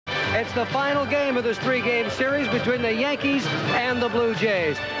It's the final game of this three-game series between the Yankees and the Blue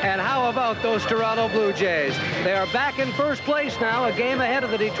Jays. And how about those Toronto Blue Jays? They are back in first place now, a game ahead of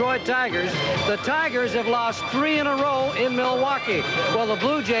the Detroit Tigers. The Tigers have lost 3 in a row in Milwaukee. Well, the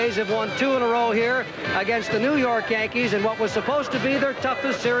Blue Jays have won 2 in a row here against the New York Yankees in what was supposed to be their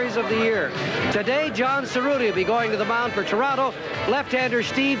toughest series of the year. Today, John Cerruti will be going to the mound for Toronto. Left-hander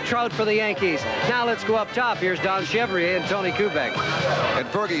Steve Trout for the Yankees. Now let's go up top. Here's Don Chevrier and Tony Kubek. And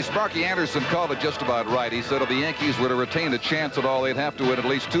Fergie, Sparky Anderson called it just about right. He said if the Yankees were to retain a chance at all, they'd have to win at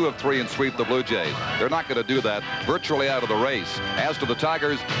least 2 of 3 and sweep the Blue Jays. They're not going to do that. Virtually out of the race. As to the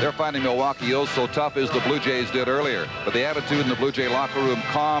Tigers, they're finding Milwaukee oh so tough as the Blue Jays did earlier. But the attitude in the Blue Jay locker room,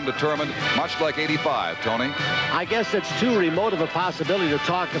 calm, determined, much like '85, Tony. I guess it's too remote of a possibility to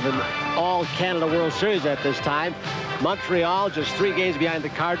talk of an all-Canada World Series at this time. Montreal just 3 games behind the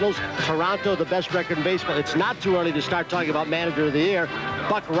Cardinals. Toronto, the best record in baseball. It's not too early to start talking about manager of the year.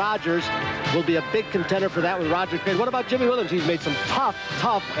 Buck Rogers will be a big contender for that with Roger Craig. What about Jimmy Williams? He's made some tough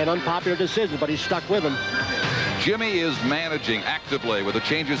and unpopular decisions, but he's stuck with them. Jimmy is managing actively with the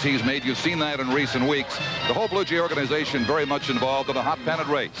changes he's made. You've seen that in recent weeks. The whole Blue Jay organization very much involved in a hot pennant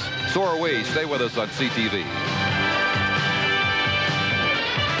race. So are we. Stay with us on CTV.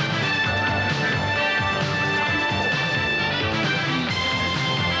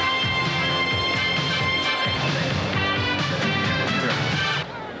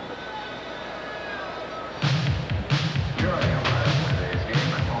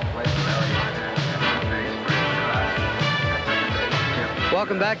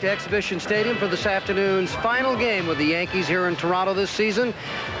 Welcome back to Exhibition Stadium for this afternoon's final game with the Yankees here in Toronto this season,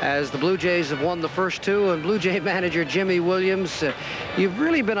 as the Blue Jays have won the first 2. And Blue Jay manager Jimmy Williams, you've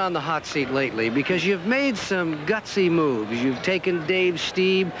really been on the hot seat lately because you've made some gutsy moves. You've taken Dave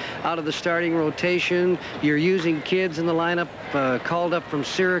Stieb out of the starting rotation. You're using kids in the lineup called up from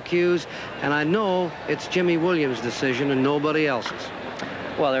Syracuse. And I know it's Jimmy Williams' decision and nobody else's.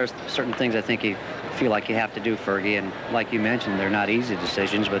 Well, there's certain things I think you feel like you have to do, Fergie, and like you mentioned, they're not easy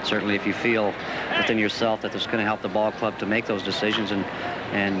decisions, but certainly if you feel within yourself that it's going to help the ball club to make those decisions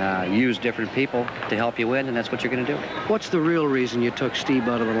and use different people to help you win, and that's what you're going to do. What's the real reason you took Stieb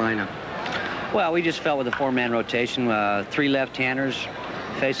out of the lineup? Well, we just felt with the 4-man rotation, 3 left-handers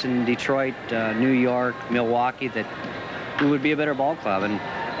facing Detroit, New York, Milwaukee, that we would be a better ball club. And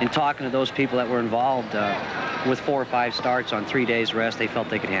in talking to those people that were involved, with 4 or 5 starts on 3 days rest, they felt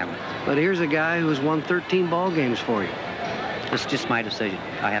they could handle it. But here's a guy who's won 13 ball games for you. It's just my decision.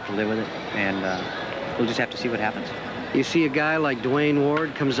 I have to live with it, and we'll just have to see what happens. You see a guy like Dwayne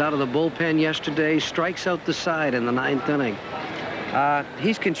Ward comes out of the bullpen yesterday, strikes out the side in the 9th inning.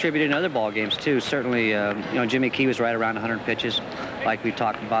 He's contributed in other ball games too. Certainly, you know, Jimmy Key was right around 100 pitches, like we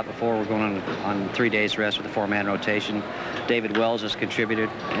talked about before. We're going on 3 days rest with a 4-man rotation. David Wells has contributed,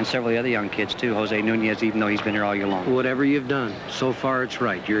 and several of the other young kids too. Jose Nunez, even though he's been here all year long. Whatever you've done, so far it's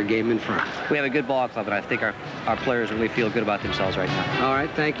right. You're a game in front. We have a good ball club, and I think our players really feel good about themselves right now. All right,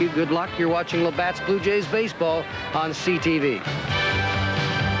 thank you. Good luck. You're watching Labatt's Blue Jays baseball on CTV.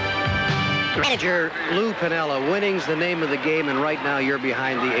 Manager Lou Piniella, winning's the name of the game, and right now you're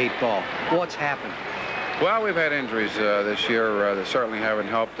behind the 8 ball. What's happened? Well, we've had injuries this year that certainly haven't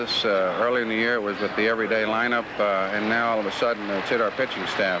helped us. Early in the year it was with the everyday lineup, and now all of a sudden it's hit our pitching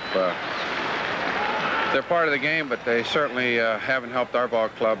staff. They're part of the game, but they certainly haven't helped our ball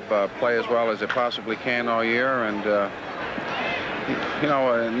club play as well as it possibly can all year. And you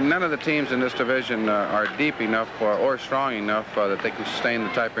know, none of the teams in this division are deep enough or strong enough that they can sustain the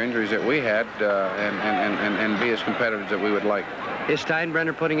type of injuries that we had and be as competitive as we would like. Is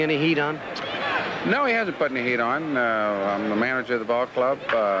Steinbrenner putting any heat on? No, he hasn't put any heat on. I'm the manager of the ball club.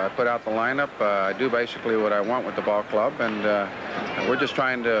 I put out the lineup. I do basically what I want with the ball club, and we're just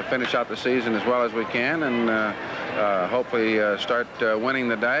trying to finish out the season as well as we can, and hopefully start winning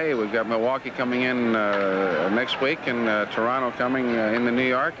the day. We've got Milwaukee coming in next week, and Toronto coming into New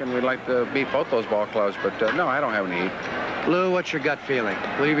York, and we'd like to beat both those ball clubs. But no, I don't have any heat. Lou, what's your gut feeling?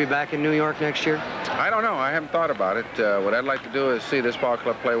 Will you be back in New York next year? I don't know. I haven't thought about it. What I'd like to do is see this ball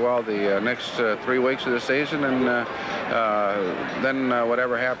club play well the next 3 weeks of the season, and then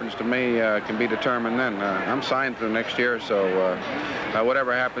whatever happens to me can be determined then. I'm signed for the next year, so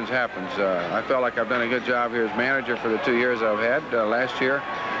whatever happens, happens. I felt like I've done a good job here as manager for the 2 years I've had. Last year,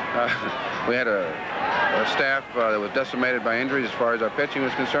 we had a staff that was decimated by injuries as far as our pitching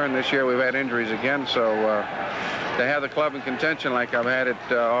was concerned. This year we've had injuries again, so to have the club in contention like I've had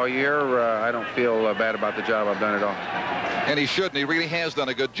it all year, I don't feel bad about the job I've done at all. And he shouldn't. He really has done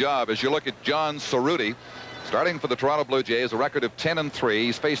a good job. As you look at John Cerruti, Starting for the Toronto Blue Jays, a record of 10-3.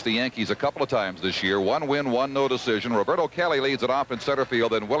 He's faced the Yankees a couple of times this year. 1 win, 1 no decision. Roberto Kelly leads it off in center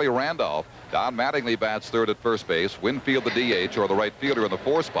field. Then Willie Randolph. Don Mattingly bats third at first base. Winfield the DH, or the right fielder, in the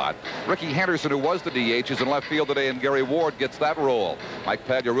 4 spot. Ricky Henderson, who was the DH, is in left field today, and Gary Ward gets that role. Mike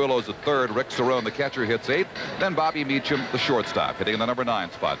Pagliarulo's at third. Rick Cerrone, the catcher, hits 8th. Then Bobby Meacham, the shortstop, hitting in the number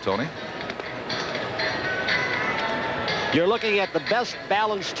 9 spot. Tony? You're looking at the best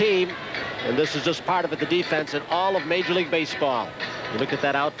balanced team, and this is just part of it, the defense, in all of Major League Baseball. You look at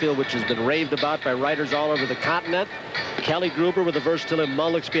that outfield, which has been raved about by writers all over the continent. Kelly Gruber with the versatility,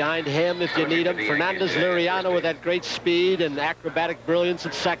 Mullix behind him if you need him. Fernandez Liriano with that great speed and acrobatic brilliance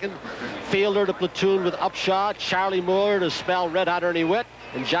at second. Fielder to platoon with Upshaw. Charlie Moore to spell red-hot Ernie Witt.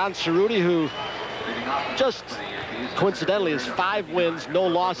 And John Cerruti, who just coincidentally has 5 wins, no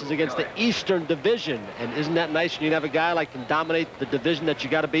losses against the Eastern Division. And isn't that nice when you have a guy like can dominate the division that you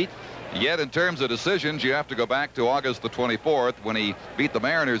got to beat? Yet in terms of decisions, you have to go back to August the 24th when he beat the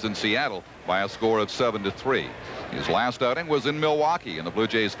Mariners in Seattle by a score of 7-3. His last outing was in Milwaukee in the Blue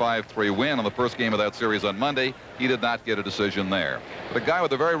Jays' 5-3 win on the first game of that series on Monday. He did not get a decision there. But a guy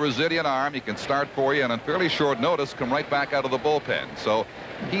with a very resilient arm, he can start for you and on fairly short notice come right back out of the bullpen. So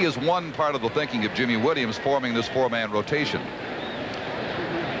he is one part of the thinking of Jimmy Williams forming this 4-man rotation.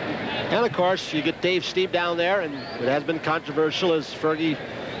 And of course, you get Dave Steve down there, and it has been controversial, as Fergie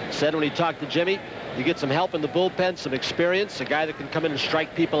said when he talked to Jimmy. You get some help in the bullpen, some experience, a guy that can come in and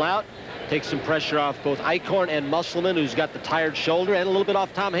strike people out, take some pressure off both Eichhorn and Musselman, who's got the tired shoulder, and a little bit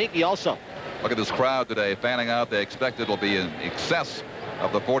off Tom Hankey also. Look at this crowd today fanning out. They expect it'll be in excess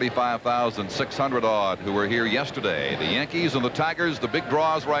of the 45,600 odd who were here yesterday. The Yankees and the Tigers, the big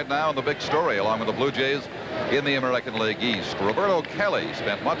draws right now, and the big story, along with the Blue Jays in the American League East. Roberto Kelly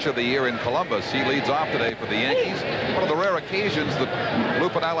spent much of the year in Columbus. He leads off today for the Yankees. One of the rare occasions that Lou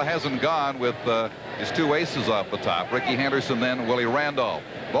Piniella hasn't gone with his 2 aces off the top. Ricky Henderson, then Willie Randolph.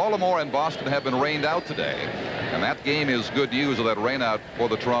 Baltimore and Boston have been rained out today. And that game is good news of that rainout for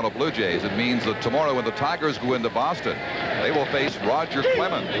the Toronto Blue Jays. It means that tomorrow when the Tigers go into Boston, they will face Roger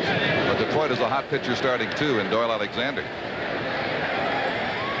Clemens. But Detroit has a hot pitcher starting too in Doyle Alexander.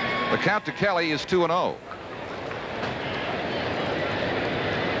 The count to Kelly is 2-0.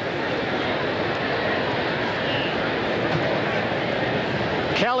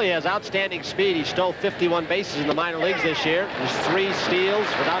 Kelly has outstanding speed. He stole 51 bases in the minor leagues this year. There's 3 steals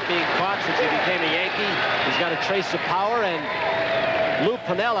without being caught since he became a Yankee. He's got a trace of power, and Lou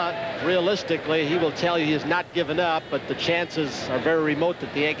Piniella, realistically, he will tell you he has not given up, but the chances are very remote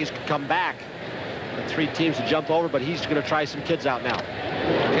that the Yankees could come back. The 3 teams to jump over, but he's going to try some kids out now.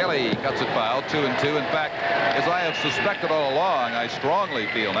 Kelly cuts it foul, 2-2. In fact, as I have suspected all along, I strongly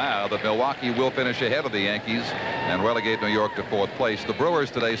feel now that Milwaukee will finish ahead of the Yankees and relegate New York to 4th place. The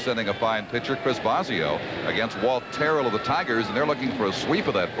Brewers today sending a fine pitcher, Chris Bosio, against Walt Terrell of the Tigers, and they're looking for a sweep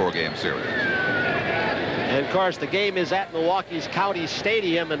of that 4-game series. And of course, the game is at Milwaukee's County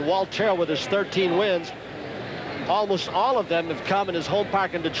Stadium, and Walt Terrell, with his 13 wins, almost all of them have come in his home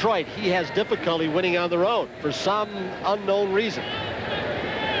park in Detroit. He has difficulty winning on the road for some unknown reason.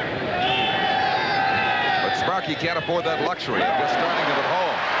 But Sparky can't afford that luxury of just starting it at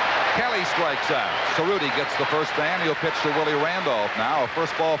home. Kelly strikes out. Cerruti gets the first man. He'll pitch to Willie Randolph now, a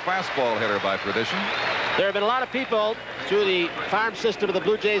first ball fastball hitter by tradition. There have been a lot of people through the farm system of the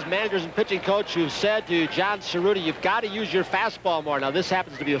Blue Jays managers and pitching coach who've said to John Cerruti, you've got to use your fastball more. Now, this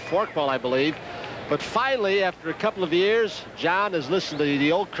happens to be a forkball, I believe. But finally, after a couple of years, John has listened to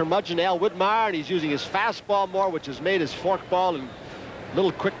the old curmudgeon Al Whitmire, and he's using his fastball more, which has made his forkball and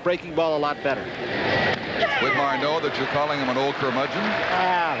little quick breaking ball a lot better. Whitmire know that you're calling him an old curmudgeon?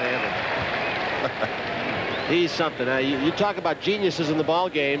 Ah, man. He's something. You talk about geniuses in the ball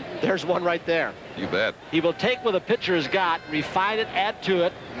game. There's one right there. You bet. He will take what a pitcher has got, refine it, add to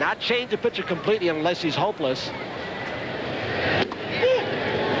it, not change the pitcher completely unless he's hopeless.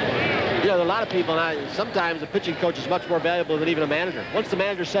 You know, there are a lot of people, and sometimes a pitching coach is much more valuable than even a manager. Once the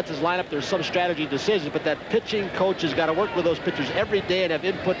manager sets his lineup, there's some strategy decisions, but that pitching coach has got to work with those pitchers every day and have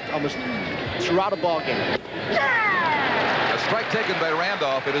input almost throughout a ball game. A strike taken by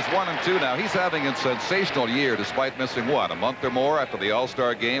Randolph. It is 1-2 now. He's having a sensational year despite missing, what, a month or more after the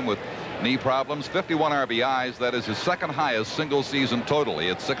All-Star game with knee problems. 51 RBIs. That is his 2nd highest single season total. He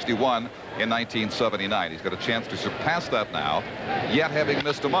had 61 in 1979. He's got a chance to surpass that now, yet having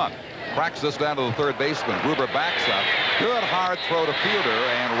missed a month. Cracks this down to the 3rd baseman. Gruber backs up. Good hard throw to Fielder,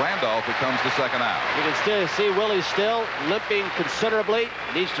 and Randolph becomes the 2nd out. You can still see Willie still limping considerably.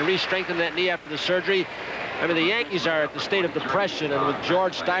 Needs to re-strengthen that knee after the surgery. I mean, the Yankees are at the state of depression, and with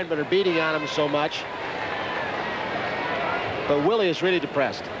George Steinbrenner beating on him so much. But Willie is really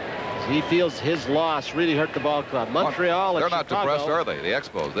depressed. He feels his loss really hurt the ball club. Montreal They're and not Chicago, depressed, are they? The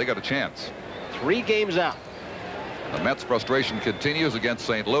Expos, they got a chance. 3 games out. The Mets' frustration continues against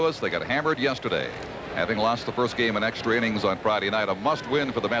St. Louis. They got hammered yesterday. Having lost the first game in extra innings on Friday night, a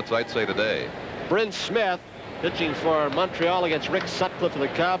must-win for the Mets, I'd say, today. Bryn Smith pitching for Montreal against Rick Sutcliffe of the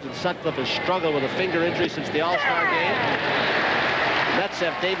Cubs, and Sutcliffe has struggled with a finger injury since the All-Star game. The Mets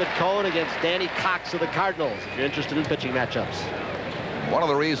have David Cohn against Danny Cox of the Cardinals, if you're interested in pitching matchups. One of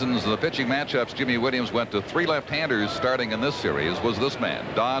the reasons the pitching matchups Jimmy Williams went to 3 left-handers starting in this series was this man,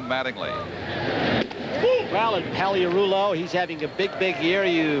 Don Mattingly. Well, and Paliarulo, he's having a big year.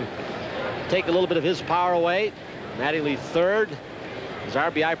 You take a little bit of his power away. Mattingly third. His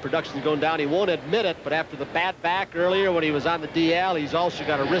RBI production is going down. He won't admit it, but after the bad back earlier when he was on the DL, he's also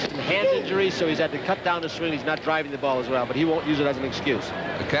got a wrist and hand injury, so he's had to cut down the swing. He's not driving the ball as well, but he won't use it as an excuse.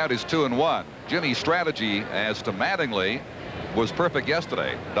 The count is 2-1. Jimmy's strategy as to Mattingly was perfect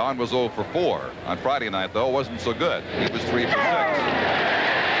yesterday. Don was 0 for 4. On Friday night, though, wasn't so good. He was 3 for 6.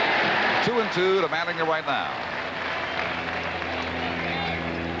 2-2 to Mattingly right now.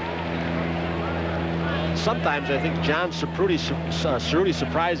 Sometimes I think John Cerruti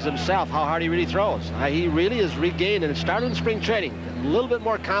surprises himself how hard he really throws. He really has regained, and it started in spring training, a little bit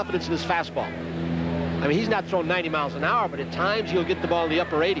more confidence in his fastball. I mean, he's not throwing 90 miles an hour, but at times he'll get the ball in the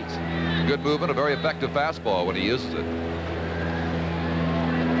upper 80s. Good movement, a very effective fastball when he uses it.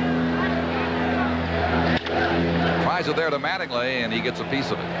 Tries it there to Mattingly, and he gets a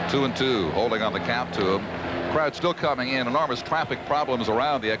piece of it. 2-2, holding on the count to him. Crowd still coming in. Enormous traffic problems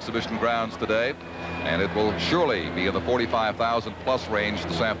around the exhibition grounds today, and it will surely be in the 45,000 plus range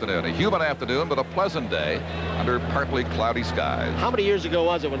this afternoon. A humid afternoon, but a pleasant day under partly cloudy skies. How many years ago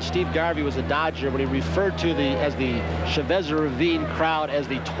was it when Steve Garvey was a Dodger, when he referred to the Chavez Ravine crowd as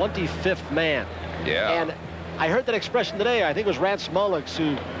the 25th man? Yeah. And I heard that expression today. I think it was Rance Mullix who,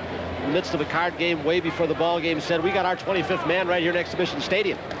 in the midst of a card game way before the ball game, said, we got our 25th man right here in Exhibition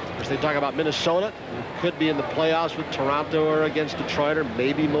Stadium. Of course, they talk about Minnesota, who could be in the playoffs with Toronto or against Detroit or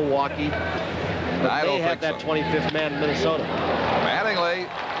maybe Milwaukee. But they have that 25th man in Minnesota. Mattingly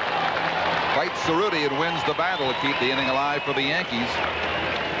fights Cerruti and wins the battle to keep the inning alive for the Yankees.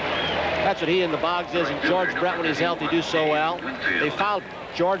 That's what he and the Boggs is, and George Brett, when he's healthy, do so well. They fouled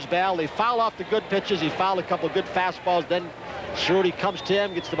George Bell. They foul off the good pitches. He fouled a couple of good fastballs. Then Cerruti comes to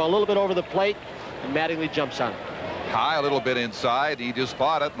him, gets the ball a little bit over the plate, and Mattingly jumps on it. High, a little bit inside. He just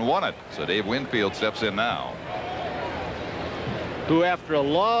fought it and won it. So Dave Winfield steps in now. Who, after a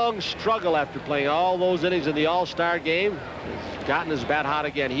long struggle after playing all those innings in the All-Star game, has gotten his bat hot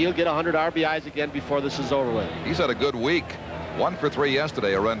again. He'll get 100 RBIs again before this is over with. He's had a good week. 1 for 3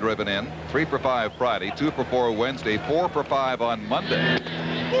 yesterday, a run driven in. 3 for 5 Friday, 2 for 4 Wednesday, 4 for 5 on Monday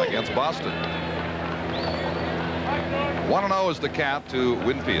against Boston. 1-0 is the count to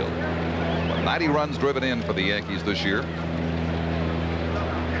Winfield. 90 runs driven in for the Yankees this year.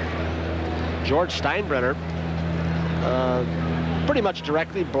 George Steinbrenner pretty much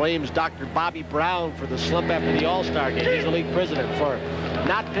directly blames Dr. Bobby Brown for the slump after the All-Star game. He's the league president for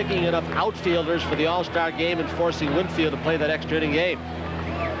not picking enough outfielders for the All-Star game and forcing Winfield to play that extra inning game.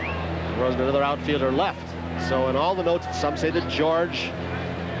 There wasn't another outfielder left. So in all the notes, some say that George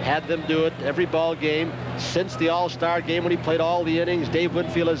had them do it every ball game since the All-Star game when he played all the innings. Dave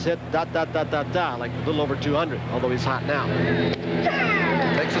Winfield has hit ... like a little over 200, although he's hot now.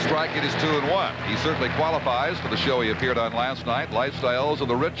 Takes a strike. It is 2-1. He certainly qualifies for the show he appeared on last night, Lifestyles of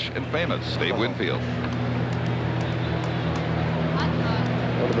the Rich and Famous, Dave Winfield.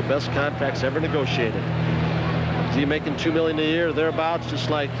 One of the best contracts ever negotiated. Is he making $2 million a year thereabouts,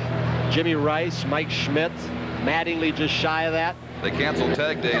 just like Jimmy Rice, Mike Schmidt, Mattingly just shy of that? They canceled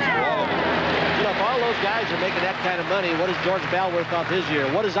tag days for all of them. You know, if all those guys are making that kind of money, what is George Bell worth off his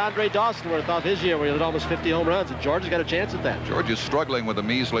year? What is Andre Dawson worth off his year where he hit almost 50 home runs? And George has got a chance at that. George is struggling with a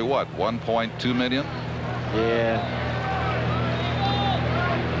measly, what, 1.2 million? Yeah.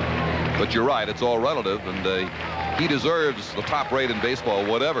 But you're right, it's all relative, and he deserves the top rate in baseball,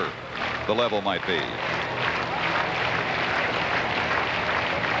 whatever the level might be.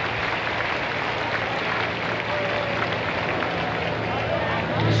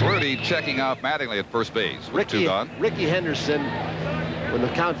 Cerruti checking out Mattingly at first base with 2 gone. Ricky Henderson, when the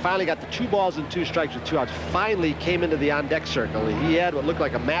count finally got to 2 balls and 2 strikes with 2 outs, finally came into the on-deck circle. He had what looked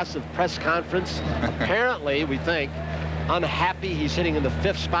like a massive press conference. Apparently, we think, unhappy. He's hitting in the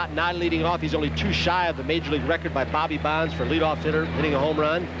 5th spot, not leading off. He's only 2 shy of the major league record by Bobby Bonds for leadoff hitter hitting a home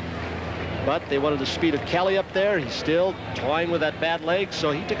run. But they wanted the speed of Kelly up there. He's still toying with that bad leg,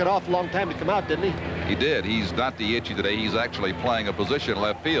 so he took it off a long time to come out, didn't he? He did. He's not DH today. He's actually playing a position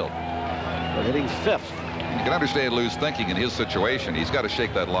left field. But hitting 5th. You can understand Lou's thinking in his situation. He's got to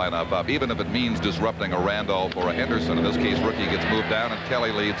shake that lineup up, even if it means disrupting a Randolph or a Henderson. In this case, Ricky gets moved down and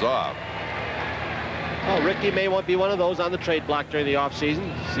Kelly leads off. Oh, Ricky may be one of those on the trade block during the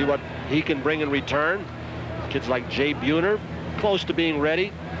offseason. See what he can bring in return. Kids like Jay Buhner, close to being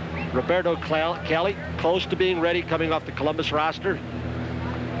ready. Roberto Kelly, close to being ready, coming off the Columbus roster.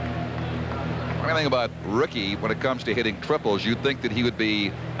 One thing about Ricky, when it comes to hitting triples, you'd think that he would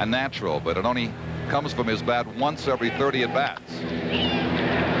be a natural, but it only comes from his bat once every 30 at-bats. There's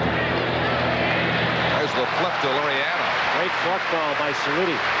the flip to Liriano. Great forkball by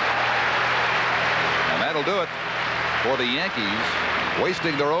Cerruti. And that'll do it for the Yankees,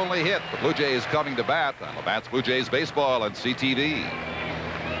 wasting their only hit. The Blue Jays coming to bat on Labatt's Blue Jays Baseball on CTV.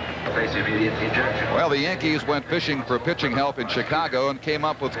 Well, the Yankees went fishing for pitching help in Chicago and came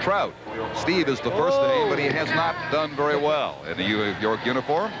up with Trout. Steve is the first name, but he has not done very well in the York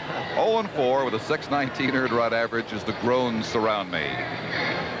uniform. 0-4 with a .619 earned run average as the groans surround me.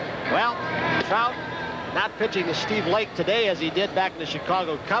 Well, Trout not pitching to Steve Lake today as he did back in the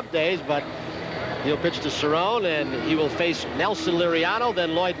Chicago Cub days, but he'll pitch to Cerrone, and he will face Nelson Liriano,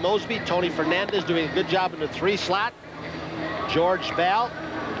 then Lloyd Mosby. Tony Fernandez doing a good job in the 3 slot. George Bell,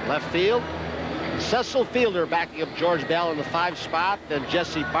 left field. Cecil Fielder backing up George Bell in the 5 spot. Then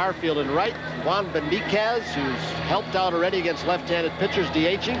Jesse Barfield in right. Juan Beniquez, who's helped out already against left-handed pitchers,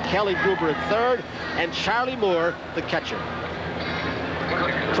 DHing. Kelly Gruber at 3rd. And Charlie Moore, the catcher.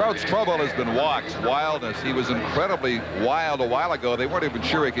 Trout's trouble has been walks, wildness. He was incredibly wild a while ago. They weren't even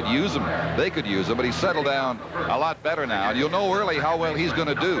sure he could use him. They could use him, but he's settled down a lot better now. And you'll know early how well he's going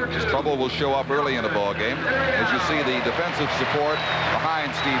to do. His trouble will show up early in a ball game. As you see the defensive support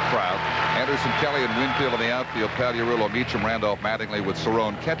behind Steve Trout. Anderson, Kelly, and Winfield in the outfield. Pagliarulo, Meacham, Randolph, Mattingly with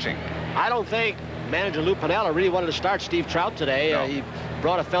Cerrone catching. I don't think manager Lou Piniella really wanted to start Steve Trout today. No. He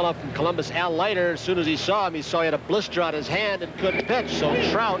brought a fellow from Columbus, Al Leiter. As soon as he saw him, he saw he had a blister on his hand and couldn't pitch. So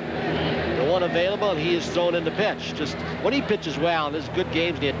Trout, the one available, and he is thrown in the pitch. Just when he pitches well, and there's good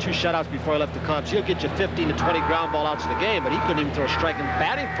games, and he had 2 shutouts before he left the Cubs, he'll get you 15 to 20 ground ball outs in the game, but he couldn't even throw a strike in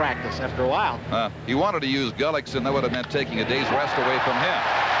batting practice after a while. He wanted to use Gullickson. That would have meant taking a day's rest away from him.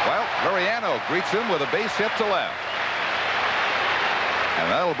 Well, Liriano greets him with a base hit to left. And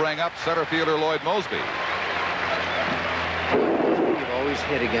that'll bring up center fielder Lloyd Mosby. You've always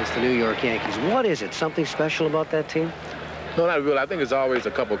hit against the New York Yankees. What is it? Something special about that team? No, not really. I think it's always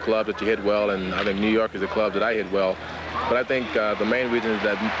a couple of clubs that you hit well, and I think New York is a club that I hit well. But I think the main reason is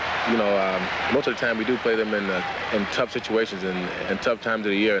that, you know, most of the time we do play them in tough situations and tough times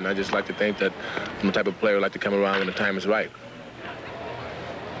of the year, and I just like to think that I'm the type of player who like to come around when the time is right.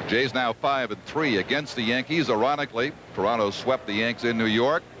 Jays now 5-3 against the Yankees. Ironically, Toronto swept the Yanks in New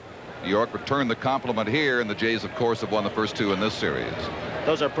York. New York returned the compliment here, and the Jays, of course, have won the first 2 in this series.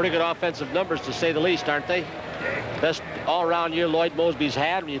 Those are pretty good offensive numbers, to say the least, aren't they? Best all-around year Lloyd Mosby's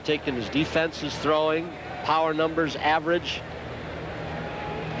had when you take in his defense, his throwing, power numbers, average.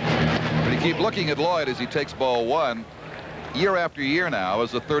 But you keep looking at Lloyd as he takes ball 1. Year after year now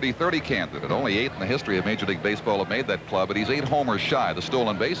as a 30-30 candidate. Only 8 in the history of Major League Baseball have made that club, but he's 8 homers shy. The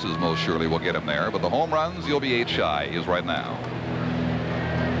stolen bases most surely will get him there, but the home runs, he'll be 8 shy. He is right now.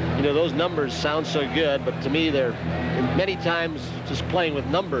 You know, those numbers sound so good, but to me, they're many times just playing with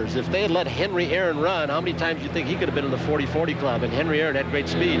numbers. If they had let Henry Aaron run, how many times do you think he could have been in the 40-40 club? And Henry Aaron had great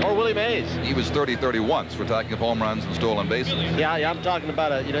speed. Or Willie Mays. He was 30-30 once. We're talking of home runs and stolen bases. Yeah, I'm talking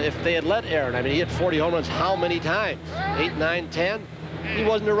about, you know, if they had let Aaron, I mean, he hit 40 home runs how many times? 8, 9, 10? He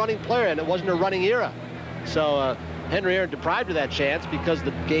wasn't a running player, and it wasn't a running era. So, Henry Aaron deprived of that chance because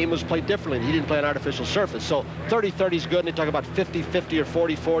the game was played differently. He didn't play on artificial surface. So 30-30 is good, and they talk about 50-50 or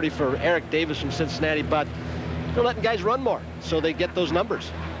 40-40 for Eric Davis from Cincinnati, but they're letting guys run more, so they get those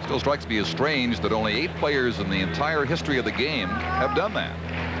numbers. Still strikes me as strange that only 8 players in the entire history of the game have done that.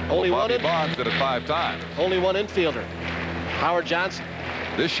 Only Bobby one Bonds did it 5 times. Only one infielder, Howard Johnson.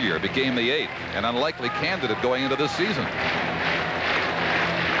 This year became the 8th, an unlikely candidate going into this season.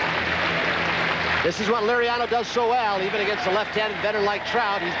 This is what Liriano does so well, even against a left-handed veteran like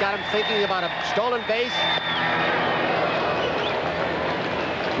Trout. He's got him thinking about a stolen base.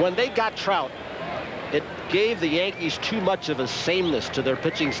 When they got Trout, it gave the Yankees too much of a sameness to their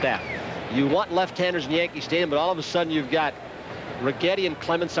pitching staff. You want left-handers in Yankee Stadium, but all of a sudden you've got Righetti and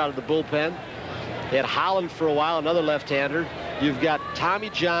Clements out of the bullpen. They had Holland for a while, another left-hander. You've got Tommy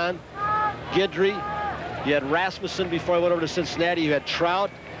John, Guidry. You had Rasmussen before he went over to Cincinnati. You had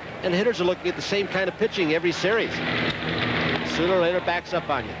Trout. And hitters are looking at the same kind of pitching every series. sooner or later backs up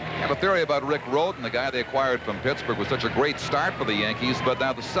on you. I have a theory about Rick Rhoden, the guy they acquired from Pittsburgh, was such a great start for the Yankees, but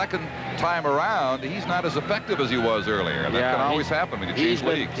now the second time around, he's not as effective as he was earlier. That can always happen when you change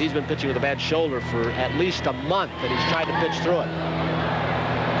leagues. He's been pitching with a bad shoulder for at least a month, and he's tried to pitch through it.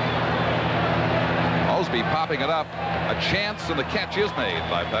 Mosby popping it up. A chance, and the catch is made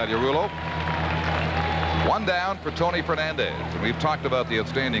by Pagliarulo. One down for Tony Fernandez. And we've talked about the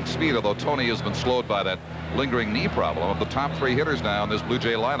outstanding speed, although Tony has been slowed by that lingering knee problem. Of the top 3 hitters now in this Blue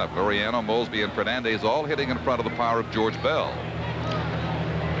Jay lineup, Laureano, Mosby, and Fernandez all hitting in front of the power of George Bell.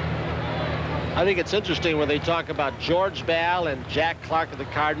 I think it's interesting when they talk about George Bell and Jack Clark of the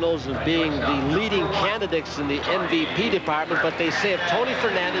Cardinals as being the leading candidates in the MVP department, but they say if Tony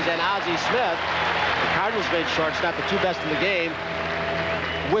Fernandez and Ozzie Smith, the Cardinals made shortstop, the 2 best in the game,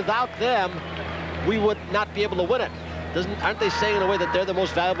 without them, we would not be able to win it. Aren't they saying in a way that they're the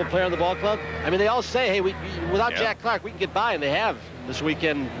most valuable player in the ball club? I mean, they all say, hey, without Jack Clark, we can get by, and they have this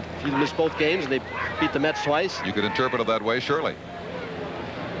weekend. You missed both games, and they beat the Mets twice. You could interpret it that way, surely.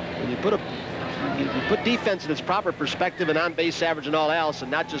 When you put defense in its proper perspective and on-base average and all else,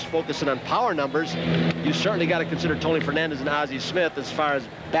 and not just focusing on power numbers, you certainly got to consider Tony Fernandez and Ozzie Smith as far as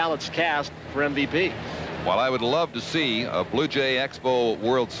ballots cast for MVP. While I would love to see a Blue Jay Expo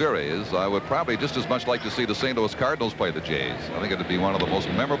World Series, I would probably just as much like to see the St. Louis Cardinals play the Jays. I think it would be one of the most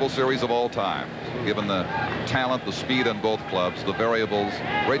memorable series of all time, given the talent, the speed on both clubs, the variables.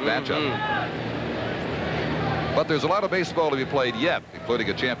 Great matchup. But there's a lot of baseball to be played yet, including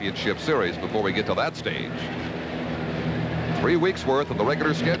a championship series before we get to that stage. 3 weeks worth of the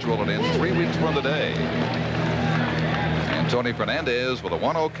regular schedule, and ends 3 weeks from today. And Tony Fernandez with a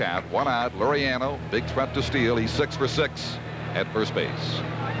 1-0 count, 1 out. Laureano, big threat to steal. He's 6 for 6 at first base.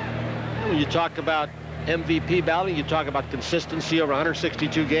 When you talk about MVP balloting, you talk about consistency over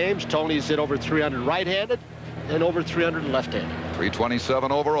 162 games. Tony's hit over 300 right-handed and over 300 left-handed.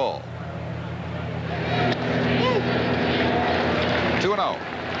 327 overall. 2-0.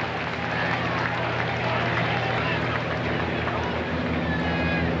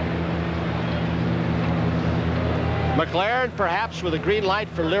 McLaren perhaps with a green light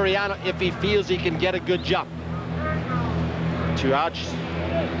for Laureano if he feels he can get a good jump. 2 outs.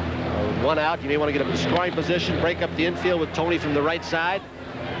 1 out. You may want to get him in scoring position, break up the infield with Tony from the right side.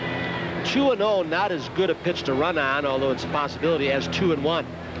 2-0, not as good a pitch to run on, although it's a possibility, as 2-1.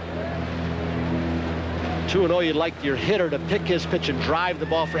 2-0, you'd like your hitter to pick his pitch and drive the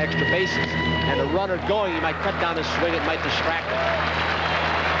ball for extra bases. And the runner going, you might cut down his swing, it might distract him.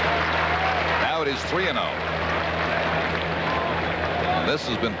 Now it is 3-0. This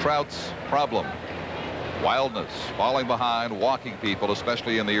has been Trout's problem. Wildness, falling behind, walking people,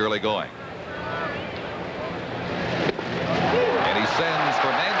 especially in the early going. And he sends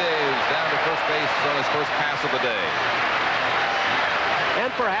Fernandez down to first base on his first pass of the day.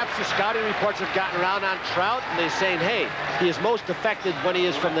 And perhaps the scouting reports have gotten around on Trout, and they're saying, hey, he is most effective when he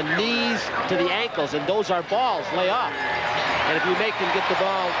is from the knees to the ankles, and those are balls, lay off. And if you make him get the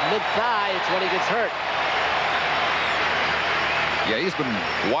ball mid-thigh, it's when he gets hurt. Yeah, he's been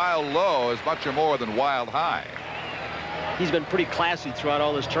wild low as much or more than wild high. He's been pretty classy throughout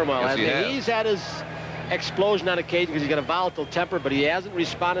all this turmoil. Yes, he has. He's had his explosion on occasion because he's got a volatile temper, but he hasn't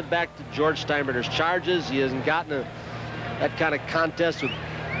responded back to George Steinbrenner's charges. He hasn't gotten that kind of contest with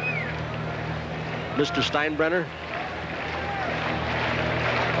Mr. Steinbrenner.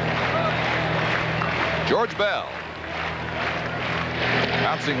 George Bell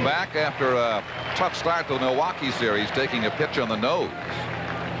bouncing back after a tough start to the Milwaukee series, taking a pitch on the nose.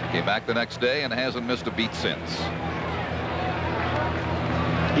 Came back the next day and hasn't missed a beat since.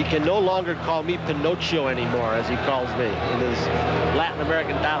 He can no longer call me Pinocchio anymore, as he calls me in his Latin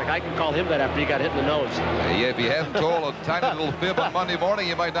American dialect. I can call him that after he got hit in the nose. Yeah, if he hadn't told a tiny little fib on Monday morning,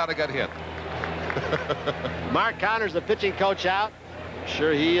 he might not have got hit. Mark Connors, the pitching coach, out. I'm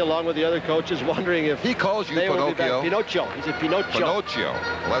sure he, along with the other coaches, wondering if he calls you Pinocchio. Pinocchio. He's a Pinocchio. Pinocchio.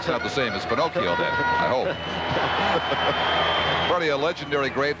 Well, that's not the same as Pinocchio then, I hope. Probably a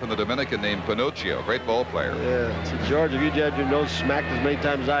legendary great from the Dominican named Pinocchio. Great ball player. Yeah. So, George, if you had your nose smacked as many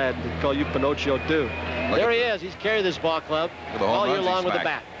times as I had, they'd call you Pinocchio, too. There he is. He's carried this ball club all year long with the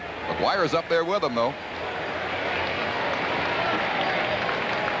bat. McGuire's up there with him, though.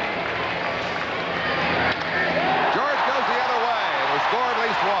 George goes the other way. We'll score at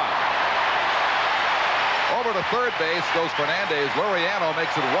least 1. Over to third base goes Fernandez. Laureano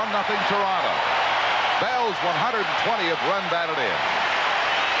makes it 1-0 Toronto. Bell's 120th run batted in.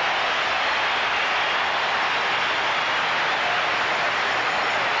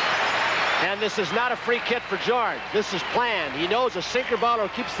 And this is not a free hit for George. This is planned. He knows a sinker baller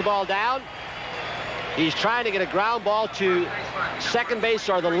keeps the ball down. He's trying to get a ground ball to second base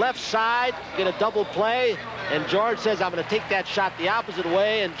or the left side, get a double play. And George says, I'm going to take that shot the opposite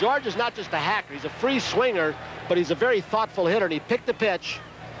way. And George is not just a hacker. He's a free swinger, but he's a very thoughtful hitter. And he picked a pitch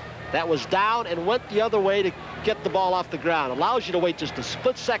that was down and went the other way to get the ball off the ground. Allows you to wait just a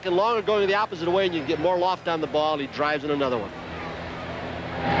split second longer going the opposite way, and you can get more loft on the ball. And he drives in another one.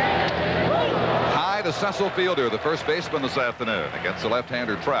 High to Cecil Fielder, the first baseman this afternoon, against the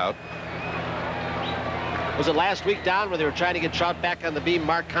left-hander Trout. Was it last week down where they were trying to get Trout back on the beam?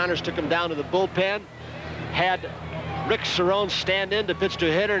 Mark Connors took him down to the bullpen, had Rick Cerrone stand in to pitch to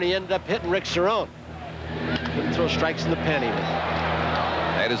a hitter, and he ended up hitting Rick Cerrone. Couldn't throw strikes in the pen even.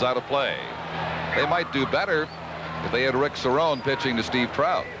 That is out of play. They might do better if they had Rick Cerrone pitching to Steve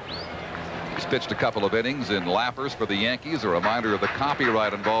Trout. He's pitched a couple of innings in lappers for the Yankees. A reminder of the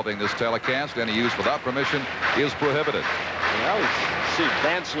copyright involving this telecast. Any use without permission is prohibited. Well, see,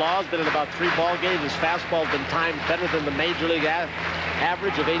 Vance Law's been in about 3 ball games. His fastball's been timed better than the major league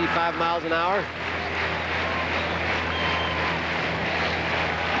average of 85 miles an hour.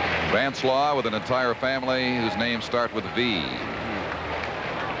 Vance Law with an entire family whose names start with V.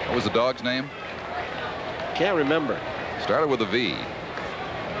 What was the dog's name? Can't remember. Started with a V.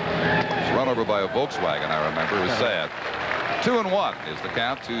 Was run over by a Volkswagen, I remember. It was sad. 2-1 is the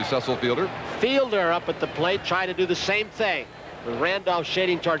count to Cecil Fielder. Fielder up at the plate trying to do the same thing. With Randolph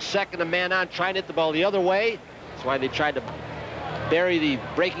shading towards second, a man on, trying to hit the ball the other way. That's why they tried to bury the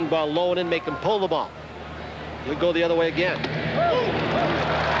breaking ball low and in, make him pull the ball. He'll go the other way again.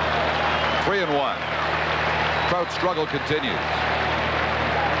 3-1. Trout's struggle continues.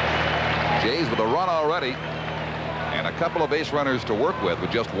 Jays with a run already. And a couple of base runners to work with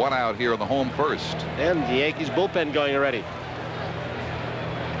just 1 out here in the home first. And the Yankees bullpen going already.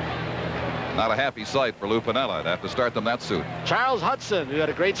 Not a happy sight for Lou Piniella. I'd have to start them that soon. Charles Hudson, who had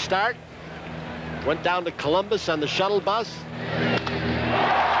a great start, went down to Columbus on the shuttle bus. A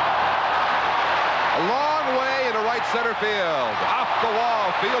long way into right center field. Off the wall.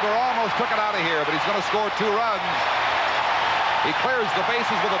 Fielder almost took it out of here, but he's going to score 2 runs. He clears the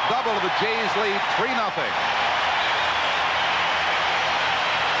bases with a double. The Jays lead 3-0.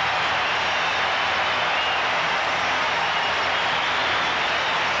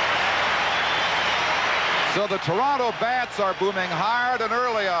 So the Toronto bats are booming hard and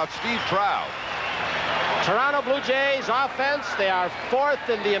early off Steve Trout. Toronto Blue Jays offense, they are 4th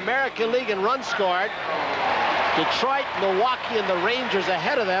in the American League in runs scored. Detroit, Milwaukee, and the Rangers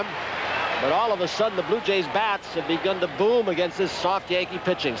ahead of them. But all of a sudden, the Blue Jays bats have begun to boom against this soft Yankee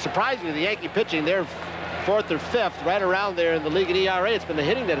pitching. Surprisingly, the Yankee pitching, they're 4th or 5th, right around there in the league in ERA. It's been the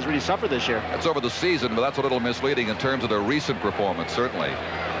hitting that has really suffered this year. That's over the season, but that's a little misleading in terms of their recent performance, certainly.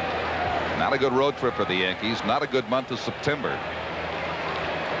 Not a good road trip for the Yankees. Not a good month of September.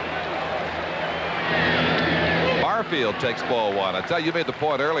 Barfield takes ball 1. I tell you made the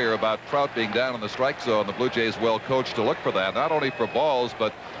point earlier about Trout being down in the strike zone. The Blue Jays well coached to look for that, not only for balls,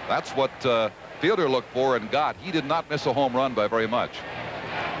 but that's what Fielder looked for and got. He did not miss a home run by very much.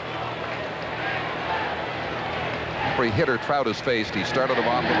 Every hitter Trout has faced, he started him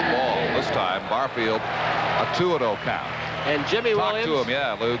off with a ball. This time, Barfield, a 2-0 count. And Jimmy Williams. Talk to him,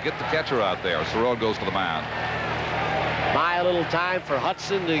 yeah, Lou. Get the catcher out there. Cerrone goes to the mound. Buy a little time for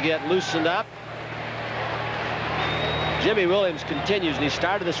Hudson to get loosened up. Jimmy Williams continues, and he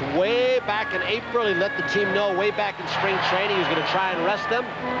started this way back in April. He let the team know way back in spring training he was going to try and rest them.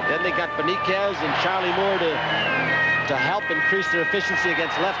 Then they got Benitez and Charlie Moore to help increase their efficiency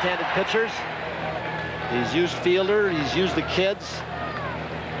against left-handed pitchers. He's used Fielder. He's used the kids.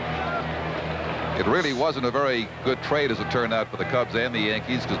 It really wasn't a very good trade, as it turned out, for the Cubs and the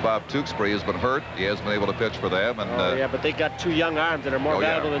Yankees, because Bob Tewksbury has been hurt. He hasn't been able to pitch for them. And yeah, but they got 2 young arms that are more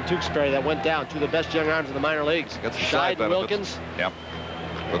valuable than Tewksbury that went down. 2 of the best young arms in the minor leagues. Scheid and Wilkins. Yep.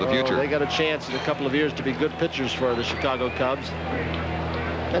 For the future. They got a chance in a couple of years to be good pitchers for the Chicago Cubs.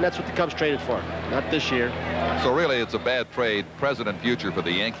 And that's what the Cubs traded for. Not this year. So really, it's a bad trade, present and future, for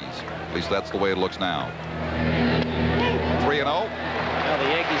the Yankees. At least that's the way it looks now. 3-0. Well, the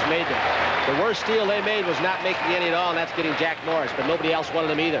Yankees made the worst deal they made was not making any at all, and that's getting Jack Norris, but nobody else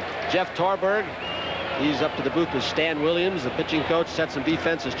wanted him either. Jeff Torberg, he's up to the booth with Stan Williams, the pitching coach, sets some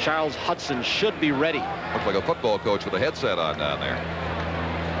defense as Charles Hudson should be ready. Looks like a football coach with a headset on down there.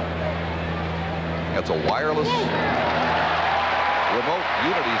 That's a wireless remote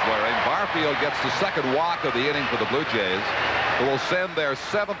unit he's wearing. Barfield gets the second walk of the inning for the Blue Jays, who will send their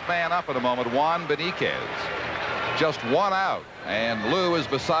 7th man up in a moment, Juan Benitez. Just 1 out, and Lou is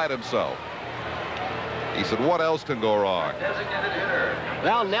beside himself. He said, what else can go wrong?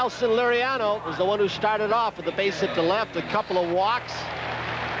 Well, Nelson Liriano was the one who started off with the base hit to left, a couple of walks.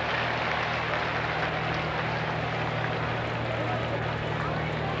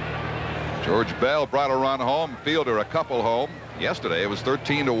 George Bell brought a run home, Fielder a couple home. Yesterday it was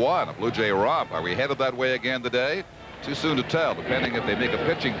 13-1, a Blue Jay romp. Are we headed that way again today? Too soon to tell, depending if they make a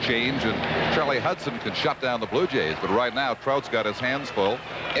pitching change and Charlie Hudson can shut down the Blue Jays. But right now, Trout's got his hands full.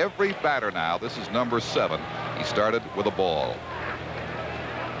 Every batter now, this is number 7. He started with a ball.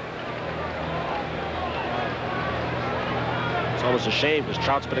 It's almost a shame because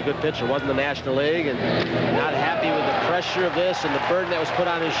Trout's been a good pitcher, wasn't the National League, and not happy with the pressure of this and the burden that was put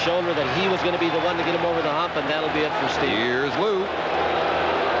on his shoulder that he was going to be the one to get him over the hump, and that'll be it for Steve. Here's Lou.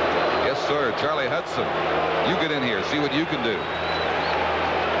 Yes, sir. Charlie Hudson. You get in here. See what you can do.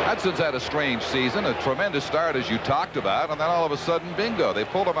 Hudson's had a strange season, a tremendous start, as you talked about, and then all of a sudden, bingo. They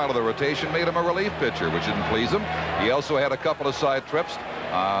pulled him out of the rotation, made him a relief pitcher, which didn't please him. He also had a couple of side trips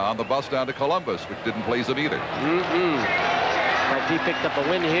on the bus down to Columbus, which didn't please him either. He picked up a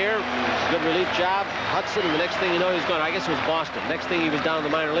win here. Good relief job. Hudson, and the next thing you know, he's gone. I guess it was Boston. Next thing, he was down in the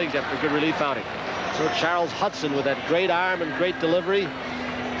minor leagues after a good relief outing. So Charles Hudson, with that great arm and great delivery,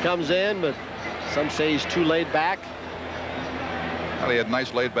 comes in, but some say he's too laid back. Well, he had a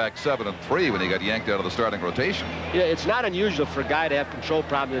nice laid-back 7 and 3 when he got yanked out of the starting rotation. Yeah, it's not unusual for a guy to have control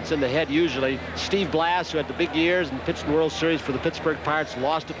problems. It's in the head usually. Steve Blass, who had the big years and pitched in the World Series for the Pittsburgh Pirates,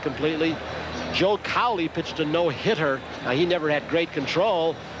 lost it completely. Joe Cowley pitched a no-hitter. Now, he never had great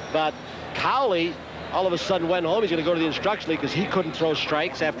control, but Cowley all of a sudden went home. He's going to go to the Instruction League because he couldn't throw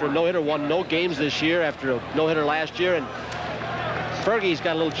strikes after a no-hitter, won no games this year after a no-hitter last year. And Fergie's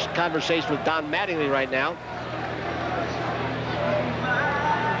got a little conversation with Don Mattingly right now.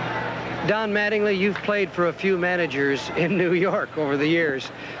 Don Mattingly, you've played for a few managers in New York over the years.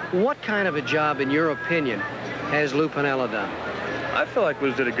 What kind of a job, in your opinion, has Lou Piniella done? I feel like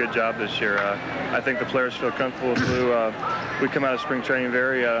Lou did a good job this year. I think the players feel comfortable with Lou. We come out of spring training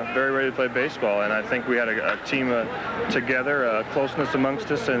very ready to play baseball, and I think we had a team together, closeness amongst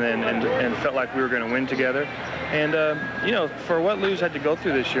us, and felt like we were going to win together. And, you know, for what Lou's had to go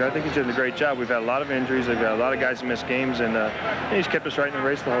through this year, I think he's doing a great job. We've had a lot of injuries. We've got a lot of guys who missed games, and he's kept us right in the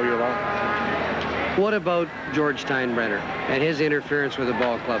race the whole year long. What about George Steinbrenner and his interference with the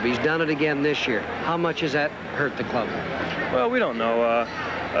ball club? He's done it again this year. How much has that hurt the club? Well, we don't know.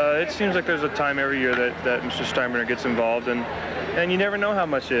 It seems like there's a time every year that Mr. Steinbrenner gets involved, and you never know how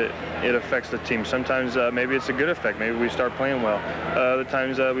much it affects the team. Sometimes maybe it's a good effect. Maybe we start playing well. Other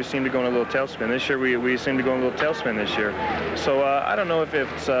times we seem to go in a little tailspin. This year we seem to go in a little tailspin this year. So I don't know if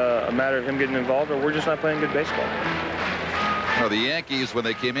it's a matter of him getting involved or we're just not playing good baseball. You know, the Yankees, when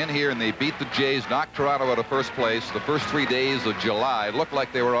they came in here and they beat the Jays, knocked Toronto out of first place, the first 3 days of July, looked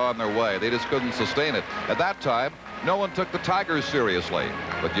like they were on their way. They just couldn't sustain it. At that time, no one took the Tigers seriously,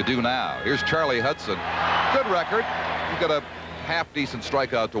 but you do now. Here's Charlie Hudson. Good record. He's got a half-decent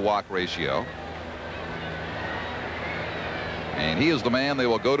strikeout-to-walk ratio. And he is the man they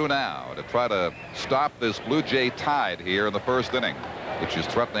will go to now to try to stop this Blue Jay tide here in the first inning, which is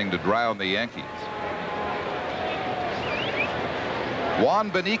threatening to drown the Yankees.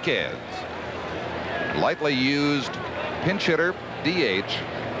 Juan Benitez, lightly used pinch hitter, DH,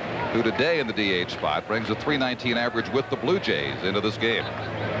 who today in the DH spot brings a .319 average with the Blue Jays into this game.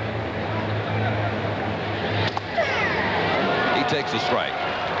 He takes a strike.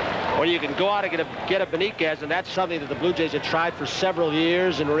 Well, you can go out and get a Benitez, and that's something that the Blue Jays have tried for several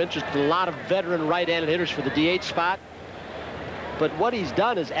years, and we're interested in a lot of veteran right-handed hitters for the DH spot. But what he's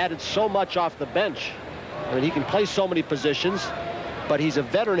done is added so much off the bench. I mean, he can play so many positions, but he's a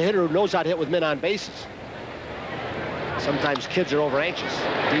veteran hitter who knows how to hit with men on bases. Sometimes kids are over-anxious.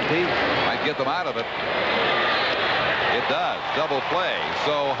 DP might get them out of it. It does. Double play.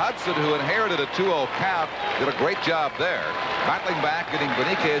 So Hudson, who inherited a 2-0 count, did a great job there, battling back, getting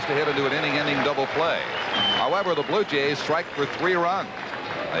Benitez to hit into an inning-ending double play. However, the Blue Jays strike for 3 runs.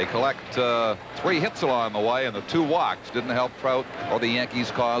 They collect 3 hits along the way, and the 2 walks didn't help Trout or the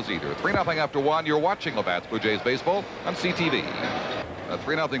Yankees' cause either. 3-0 after 1. You're watching Labatt's Blue Jays baseball on CTV. A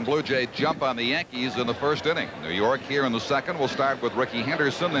 3-0 Blue Jay jump on the Yankees in the first inning. New York here in the second. We'll start with Ricky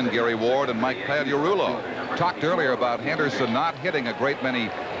Henderson, then Gary Ward and Mike Pagliarulo. Talked earlier about Henderson not hitting a great many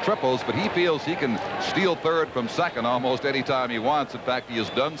triples, but he feels he can steal third from second almost any time he wants. In fact, he has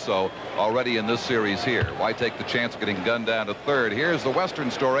done so already in this series here. Why take the chance of getting gunned down to third? Here's the Western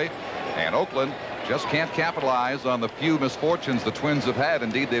story, and Oakland just can't capitalize on the few misfortunes the Twins have had.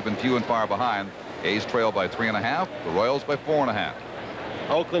 Indeed, they've been few and far behind. A's trail by 3.5, the Royals by 4.5.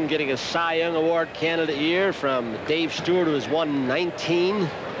 Oakland getting a Cy Young Award candidate year from Dave Stewart, who has won 19.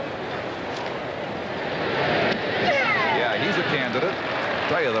 Yeah, he's a candidate. I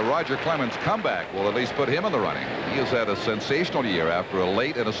tell you, the Roger Clemens comeback will at least put him in the running. He has had a sensational year after a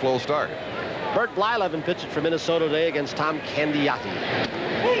late and a slow start. Bert Blyleven pitched for Minnesota today against Tom Candiati.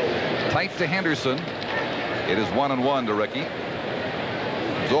 Tight to Henderson. It is 1-1 to Ricky. He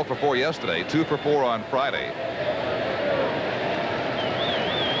was 0 for 4 yesterday, 2 for 4 on Friday.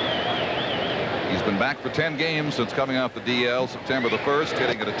 He's been back for 10 games since coming off the DL September the 1st,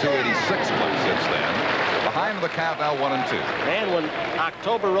 hitting at a 286 clip since then. Behind the count now 1-2. And when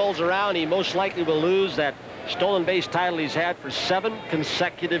October rolls around, he most likely will lose that stolen base title he's had for 7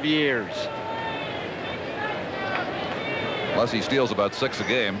 consecutive years. Unless he steals about 6 a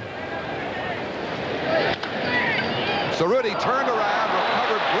game. Cerruti turned around,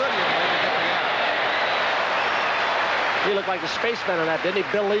 recovered brilliantly to get the out. He looked like a spaceman on that, didn't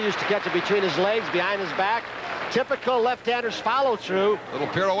he? Bill Lee used to catch it between his legs, behind his back. Typical left-hander's follow-through. Little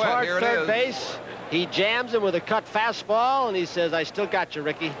pirouette, here it is. Third base. He jams him with a cut fastball, and he says, I still got you,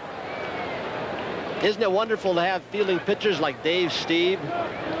 Ricky. Isn't it wonderful to have fielding pitchers like Dave Steve,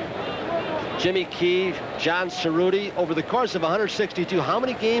 Jimmy Key, John Cerruti? Over the course of 162, how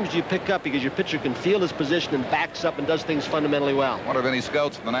many games do you pick up because your pitcher can field his position and backs up and does things fundamentally well? I wonder if any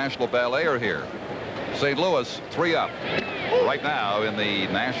scouts from the National Ballet are here. St. Louis 3 up right now in the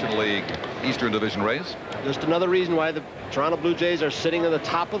National League Eastern Division race. Just another reason why the Toronto Blue Jays are sitting at the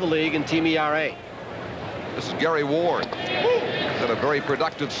top of the league in team ERA. This is Gary Ward. He's had a very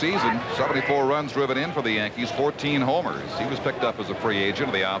productive season. 74 runs driven in for the Yankees, 14 homers. He was picked up as a free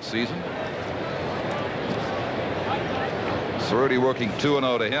agent in the offseason. Cerruti working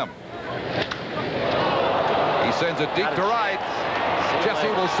 2-0 to him. He sends it deep to right. Jesse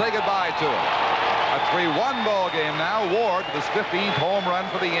will say goodbye to him. A 3-1 ball game now. Ward with his 15th home run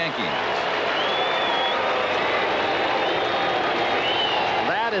for the Yankees.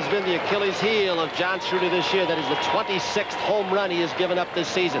 That has been the Achilles heel of John Cerruti this year. That is the 26th home run he has given up this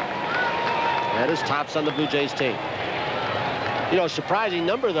season. That is tops on the Blue Jays team. You know, a surprising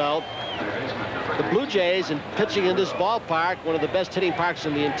number, though. The Blue Jays, in pitching in this ballpark, one of the best hitting parks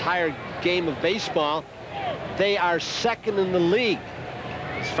in the entire game of baseball, they are second in the league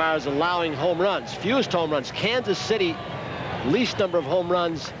as far as allowing home runs. Fewest home runs. Kansas City, least number of home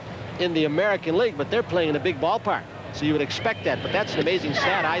runs in the American League, but they're playing in a big ballpark. So you would expect that, but that's an amazing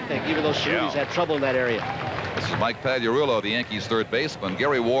stat, I think, even though Cerruti's had trouble in that area. This is Mike Pagliarulo, the Yankees' third baseman.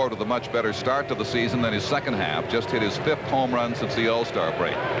 Gary Ward with a much better start to the season than his second half. Just hit his 5th home run since the All-Star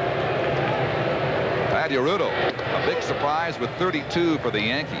break. Pagliarulo, a big surprise with 32 for the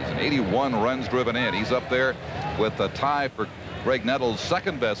Yankees and 81 runs driven in. He's up there with a tie for Greg Nettles'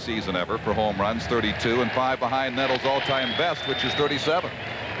 second best season ever for home runs, 32, and 5 behind Nettles' all-time best, which is 37.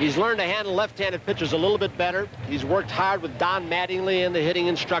 He's learned to handle left-handed pitchers a little bit better. He's worked hard with Don Mattingly and the hitting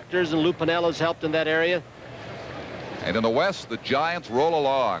instructors, and Lou Pinella's helped in that area. And in the West, the Giants roll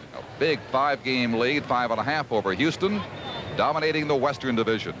along. A big 5-game lead, 5.5 over Houston, dominating the Western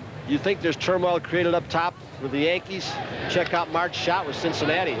Division. You think there's turmoil created up top with the Yankees? Check out Mark's shot with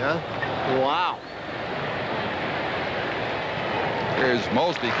Cincinnati, huh? Wow. Here's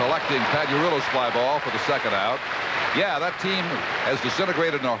Mosby collecting Pagliarulo's fly ball for the second out. Yeah, that team has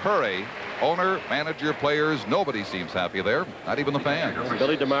disintegrated in a hurry. Owner, manager, players, nobody seems happy there, not even the fans.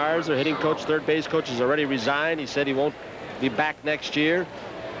 Billy DeMars, their hitting coach, third base coach, has already resigned. He said he won't be back next year.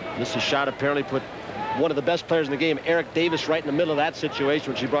 This shot apparently put one of the best players in the game, Eric Davis, right in the middle of that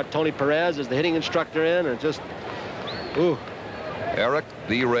situation when she brought Tony Perez as the hitting instructor in, and just, ooh. Eric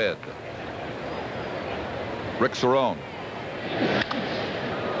the Red. Rick Cerrone.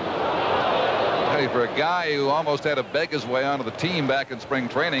 For a guy who almost had to beg his way onto the team back in spring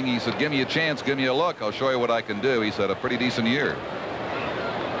training, he said, give me a chance, give me a look, I'll show you what I can do. He said a pretty decent year.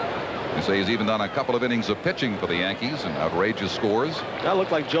 You say he's even done a couple of innings of pitching for the Yankees and outrageous scores. That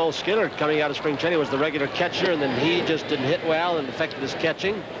looked like Joel Skinner coming out of spring training was the regular catcher, and then he just didn't hit well and affected his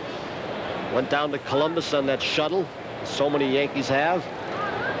catching. Went down to Columbus on that shuttle, so many Yankees have.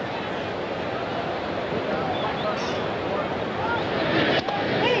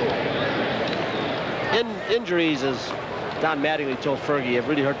 Injuries, as Don Mattingly told Fergie, have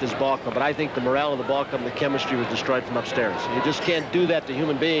really hurt this ball club, but I think the morale of the ball club and the chemistry was destroyed from upstairs. You just can't do that to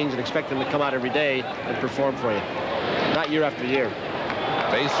human beings and expect them to come out every day and perform for you. Not year after year.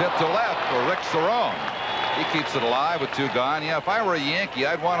 Base hit to left for Rick Cerrone. He keeps it alive with 2 gone. Yeah, if I were a Yankee,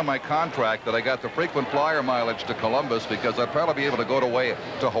 I'd want in my contract that I got the frequent flyer mileage to Columbus, because I'd probably be able to go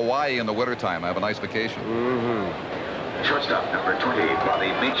to Hawaii in the wintertime. Have a nice vacation. Shortstop number 20,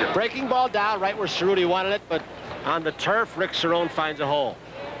 Bobby Meacham. Breaking ball down right where Cerruti wanted it, but on the turf, Rick Cerrone finds a hole.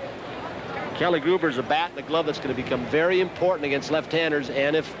 Kelly Gruber's a bat and a glove that's going to become very important against left-handers,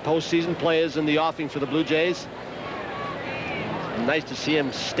 and if postseason play is in the offing for the Blue Jays. Nice to see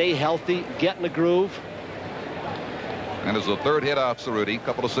him stay healthy, get in the groove. And it's the 3rd hit off Cerruti, a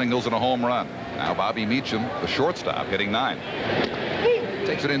couple of singles and a home run. Now Bobby Meacham, the shortstop, hitting 9.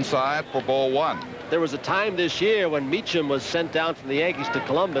 Takes it inside for ball 1. There was a time this year when Meacham was sent down from the Yankees to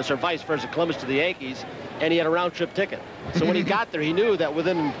Columbus, or vice versa, Columbus to the Yankees, and he had a round-trip ticket. So when he got there, he knew that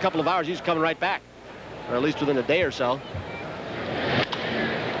within a couple of hours he was coming right back, or at least within a day or so.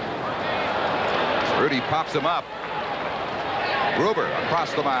 Rudy pops him up. Gruber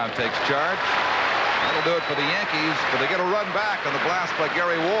across the mound takes charge. That'll do it for the Yankees, but they get a run back on the blast by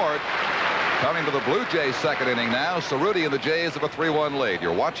Gary Ward. Coming to the Blue Jays second inning now. Cerruti and the Jays have a 3-1 lead.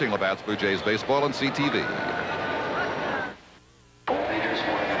 You're watching Labatt's Blue Jays baseball on CTV.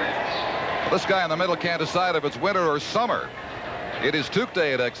 This guy in the middle can't decide if it's winter or summer. It is Tuke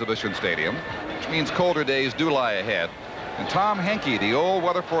Day at Exhibition Stadium, which means colder days do lie ahead. And Tom Henke, the old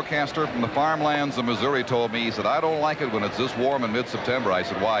weather forecaster from the farmlands of Missouri, told me, he said, I don't like it when it's this warm in mid-September. I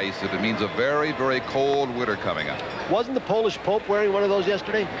said, why? He said, it means a very, very cold winter coming up. Wasn't the Polish Pope wearing one of those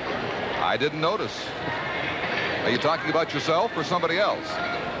yesterday? I didn't notice. Are you talking about yourself or somebody else?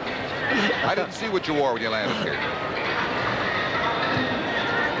 I didn't see what you wore when you landed here.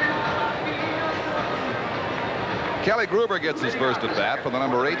 Kelly Gruber gets his first at bat for the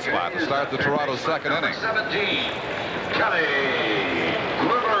number 8 spot to start the Toronto second inning. 17, Kelly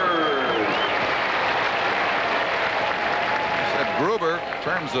Gruber. Said Gruber, in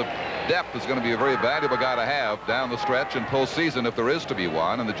terms of depth, is going to be a very valuable guy to have down the stretch in postseason if there is to be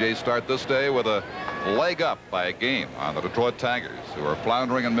one. And the Jays start this day with a leg up by a game on the Detroit Tigers, who are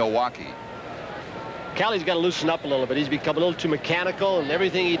floundering in Milwaukee. Kelly's got to loosen up a little bit. He's become a little too mechanical in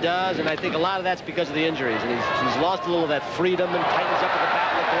everything he does, and I think a lot of that's because of the injuries. And he's lost a little of that freedom and tightens up with the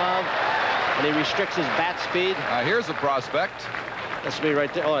bat and the glove, and he restricts his bat speed. Here's a prospect. That's me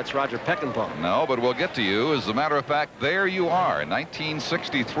right there. Oh, it's Roger Peckinpah. No, but we'll get to you. As a matter of fact, there you are in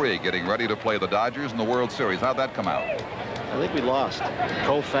 1963, getting ready to play the Dodgers in the World Series. How'd that come out? I think we lost.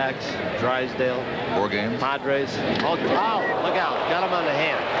 Koufax, Drysdale. 4 games. Padres. Oh, look out. Got him on the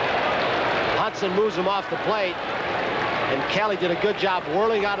hand. Hudson moves him off the plate, and Kelly did a good job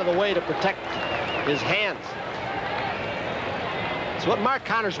whirling out of the way to protect his hands. It's what Mark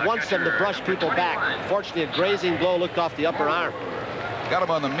Connors wants them to brush people back. Fortunately, a grazing blow looked off the upper arm. Got him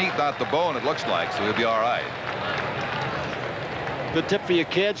on the meat, not the bone, it looks like, so he'll be all right. Good tip for your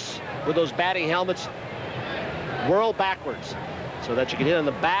kids with those batting helmets. Whirl backwards so that you can hit on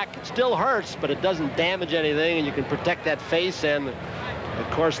the back. It still hurts, but it doesn't damage anything, and you can protect that face and, of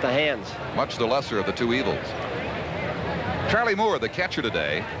course, the hands. Much the lesser of the two evils. Charlie Moore, the catcher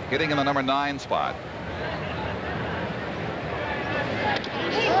today, hitting in the number 9 spot.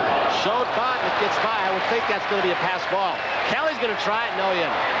 Showed Bott, it gets by. I would think that's going to be a pass ball. Kelly's going to try it. No,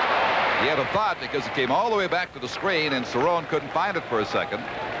 yet. He had a thought because it came all the way back to the screen, and Cerrone couldn't find it for a second.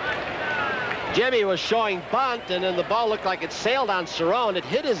 Jimmy was showing bunt, and then the ball looked like it sailed on Cerrone. It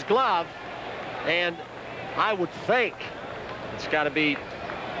hit his glove, and I would think it's got to be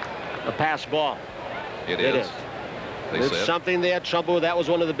a pass ball. It is. It's something they had trouble with. That was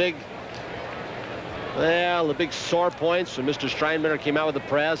one of the big, well, the big sore points when Mr. Steinbrenner came out with the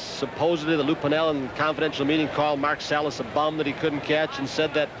press. Supposedly, the Lou Pennell in the confidential meeting called Mark Salas a bum that he couldn't catch and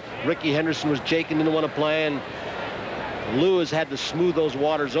said that Ricky Henderson was Jake and didn't want to play, and Lou has had to smooth those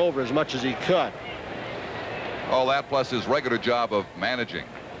waters over as much as he could. All that plus his regular job of managing.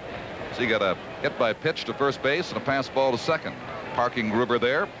 So he got a hit by pitch to first base and a pass ball to second. Parking Gruber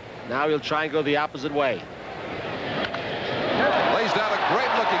there. Now he'll try and go the opposite way. Lays down a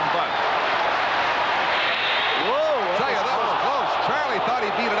great-looking bunt. Whoa! Tell you, that was close. Charlie thought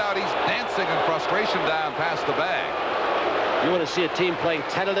he beat it out. He's dancing in frustration down past the bag. You want to see a team playing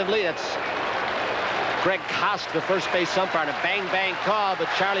tentatively? That's Greg Kosk, the first base umpire, and a bang-bang call, but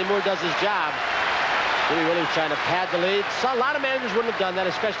Charlie Moore does his job. Jimmy Williams trying to pad the lead. So a lot of managers wouldn't have done that,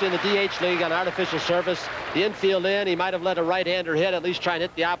 especially in the DH league on artificial surface. The infield in, he might have let a right-hander hit, at least try and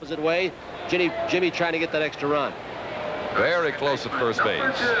hit the opposite way. Jimmy trying to get that extra run. Very close at first base.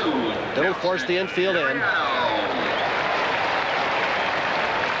 Don't force the infield in.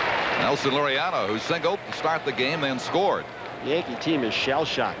 Nelson Laureano, who singled to start the game, then scored. The Yankee team is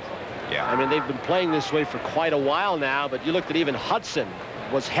shell-shocked. Yeah. I mean, they've been playing this way for quite a while now, but you looked at even Hudson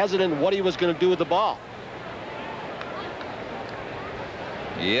was hesitant what he was going to do with the ball.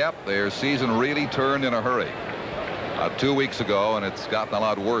 Yep, their season really turned in a hurry. 2 weeks ago, and it's gotten a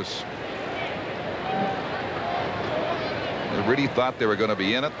lot worse. They really thought they were going to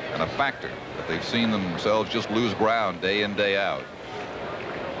be in it and a factor, but they've seen themselves just lose ground day in, day out.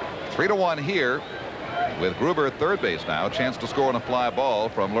 3-1 here with Gruber at third base now. Chance to score on a fly ball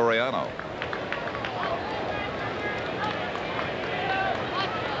from Laureano.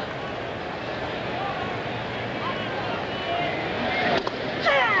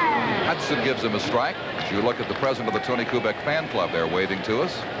 Hudson gives him a strike. you look at the president of the Tony Kubek fan club there waving to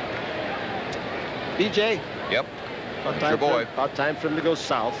us. BJ? Yep. That's your boy. About time for him to go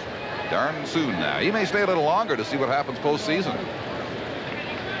south. Darn soon now. He may stay a little longer to see what happens postseason.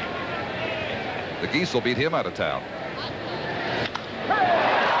 The Geese will beat him out of town.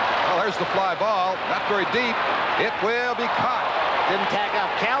 Well, there's the fly ball. Not very deep. It will be caught. Didn't tag up.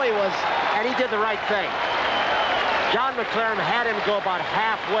 Kelly was, and he did the right thing. John McLaren had him go about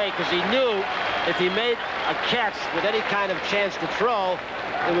halfway because he knew if he made a catch with any kind of chance to throw,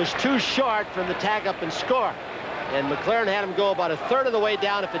 it was too short for him to tag up and score. And McLaren had him go about a third of the way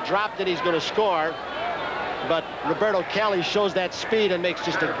down. If it dropped it, he's going to score. But Roberto Kelly shows that speed and makes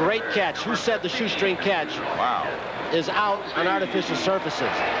just a great catch. Who said the shoestring catch? Wow. Is out on artificial surfaces.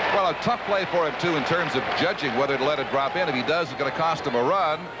 Well, a tough play for him, too, in terms of judging whether to let it drop in. If he does, it's going to cost him a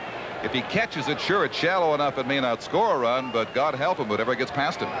run. If he catches it, sure, it's shallow enough it may not score a run, but God help him, whatever gets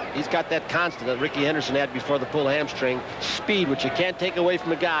past him. He's got that constant that Ricky Henderson had before the pulled hamstring. Speed, which you can't take away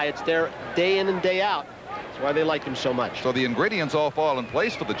from a guy. It's there day in and day out. That's why they like him so much. So the ingredients all fall in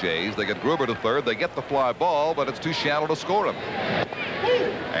place for the Jays. They get Gruber to third. They get the fly ball, but it's too shallow to score him.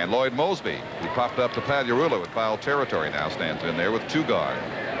 And Lloyd Mosby, who popped up to Pagliarulo in foul territory, now stands in there with 2 gone.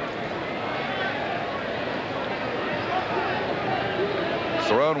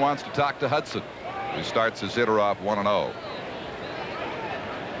 Cerrone wants to talk to Hudson, who starts his hitter off 1-0.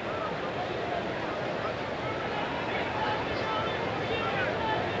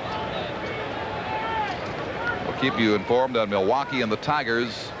 We'll keep you informed on Milwaukee and the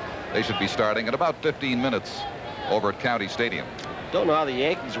Tigers. They should be starting in about 15 minutes over at County Stadium. Don't know how the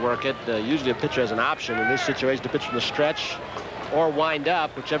Yankees work it. Usually a pitcher has an option in this situation to pitch from the stretch or wind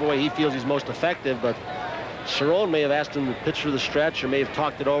up, whichever way he feels he's most effective. But Cerrone may have asked him to pitch for the stretch or may have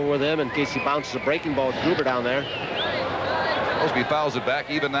talked it over with him in case he bounces a breaking ball with Gruber down there. Mosby fouls it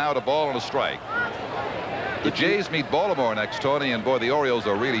back even now to ball and a strike. The Jays meet Baltimore next, Tony, and boy, the Orioles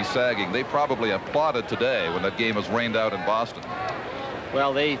are really sagging. They probably applauded today when that game was rained out in Boston.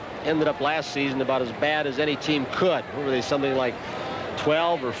 Well, they ended up last season about as bad as any team could. What were they, something like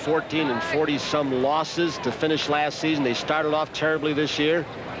 12 or 14 and 40-some losses to finish last season? They started off terribly this year.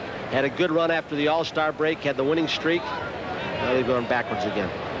 Had a good run after the All-Star break, had the winning streak. Now they're going backwards again.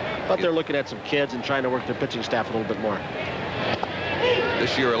 But they're looking at some kids and trying to work their pitching staff a little bit more.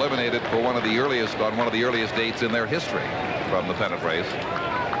 This year eliminated for one of the earliest dates in their history from the pennant race.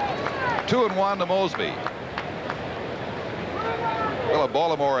 2-1 to Mosby. Well,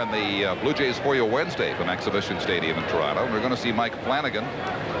 Baltimore and the Blue Jays for you Wednesday from Exhibition Stadium in Toronto. We're going to see Mike Flanagan.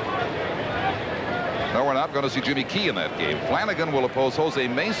 No, we're not going to see Jimmy Key in that game. Flanagan will oppose Jose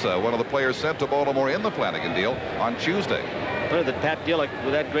Mesa, one of the players sent to Baltimore in the Flanagan deal on Tuesday. Clear that Pat Gillick,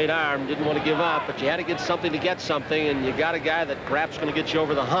 with that great arm, didn't want to give up, but you had to get something to get something, and you got a guy that perhaps going to get you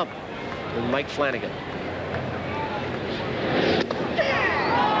over the hump, with Mike Flanagan.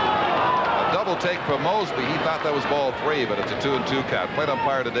 A double take from Mosby. He thought that was ball 3, but it's a 2-2 count. Plate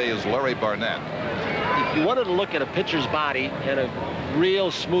umpire today is Larry Barnett. If you wanted to look at a pitcher's body and a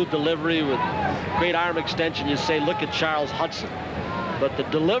real smooth delivery with great arm extension, you say, look at Charles Hudson. But the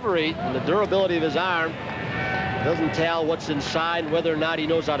delivery and the durability of his arm doesn't tell what's inside and whether or not he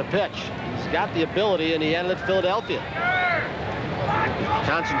knows how to pitch. He's got the ability, and he had it at Philadelphia.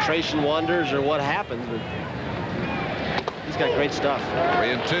 Concentration wonders or what happens. He's got great stuff.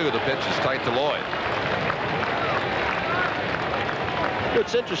 3-2. The pitch is tight to Lloyd.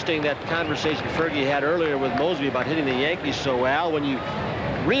 It's interesting, that conversation Fergie had earlier with Mosby about hitting the Yankees so well. When you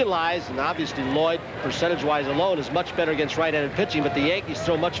realize, and obviously Lloyd, percentage-wise alone, is much better against right-handed pitching, but the Yankees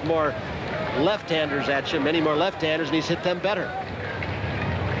throw much more left-handers at you, many more left-handers, and he's hit them better.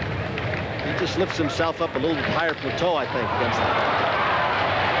 He just lifts himself up a little higher plateau, I think, against them.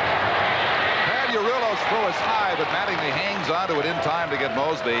 Pagliarulo's throw is high, but Mattingly hangs onto it in time to get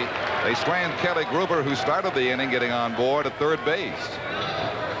Mosby. They strand Kelly Gruber, who started the inning, getting on board at third base.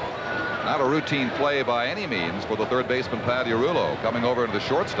 Not a routine play by any means for the third baseman Pagliarulo, coming over into the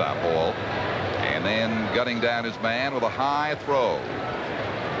shortstop hole and then gunning down his man with a high throw.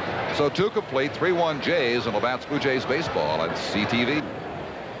 So 2 complete, 3-1 Jays on Labatt's Blue Jays baseball on CTV.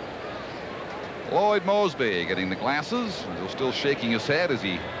 Lloyd Mosby getting the glasses, and still shaking his head as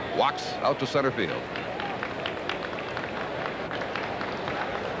he walks out to center field.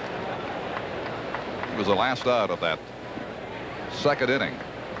 He was the last out of that second inning.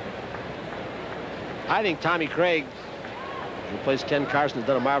 I think Tommy Craig, who plays Ken Carson, has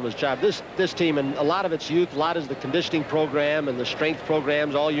done a marvelous job. This team, and a lot of its youth, a lot is the conditioning program and the strength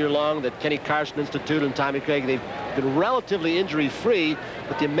programs all year long that Kenny Carson instituted and Tommy Craig. They've been relatively injury-free,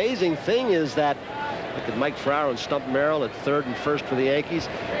 but the amazing thing is that look at Mike Ferraro and Stump Merrill at third and first for the Yankees,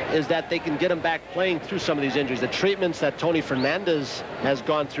 is that they can get him back playing through some of these injuries. The treatments that Tony Fernandez has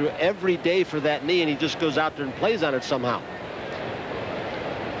gone through every day for that knee, and he just goes out there and plays on it somehow.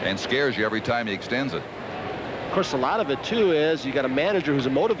 And scares you every time he extends it. Of course, a lot of it, too, is you got a manager who's a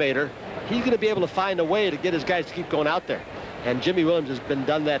motivator. He's going to be able to find a way to get his guys to keep going out there. And Jimmy Williams has been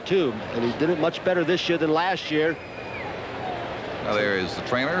done that, too. And he did it much better this year than last year. Now there is the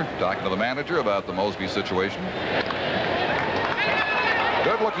trainer talking to the manager about the Mosby situation.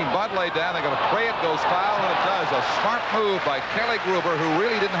 Good-looking bunt laid down. They're going to pray it goes foul, and it does. A smart move by Kelly Gruber, who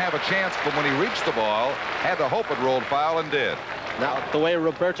really didn't have a chance, but when he reached the ball, had to hope it rolled foul and did. Now, the way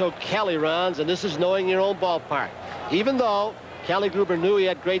Roberto Kelly runs, and this is knowing your own ballpark. Even though Kelly Gruber knew he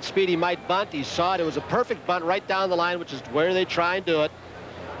had great speed, he might bunt. He saw it. It was a perfect bunt right down the line, which is where they try and do it.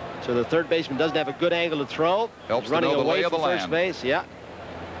 So the third baseman doesn't have a good angle to throw. Helps He's running to know the away lay of the from first land. base. Yeah.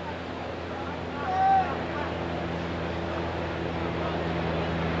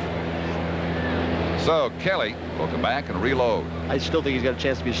 So Kelly will come back and reload. I still think he's got a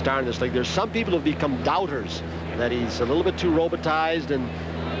chance to be a star in this league. There's some people who have become doubters that he's a little bit too robotized and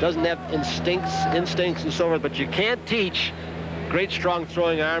doesn't have instincts and so forth. But you can't teach great, strong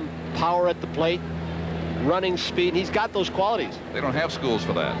throwing arm, power at the plate, running speed. He's got those qualities. They don't have schools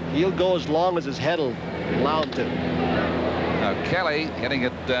for that. He'll go as long as his head will allow him to. Now Kelly hitting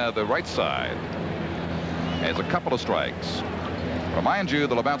it the right side. Has a couple of strikes. Remind you,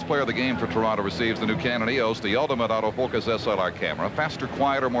 the Labatt's player of the game for Toronto receives the new Canon EOS, the ultimate autofocus SLR camera. Faster,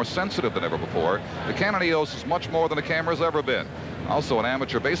 quieter, more sensitive than ever before. The Canon EOS is much more than a camera's ever been. Also, an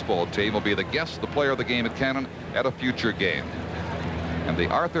amateur baseball team will be the guest, the player of the game at Canon at a future game. And the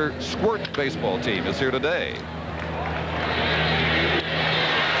Arthur Squirt baseball team is here today.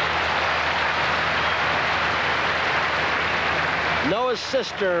 Noah's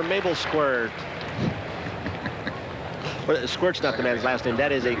sister, Mabel Squirt. But Squirt's not the man's last name.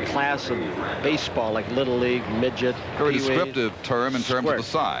 That is a class of baseball, like Little League, midget, Very Pee-wee. descriptive term in terms Squirt. of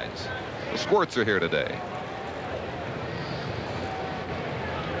the size. The Squirts are here today.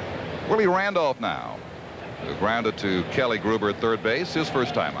 Willie Randolph now. Grounded to Kelly Gruber at third base, his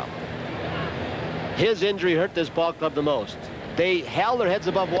first time up. His injury hurt this ball club the most. They held their heads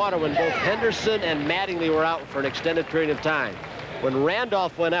above water when both Henderson and Mattingly were out for an extended period of time. When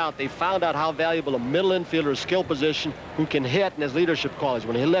Randolph went out, they found out how valuable a middle infielder, skill position, who can hit and has leadership qualities.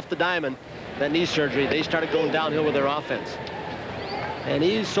 When he left the diamond, that knee surgery, they started going downhill with their offense. And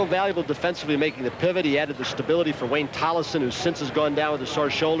he's so valuable defensively making the pivot. He added the stability for Wayne Tollison, who since has gone down with a sore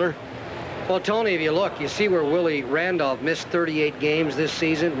shoulder. Well, Tony, if you look, you see where Willie Randolph missed 38 games this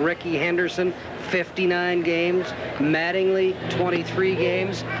season. Ricky Henderson, 59 games. Mattingly, 23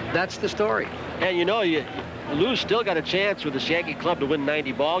 games. That's the story. And you know, Lou's still got a chance with this Yankee club to win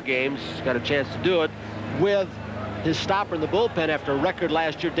 90 ball games. He's got a chance to do it with his stopper in the bullpen after a record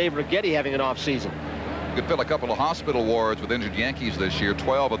last year, Dave Righetti having an off season. Could fill a couple of hospital wards with injured Yankees this year,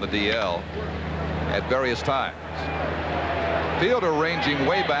 12 on the DL at various times. Fielder ranging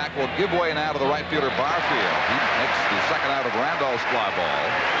way back will give way now to the right fielder Barfield. He makes the second out of Randolph's fly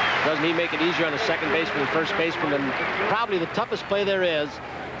ball. Doesn't he make it easier on the second baseman and first baseman? And probably the toughest play there is,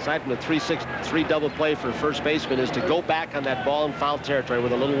 aside from the 3-6-3 double play for first baseman, is to go back on that ball in foul territory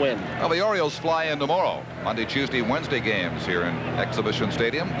with a little wind. Well, the Orioles fly in tomorrow. Monday, Tuesday, Wednesday games here in Exhibition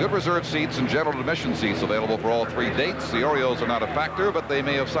Stadium. Good reserve seats and general admission seats available for all three dates. The Orioles are not a factor, but they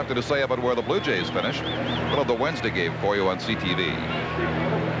may have something to say about where the Blue Jays finished. We'll have the Wednesday game for you on CTV.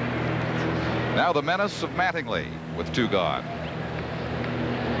 Now the menace of Mattingly with two gone.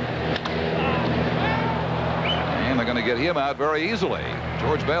 And they're going to get him out very easily.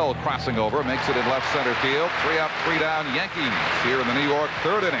 George Bell crossing over, makes it in left center field. 3 up, 3 down Yankees here in the New York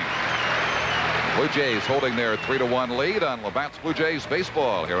third inning. Blue Jays holding their 3-1 lead on Labatt's Blue Jays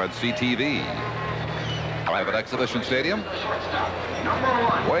baseball here on CTV. Live at Exhibition Stadium.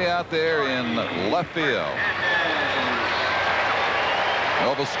 Way out there in left field.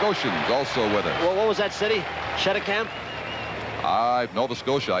 Nova Scotians also with us. Well, what was that city? Cheticamp? Nova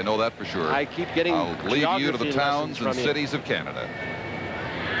Scotia, I know that for sure. I keep getting I'll lead you to the towns and from you. cities of Canada.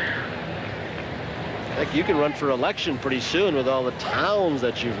 I think you can run for election pretty soon with all the towns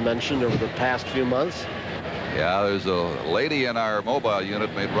that you've mentioned over the past few months. Yeah, there's a lady in our mobile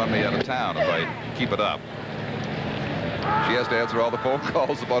unit may run me out of town if I keep it up. She has to answer all the phone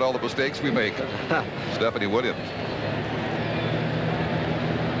calls about all the mistakes we make. Stephanie Williams.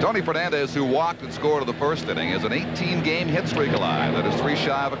 Tony Fernandez, who walked and scored in the first inning, is an 18-game hit streak alive. That is 3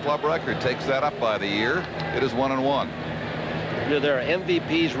 shy of a club record. Takes that up by the year. It is 1-1. You know, there are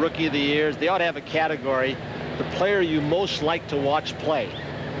MVPs, Rookie of the Years. They ought to have a category, the player you most like to watch play.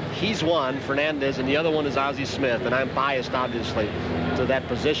 He's one, Fernandez, and the other one is Ozzie Smith, and I'm biased, obviously, to that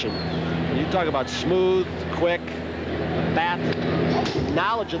position. When you talk about smooth, quick, bat,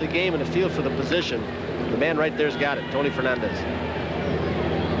 knowledge of the game and the feel for the position, the man right there's got it, Tony Fernandez.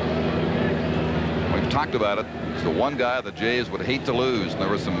 We've talked about it. It's the one guy the Jays would hate to lose, and there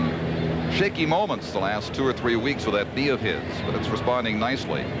were some shaky moments the last 2 or 3 weeks with that knee of his, but it's responding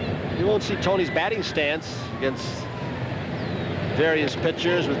nicely. You won't see Tony's batting stance against various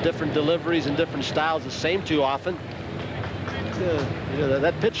pitchers with different deliveries and different styles the same too often.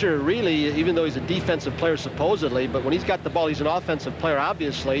 That pitcher really, even though he's a defensive player supposedly, but when he's got the ball, he's an offensive player,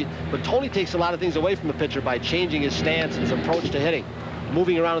 obviously. But Tony takes a lot of things away from the pitcher by changing his stance and his approach to hitting,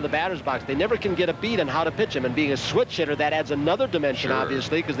 moving around in the batter's box. They never can get a beat on how to pitch him, and being a switch hitter, that adds another dimension,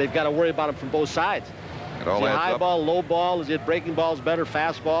 obviously, because they've got to worry about him from both sides. It all is he adds high up. ball, low ball? Is he breaking balls better,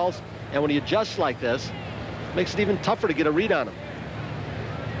 fast balls? And when he adjusts like this, it makes it even tougher to get a read on him.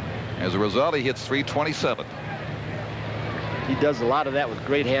 As a result, he hits .327. He does a lot of that with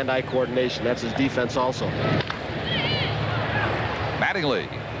great hand-eye coordination. That's his defense also. Mattingly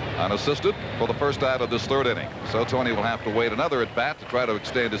unassisted for the first out of this 3rd inning. So Tony will have to wait another at bat to try to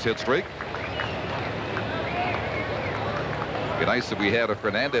extend his hit streak. Be nice if we had a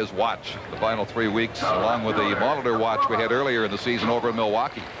Fernandez watch the final 3 weeks, along with the monitor watch we had earlier in the season over in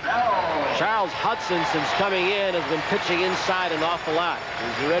Milwaukee. Charles Hudson, since coming in, has been pitching inside an awful lot.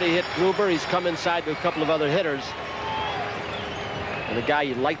 He's already hit Gruber. He's come inside to a couple of other hitters. And the guy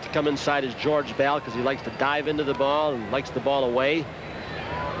you'd like to come inside is George Bell, because he likes to dive into the ball and likes the ball away.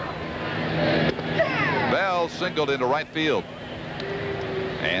 Bell singled into right field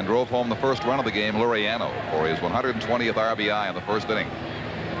and drove home the first run of the game, Laureano, for his 120th RBI in the 1st inning.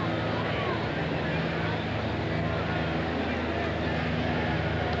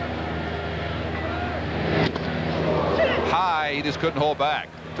 High, he just couldn't hold back.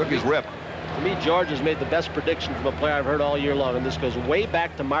 Took his rip. To me, George has made the best prediction from a player I've heard all year long, and this goes way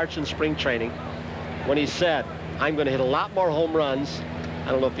back to March in spring training when he said, I'm going to hit a lot more home runs.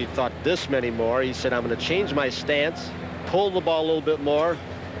 I don't know if he thought this many more. He said, I'm going to change my stance, pull the ball a little bit more.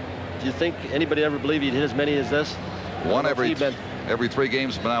 Do you think anybody ever believed he'd hit as many as this? One every 3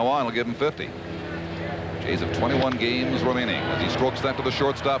 games from now on will give him 50. Jays have 21 games remaining as he strokes that to the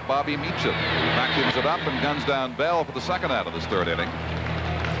shortstop, Bobby Meacham. Vacuums it up and guns down Bell for the 2nd out of this 3rd inning.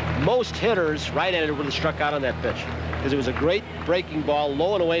 Most hitters right-handed would have struck out on that pitch because it was a great breaking ball,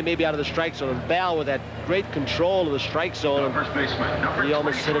 low and away, maybe out of the strike zone. And Bell, with that great control of the strike zone, he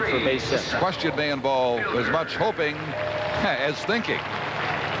almost hit it for a base hit. Question may involve as much hoping as thinking.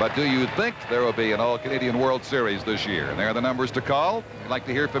 But do you think there will be an All-Canadian World Series this year? And there are the numbers to call. I'd like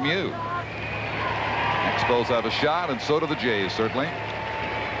to hear from you. Expos have a shot, and so do the Jays, certainly.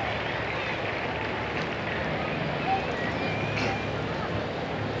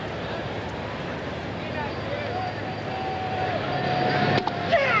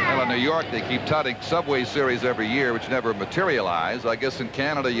 New York, they keep touting Subway Series every year, which never materialize. I guess in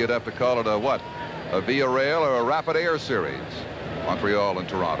Canada you'd have to call it a what? A Via Rail or a Rapid Air Series. Montreal and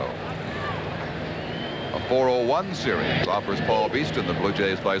Toronto. A 401 series offers Paul Beeston, the Blue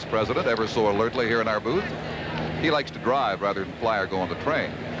Jays vice president, ever so alertly here in our booth. He likes to drive rather than fly or go on the train.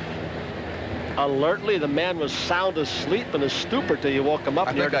 Alertly, the man was sound asleep in a stupor till you woke him up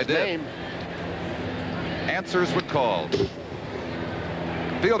and heard his name. Answers when called.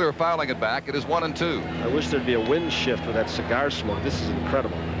 Fielder fouling it back. It is 1-2. I wish there'd be a wind shift with that cigar smoke. This is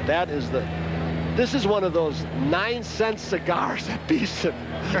incredible. This is one of those 9-cent cigars at Beeson.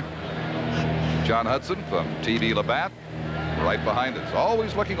 John Hudson from TV Labatt, right behind us,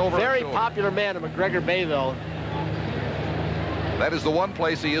 always looking over. Very popular man in McGregor Bay, though. That is the one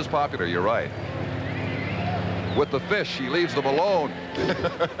place he is popular. You're right. With the fish, he leaves them alone.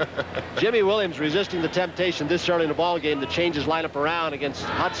 Jimmy Williams resisting the temptation this early in the ball game to change his lineup around against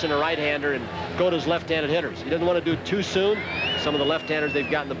Hudson, a right-hander, and go to his left-handed hitters. He doesn't want to do it too soon. Some of the left-handers they've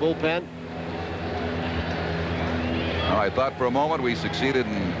got in the bullpen. All right, thought for a moment we succeeded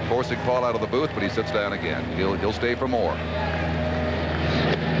in forcing Paul out of the booth, but he sits down again. He'll stay for more.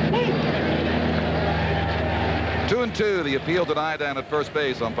 2-2. The appeal denied down at first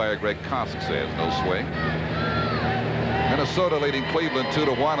base. Umpire Greg Kosk says no swing. Minnesota leading Cleveland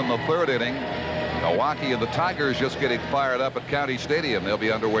 2-1 in the 3rd inning. Milwaukee and the Tigers just getting fired up at County Stadium. They'll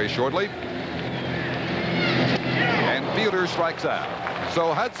be underway shortly. And Fielder strikes out.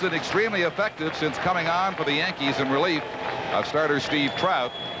 So Hudson extremely effective since coming on for the Yankees in relief of starter Steve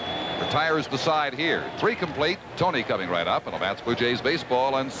Trout. Retires the side here. 3 complete. Tony coming right up. And Labatt's Blue Jays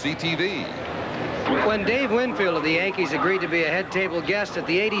baseball on CTV. When Dave Winfield of the Yankees agreed to be a head table guest at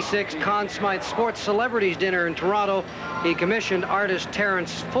the '86 Conn Smythe Sports Celebrities Dinner in Toronto, he commissioned artist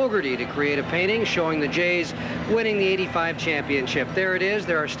Terrence Fogarty to create a painting showing the Jays winning the '85 championship. There it is.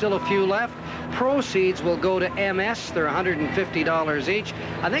 There are still a few left. Proceeds will go to MS. They're $150 each.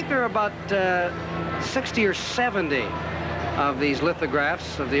 I think there are about 60 or 70 of these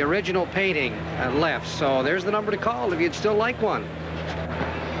lithographs of the original painting left. So there's the number to call if you'd still like one.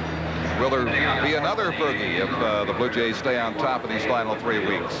 Will there be another Fergie if the Blue Jays stay on top of these final 3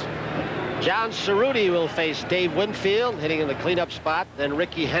 weeks? John Cerruti will face Dave Winfield hitting in the cleanup spot, then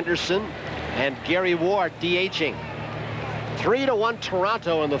Ricky Henderson and Gary Ward DHing. 3-1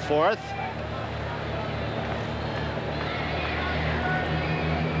 Toronto in the 4th.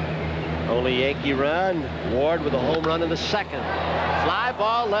 Only Yankee run. Ward with a home run in the 2nd. Fly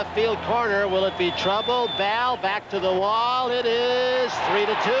ball, left field corner. Will it be trouble? Bell back to the wall. It is 3-2.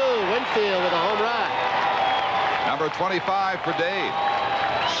 Winfield with a home run. Number 25 for Dave.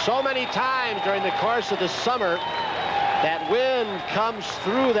 So many times during the course of the summer, that wind comes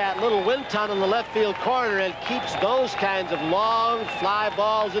through that little wind tunnel in the left field corner and keeps those kinds of long fly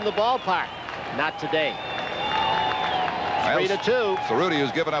balls in the ballpark. Not today. 3-2. Cerruti,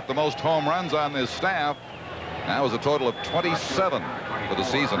 who's given up the most home runs on this staff, now is a total of 27 for the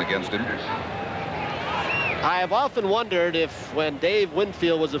season against him. I have often wondered if, when Dave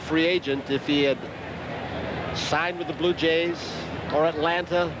Winfield was a free agent, if he had signed with the Blue Jays or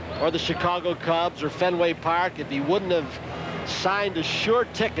Atlanta or the Chicago Cubs or Fenway Park, if he wouldn't have signed a sure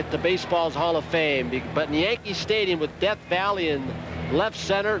ticket to baseball's Hall of Fame. But in Yankee Stadium with Death Valley and left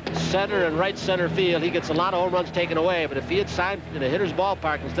center, center, and right center field, he gets a lot of home runs taken away. But if he had signed in a hitter's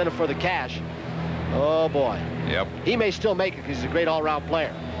ballpark instead of for the cash, oh boy. Yep. He may still make it because he's a great all-round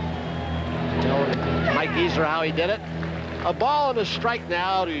player. Tell Mike Geezer how he did it. A ball and a strike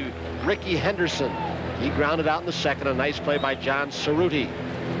now to Ricky Henderson. He grounded out in the 2nd. A nice play by John Cerruti.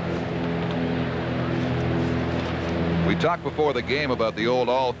 We talked before the game about the old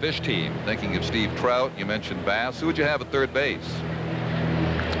all-fish team. Thinking of Steve Trout, you mentioned Bass. Who would you have at third base?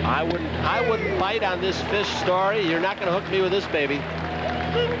 I wouldn't bite on this fish story. You're not going to hook me with this, baby.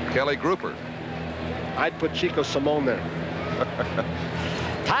 Kelly Grouper. I'd put Chico Simone there.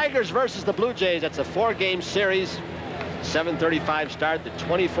 Tigers versus the Blue Jays. That's a 4-game series. 7:35 start, the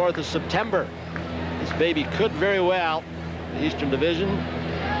 24th of September. This baby could very well, the Eastern Division,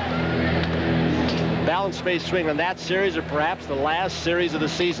 balance space swing on that series, or perhaps the last series of the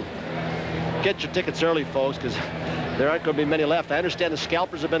season. Get your tickets early, folks, because there aren't going to be many left. I understand the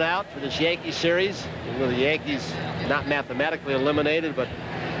scalpers have been out for this Yankee series. You know, the Yankees not mathematically eliminated, but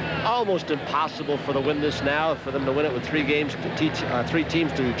almost impossible for them to win this now, for them to win it with 3 games to teach 3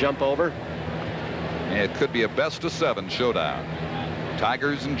 teams to jump over. It could be a best-of-7 showdown.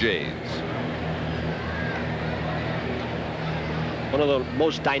 Tigers and Jays. One of the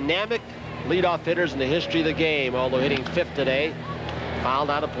most dynamic leadoff hitters in the history of the game, although hitting 5th today.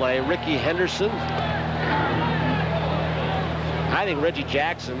 Fouled out of play. Ricky Henderson. I think Reggie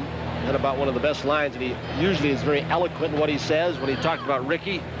Jackson had about one of the best lines, and he usually is very eloquent in what he says. When he talked about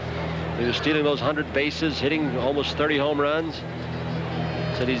Ricky, he was stealing those 100 bases, hitting almost 30 home runs.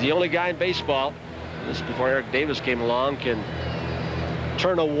 Said he's the only guy in baseball, this is before Eric Davis came along, can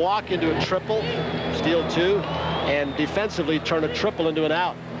turn a walk into a triple, steal 2, and defensively turn a triple into an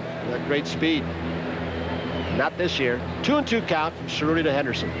out. That great speed. Not this year. 2-2 count from Cerruti to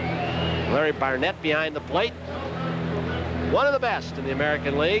Henderson. Larry Barnett behind the plate. One of the best in the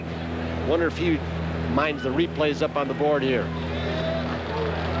American League. Wonder if he minds the replays up on the board here.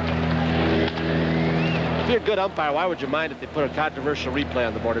 If you're a good umpire, why would you mind if they put a controversial replay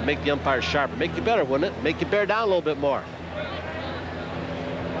on the board? It'd make the umpire sharper. Make you better, wouldn't it? Make you bear down a little bit more.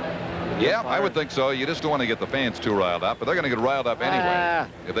 Yeah, I would think so. You just don't want to get the fans too riled up, but they're going to get riled up anyway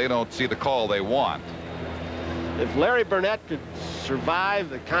if they don't see the call they want. If Larry Burnett could survive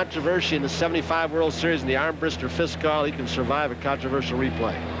the controversy in the '75 World Series and the Armbrister fist call, he can survive a controversial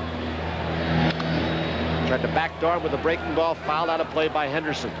replay. Tried to backdoor him with a breaking ball, fouled out of play by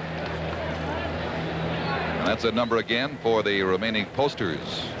Henderson. And that's a number again for the remaining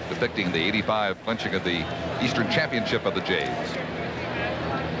posters depicting the '85 clinching of the Eastern Championship of the Jays.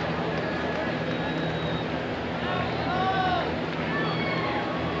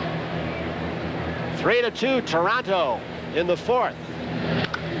 Three to 2, Toronto in the 4th.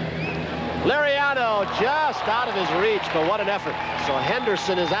 Liriano just out of his reach, but what an effort. So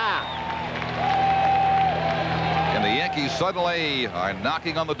Henderson is out. And the Yankees suddenly are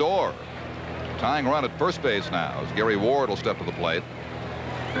knocking on the door. Tying run at first base now as Gary Ward will step to the plate.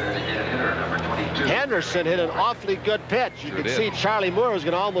 Hitter number 22. Henderson hit an awfully good pitch. You could see Charlie Moore was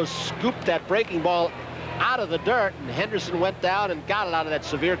going to almost scoop that breaking ball out of the dirt, and Henderson went down and got it out of that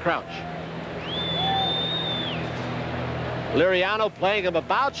severe crouch. Liriano playing him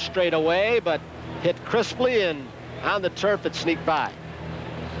about straight away, but hit crisply, and on the turf it sneaked by.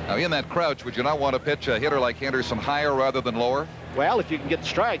 Now, in that crouch, would you not want to pitch a hitter like Henderson higher rather than lower? Well, if you can get the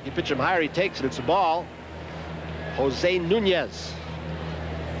strike, you pitch him higher, he takes it. It's a ball. Jose Nunez,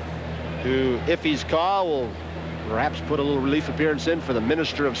 who, if he's called, will perhaps put a little relief appearance in for the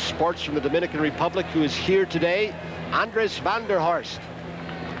Minister of Sports from the Dominican Republic, who is here today, Andres van der Horst.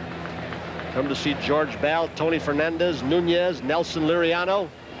 Come to see George Bell, Tony Fernandez, Nunez, Nelson Liriano.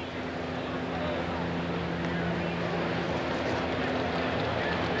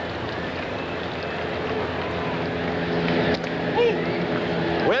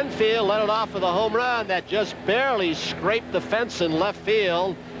 Winfield let it off with a home run that just barely scraped the fence in left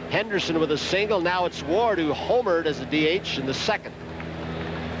field. Henderson with a single. Now it's Ward who homered as a DH in the second.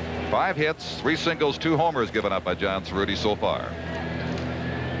 5 hits, 3 singles, 2 homers given up by John Cerruti so far.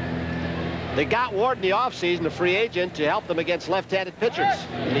 They got Ward in the offseason, a free agent, to help them against left-handed pitchers.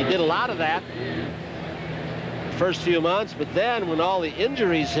 And he did a lot of that the first few months. But then when all the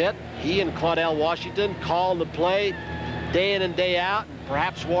injuries hit, he and Claudell Washington called the play day in and day out, and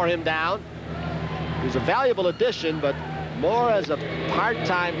perhaps wore him down. He was a valuable addition, but more as a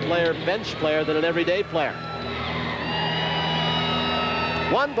part-time player, bench player, than an everyday player.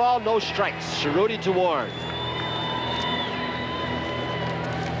 1 ball, no strikes. Cerruti to Ward.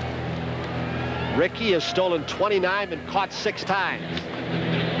 Ricky has stolen 29 and caught 6 times.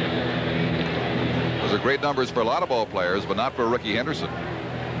 Those are great numbers for a lot of ball players, but not for Ricky Henderson.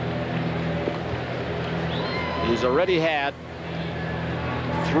 He's already had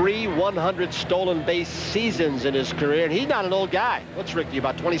 3 100 stolen base seasons in his career, and he's not an old guy. What's Ricky,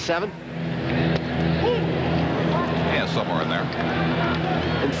 about 27? Yeah, somewhere in there.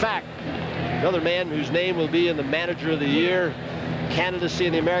 In fact, another man whose name will be in the Manager of the Year candidacy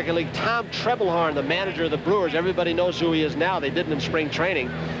in the American League, Tom Trebelhorn, the manager of the Brewers. Everybody knows who he is now. They didn't in spring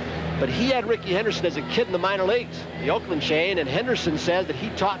training. But he had Ricky Henderson as a kid in the minor leagues, the Oakland chain, and Henderson says that he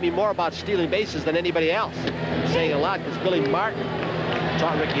taught me more about stealing bases than anybody else. Saying a lot because Billy Martin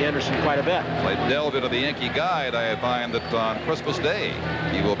taught Ricky Henderson quite a bit. I delve into the Yankee Guide. I find that on Christmas Day,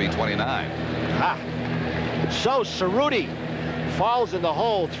 he will be 29. So Cerruti falls in the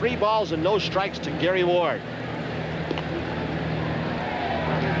hole. 3 balls and no strikes to Gary Ward.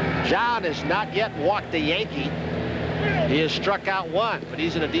 John has not yet walked a Yankee. He has struck out 1, but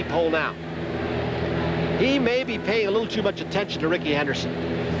he's in a deep hole now. He may be paying a little too much attention to Ricky Henderson.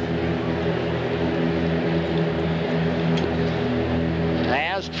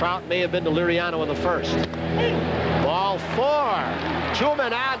 As Trout may have been to Liriano in the first. Ball 4. 2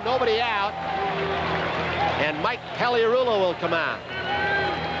 men on, nobody out. And Mike Pagliarulo will come on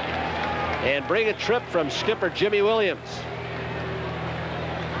and bring a trip from skipper Jimmy Williams,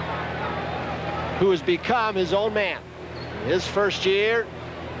 who has become his own man. His first year,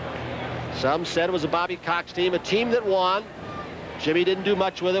 some said it was a Bobby Cox team, a team that won. Jimmy didn't do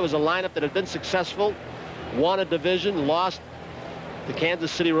much with it. It was a lineup that had been successful, won a division, lost the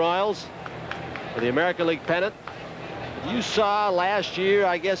Kansas City Royals for the American League pennant. You saw last year,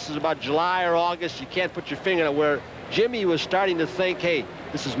 I guess it was about July or August, you can't put your finger on it, where Jimmy was starting to think, hey,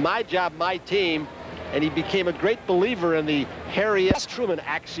 this is my job, my team, and he became a great believer in the Harry S. Truman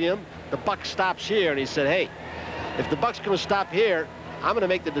axiom, the buck stops here. And he said, hey, if the buck's going to stop here, I'm going to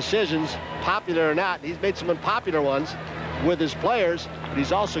make the decisions, popular or not. And he's made some unpopular ones with his players, but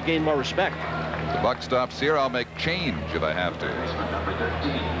he's also gained more respect. The buck stops here. I'll make change if I have to.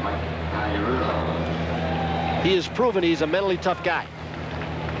 He has proven he's a mentally tough guy.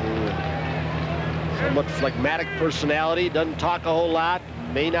 Somewhat phlegmatic personality, doesn't talk a whole lot,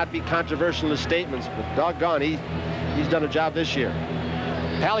 may not be controversial in his statements, but doggone, he's done a job this year.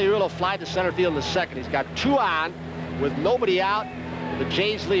 Pagliarulo flied to center field in the second. He's got 2 on with nobody out. The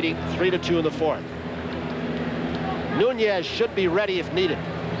Jays leading 3-2 in the 4th. Nunez should be ready if needed.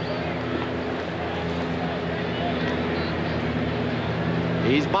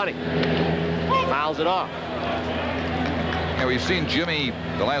 He's bunting. Fouls it off. Now, we've seen Jimmy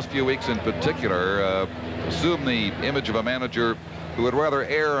the last few weeks in particular assume the image of a manager who would rather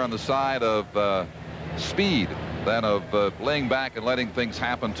err on the side of speed than of laying back and letting things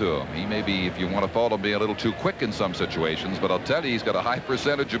happen to him. He may be, if you want to follow him, be a little too quick in some situations, but I'll tell you, he's got a high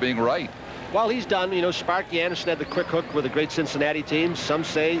percentage of being right. Well, he's done. You know, Sparky Anderson had the quick hook with a great Cincinnati team. Some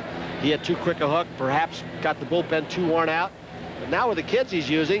say he had too quick a hook, perhaps got the bullpen too worn out. But now with the kids he's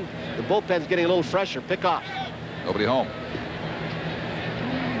using, the bullpen's getting a little fresher. Pick off. Nobody home.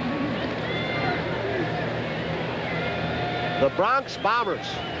 The Bronx Bombers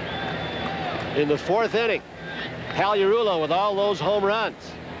in the 4th inning. Paliarulo with all those home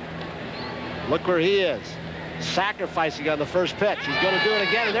runs. Look where he is, sacrificing on the first pitch. He's going to do it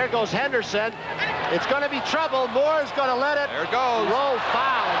again, and there goes Henderson. It's going to be trouble. Moore's going to let it there it goes. Roll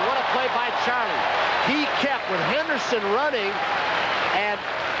foul, and what a play by Charlie. He kept with Henderson running and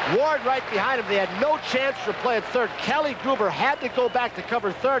Ward right behind him. They had no chance for play at third. Kelly Gruber had to go back to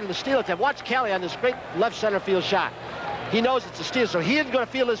cover third in the steal attempt. Watch Kelly on this great left center field shot. He knows it's a steal, so he isn't going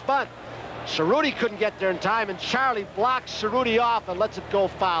to feel his bunt. Cerruti couldn't get there in time, and Charlie blocks Cerruti off and lets it go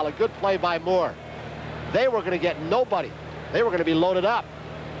foul. A good play by Moore. They were going to get nobody. They were going to be loaded up.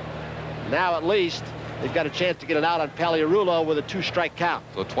 Now at least they've got a chance to get it out on Paliarulo with a 2-strike count.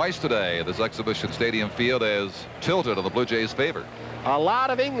 So twice today, this exhibition stadium field is tilted in the Blue Jays' favor. A lot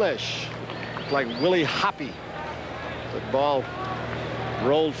of English. Looked like Willie Hoppy. The ball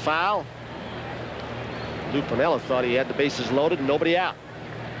rolled foul. Lou Piniella thought he had the bases loaded and nobody out.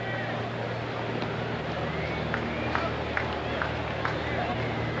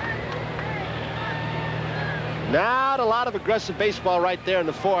 Not a lot of aggressive baseball right there in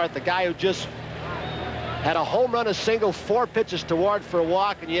the 4th. The guy who just had a home run, a single, 4 pitches to Ward for a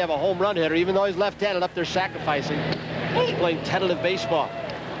walk, and you have a home run hitter, even though he's left-handed up there sacrificing. He's playing tentative baseball.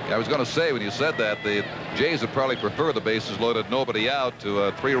 I was going to say, when you said that, the Jays would probably prefer the bases loaded, nobody out, to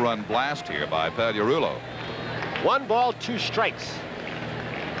a 3-run blast here by Paliarulo. 1 ball, 2 strikes.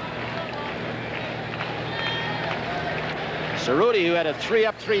 Cerruti, who had a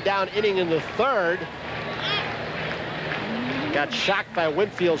 3-up, 3-down inning in the 3rd, got shocked by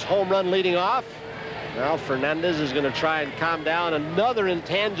Winfield's home run leading off. Now Fernandez is going to try and calm down. Another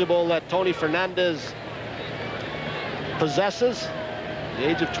intangible that Tony Fernandez possesses. At the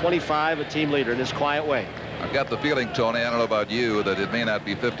age of 25, a team leader in his quiet way. I've got the feeling, Tony, I don't know about you, that it may not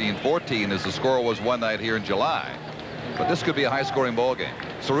be 15-14 as the score was one night here in July. But this could be a high-scoring ball game.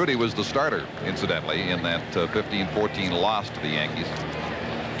 Cerruti was the starter, incidentally, in that 15-14 loss to the Yankees.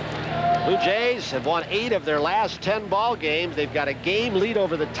 Blue Jays have won 8 of their last 10 ball games. They've got a game lead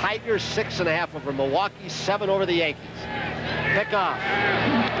over the Tigers, 6.5 over Milwaukee, 7 over the Yankees. Pickoff.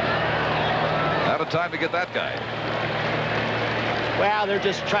 Out of time to get that guy. Well, they're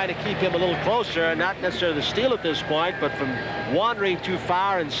just trying to keep him a little closer, not necessarily the steal at this point, but from wandering too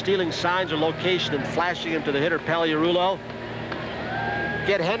far and stealing signs or location and flashing him to the hitter, Paliarulo.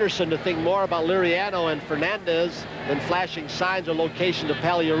 Get Henderson to think more about Liriano and Fernandez than flashing signs or location to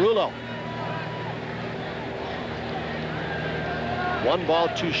Paliarulo. 1 ball,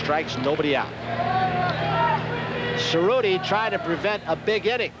 2 strikes, nobody out. Cerruti trying to prevent a big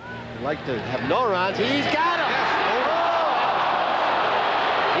inning. He'd like to have no runs. He's got him.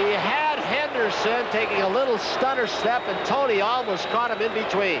 He had Henderson taking a little stunner step, and Tony almost caught him in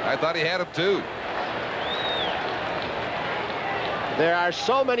between. I thought he had him too. There are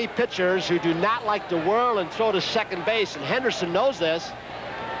so many pitchers who do not like to whirl and throw to second base, and Henderson knows this.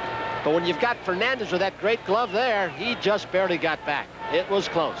 But when you've got Fernandez with that great glove there, he just barely got back. It was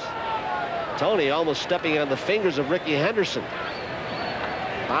close. Tony almost stepping on the fingers of Ricky Henderson.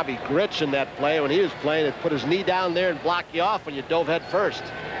 Bobby Grich in that play, when he was playing, had put his knee down there and blocked you off when you dove head first.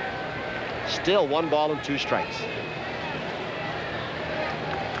 Still 1 ball and 2 strikes.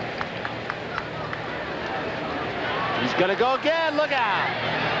 He's going to go again. Look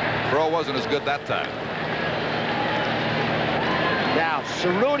out. Throw wasn't as good that time. Now,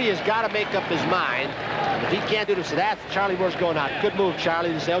 Cerruti has got to make up his mind. If he can't do this, so that's Charlie Moore's going out. Good move, Charlie,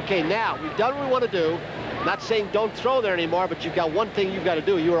 to say, okay, now we've done what we want to do. I'm not saying don't throw there anymore, but you've got one thing you've got to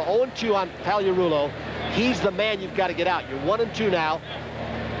do. You are 0-2 on Paliarulo. He's the man you've got to get out. You're 1-2 now.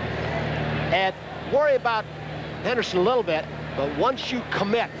 And worry about Henderson a little bit, but once you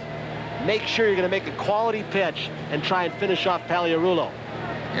commit, make sure you're going to make a quality pitch and try and finish off Paliarulo.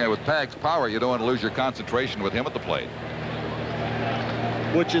 Yeah, with Pag's power, you don't want to lose your concentration with him at the plate.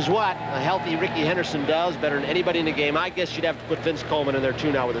 Which is what a healthy Ricky Henderson does better than anybody in the game. I guess you'd have to put Vince Coleman in there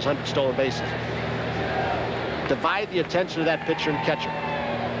too now with his 100 stolen bases. Divide the attention of that pitcher and catcher.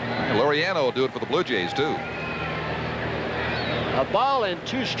 Liriano will do it for the Blue Jays too. A ball and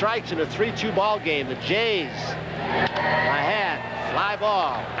 2 strikes in a 3-2 ball game. The Jays ahead. Fly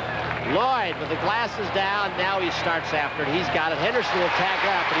ball. Lloyd with the glasses down. Now he starts after it. He's got it. Henderson will tag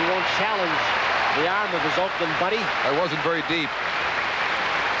up, but he won't challenge the arm of his Oakland buddy. That wasn't very deep.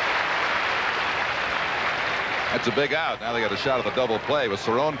 That's a big out. Now they got a shot at the double play with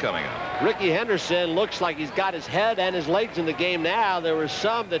Cerrone coming up. Ricky Henderson looks like he's got his head and his legs in the game now. There were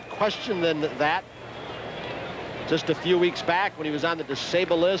some that questioned that just a few weeks back when he was on the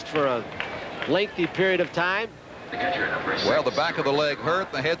disabled list for a lengthy period of time. The catcher, number 6. Well, the back of the leg hurt,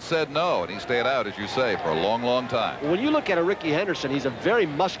 and the head said no, and he stayed out, as you say, for a long, long time. When you look at a Ricky Henderson, he's a very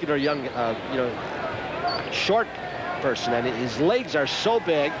muscular young, short person, and his legs are so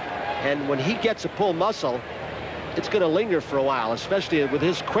big, and when he gets a pull muscle, it's going to linger for a while, especially with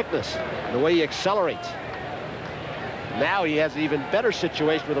his quickness, the way he accelerates. Now he has an even better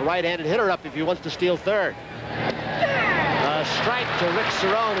situation with a right-handed hitter up if he wants to steal third. A strike to Rick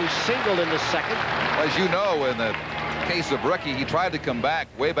Cerrone, who singled in the second. As you know, in the case of Ricky, he tried to come back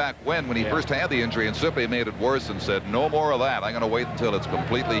way back when he first had the injury, and simply made it worse and said, no more of that. I'm going to wait until it's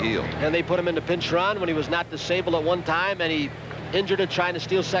completely healed. And they put him into pinch run when he was not disabled at one time, and he injured it trying to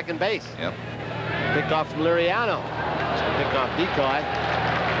steal second base. Yep. Pick off from Liriano. It's a pick off decoy.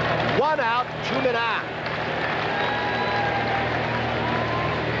 1 out, 2 men on.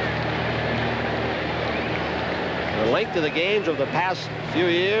 The length of the games over the past few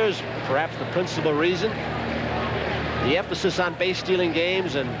years, perhaps the principal reason, the emphasis on base stealing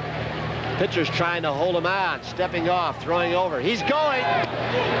games and pitchers trying to hold him on, stepping off, throwing over. He's going.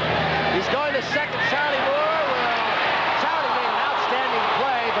 He's going to second. Charlie Moore. Well, Charlie made an outstanding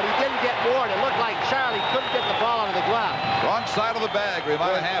play, but he didn't get Moore, and it looked like Charlie couldn't get the ball out of the glove. Wrong side of the bag. We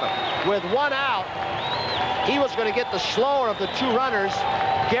might have had him. With 1 out, he was going to get the slower of the 2 runners,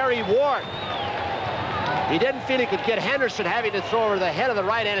 Gary Ward. He didn't feel he could get Henderson, having to throw over the head of the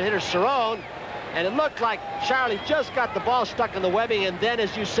right-handed hitter Cerrone. And it looked like Charlie just got the ball stuck in the webbing, and then,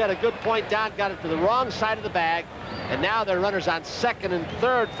 as you said, a good point down, got it to the wrong side of the bag. And now they're runners on second and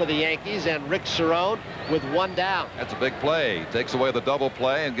third for the Yankees, and Rick Cerrone with 1 down. That's a big play. He takes away the double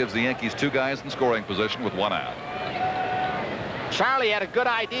play and gives the Yankees 2 guys in scoring position with 1 out. Charlie had a good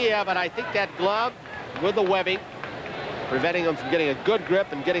idea, but I think that glove with the webbing preventing him from getting a good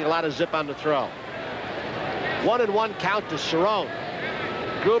grip and getting a lot of zip on the throw. 1-1 count to Cerrone.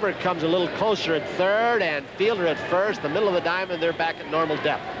 Gruber comes a little closer at third, and Fielder at first. The middle of the diamond, they're back at normal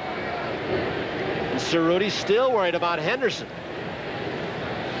depth. And Cerruti's still worried about Henderson.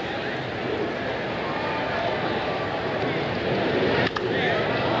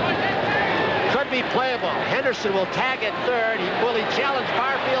 Could be playable. Henderson will tag at third. Will he challenge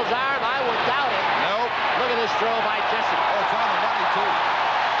Barfield's arm? I would doubt it. Nope. Look at this throw by Jesse. Oh, it's on the money, too.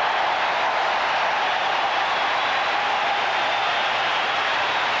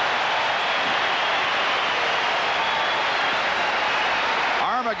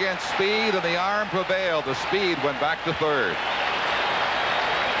 Against speed, and the arm prevailed. The speed went back to third.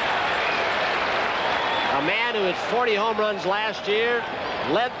 A man who had 40 home runs last year,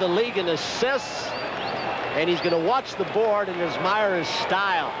 led the league in assists, and he's going to watch the board and admire his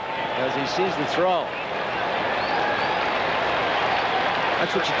style as he sees the throw.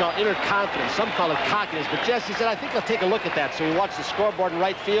 That's what you call inner confidence. Some call it cockiness, but Jesse said, I think I'll take a look at that. So he watched the scoreboard in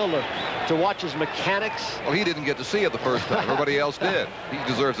right field to watch his mechanics. Well, he didn't get to see it the first time. Everybody else did. He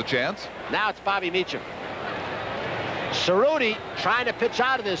deserves a chance. Now it's Bobby Meacham. Cerruti trying to pitch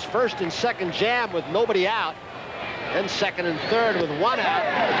out of this first and second jam with nobody out. Then second and third with 1 out.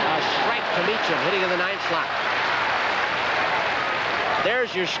 A strike to Meacham, hitting in the 9th slot.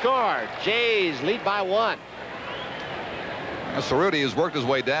 There's your score. Jays lead by 1. Cerruti has worked his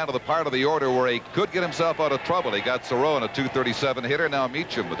way down to the part of the order where he could get himself out of trouble. He got Cerrone, a 237 hitter. Now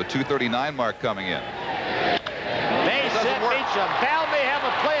Meacham with the 239 mark coming in. Base hit Meacham. Bell may have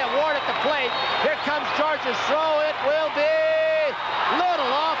a play at Ward at the plate. Here comes George's throw. It will be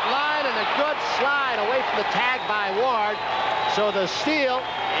little offline and a good slide away from the tag by Ward. So the steal,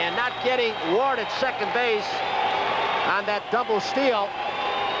 and not getting Ward at second base on that double steal,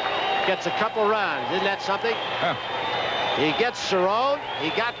 gets a couple runs. Isn't that something? Huh. He gets Cerrone,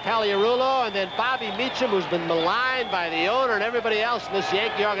 he got Pagliarulo, and then Bobby Meacham, who's been maligned by the owner and everybody else in this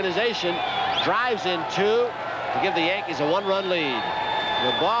Yankee organization, drives in 2 to give the Yankees a 1-run lead.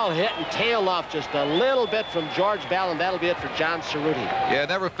 The ball hit and tailed off just a little bit from George Bell, and that'll be it for John Cerruti. Yeah, it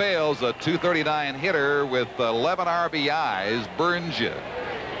never fails. A 239 hitter with 11 RBIs burns you.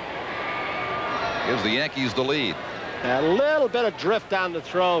 Gives the Yankees the lead. A little bit of drift on the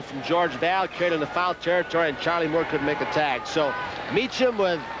throw from George Bell, carried into foul territory, and Charlie Moore couldn't make a tag. So Meacham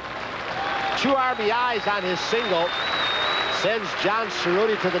with 2 RBIs on his single sends John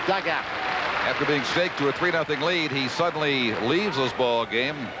Cerruti to the dugout. After being staked to a 3-0 lead, he suddenly leaves this ball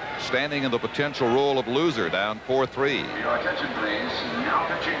game standing in the potential role of loser, down 4-3. Your attention, please. Now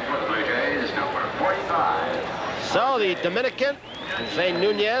pitching for the Blue Jays, number 45. So the Dominican, Jose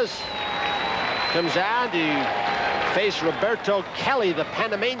Nunez, comes on to face Roberto Kelly, the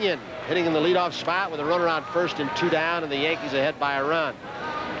Panamanian, hitting in the leadoff spot with a runner on first and 2 down, and the Yankees ahead by a run.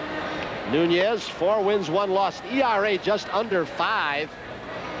 Nunez, 4 wins, 1 loss. ERA just under 5.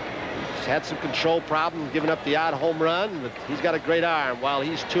 had some control problems, giving up the odd home run, but he's got a great arm. While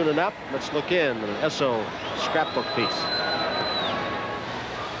he's tuning up, let's look in an Esso scrapbook piece.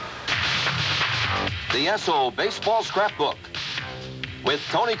 The Esso Baseball Scrapbook with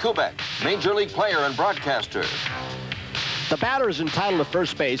Tony Kubek, Major League player and broadcaster. The batter is entitled to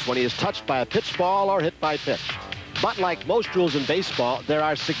first base when he is touched by a pitch ball or hit by pitch. But like most rules in baseball, there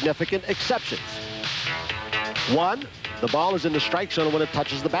are significant exceptions. 1, the ball is in the strike zone when it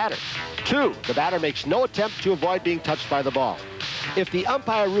touches the batter. 2, the batter makes no attempt to avoid being touched by the ball. If the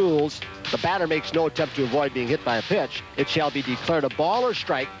umpire rules the batter makes no attempt to avoid being hit by a pitch, it shall be declared a ball or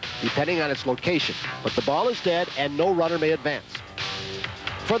strike depending on its location. But the ball is dead and no runner may advance.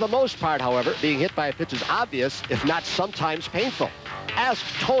 For the most part, however, being hit by a pitch is obvious, if not sometimes painful. Ask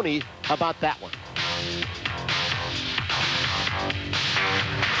Tony about that one.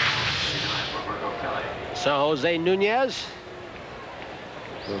 So Jose Nunez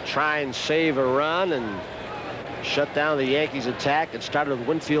will try and save a run and shut down the Yankees attack. It started with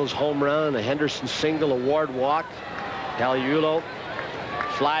Winfield's home run, a Henderson single, a Ward walk. Caliulo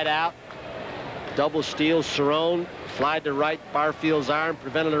flied out, double steal. Cerrone flied to right, Barfield's arm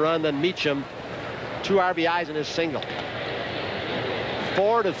prevented a run, then Meacham 2 RBIs in his single.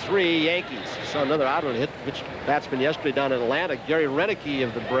 4-3 Yankees. So another out one hit which batsman yesterday down in Atlanta, Gary Renicky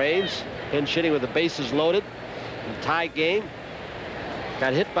of the Braves, pinch hitting with the bases loaded in the tie game.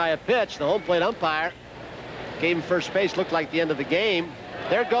 Got hit by a pitch. The home plate umpire gave him first base. Looked like the end of the game.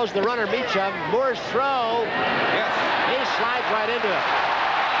 There goes the runner, Meacham. Moore's throw. Yes. He slides right into it.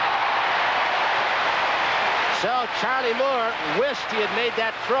 So Charlie Moore wished he had made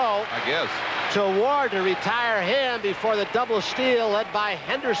that throw. I guess. To Ward to retire him before the double steal led by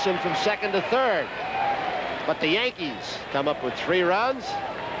Henderson from second to third. But the Yankees come up with 3 runs.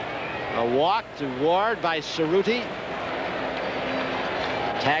 A walk to Ward by Cerruti.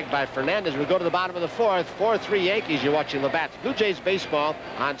 Tagged by Fernandez. We go to the bottom of the 4th. 4-3 Yankees. You're watching Labatt's Blue Jays baseball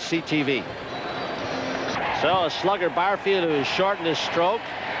on CTV. So a slugger Barfield who has shortened his stroke.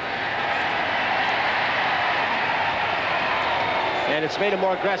 And it's made him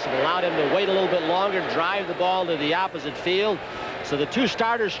more aggressive. Allowed him to wait a little bit longer, drive the ball to the opposite field. So the 2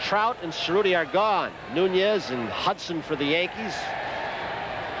 starters, Trout and Cerruti, are gone. Nunez and Hudson for the Yankees.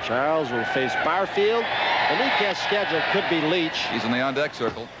 Charles will face Barfield. The Nunez schedule could be Leach. He's in the on-deck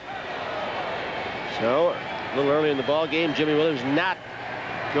circle. So a little early in the ball game, Jimmy Williams not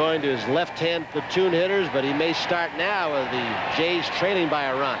going to his left-hand platoon hitters, but he may start now with the Jays trailing by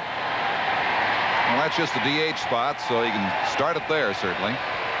a run. Well, that's just the DH spot, so he can start it there, certainly.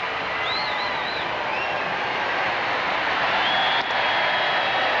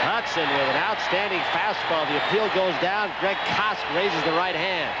 Hudson with an outstanding fastball. The appeal goes down. Greg Kosk raises the right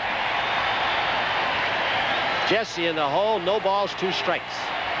hand. Jesse in the hole. No balls, 2 strikes.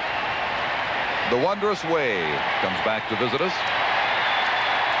 The wondrous wave comes back to visit us.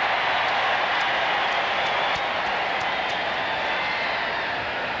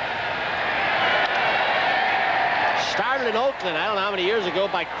 Started in Oakland, I don't know how many years ago,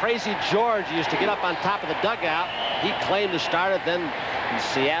 by Crazy George. He used to get up on top of the dugout. He claimed to start it. Then in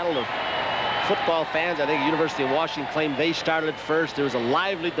Seattle, the football fans, I think University of Washington, claimed they started it first. There was a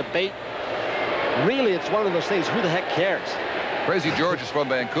lively debate. Really, it's one of those things, who the heck cares? Crazy George is from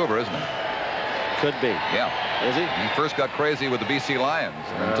Vancouver, isn't he? Could be. Yeah. Is he? He first got crazy with the BC Lions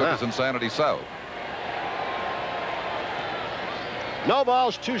and took his insanity south. No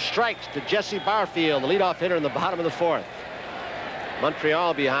balls, 2 strikes to Jesse Barfield, the leadoff hitter in the bottom of the 4th.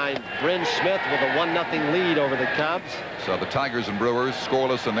 Montreal behind Bryn Smith with a 1-0 lead over the Cubs. So the Tigers and Brewers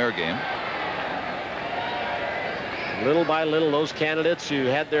scoreless in their game. Little by little, those candidates who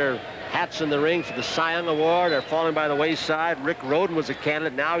had their hats in the ring for the Cy Young Award are falling by the wayside. Rick Rhoden was a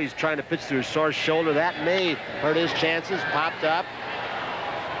candidate. Now he's trying to pitch through a sore shoulder. That may hurt his chances. Popped up.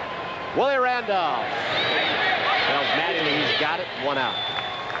 Willie Randolph tells Mattingly he's got it. 1 out.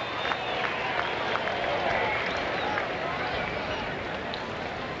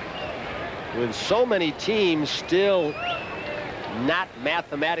 With so many teams still not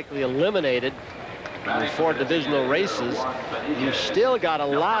mathematically eliminated in the 4 divisional races, you've still got a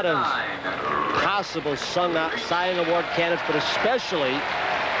lot of possible Cy Young Award candidates, but especially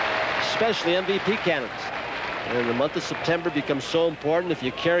MVP candidates. And the month of September becomes so important. If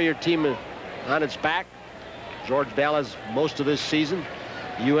you carry your team on its back, George Bell has most of this season,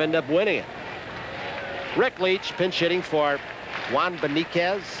 you end up winning it. Rick Leach pinch hitting for Juan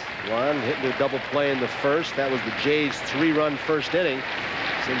Beniquez. Juan hitting a double play in the 1st. That was the Jays' 3-run first inning.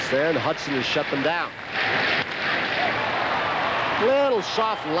 Since then, Hudson has shut them down. Little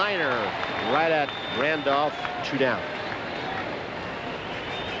soft liner right at Randolph. 2 down.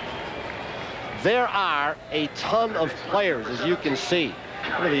 There are a ton of players, as you can see.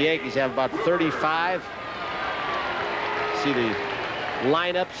 The Yankees have about 35. See the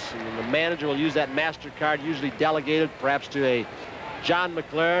lineups, and the manager will use that MasterCard, usually delegated perhaps to a John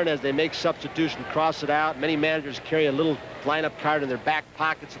McLaren as they make substitution, cross it out. Many managers carry a little lineup card in their back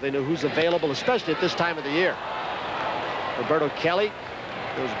pocket so they know who's available, especially at this time of the year. Roberto Kelly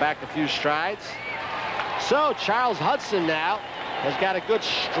goes back a few strides. So Charles Hudson now has got a good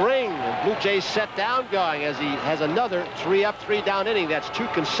string of Blue Jays set down going as he has another 3-up, 3-down inning. That's 2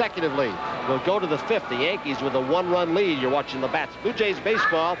 consecutively. We'll go to the 5th. The Yankees with a 1-run lead. You're watching the bats. Blue Jays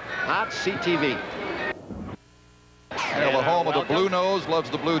baseball on CTV. Well, the home of the Blue Nose loves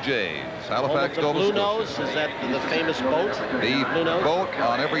the Blue Jays. Halifax, Nova Scotia. Blue Nose, is that the famous boat? The boat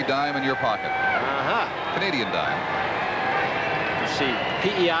on every dime in your pocket. Canadian dime. Let's see,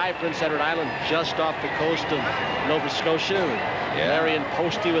 PEI, Prince Edward Island, just off the coast of Nova Scotia. Larry and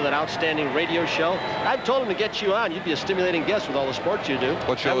Posty with an outstanding radio show. I've told him to get you on. You'd be a stimulating guest with all the sports you do.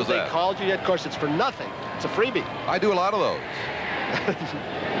 What show is that? They called you. Of course, it's for nothing. It's a freebie. I do a lot of those.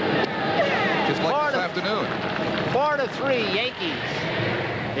 Just like this afternoon. 4-3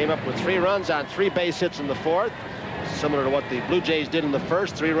 Yankees. Came up with 3 runs on 3 base hits in the 4th. Similar to what the Blue Jays did in the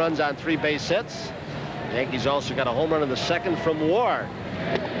 1st. 3 runs on 3 base hits. The Yankees also got a home run in the 2nd from Ward.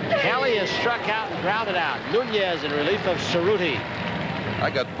 Kelly is struck out and grounded out. Nunez in relief of Cerruti. I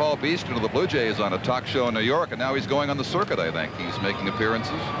got Paul Beeston of the Blue Jays on a talk show in New York, and now he's going on the circuit, I think. He's making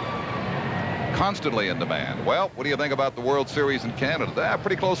appearances. Constantly in demand. Well, what do you think about the World Series in Canada?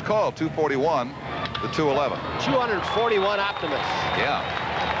 Pretty close call, 241 to 211. 241 optimists.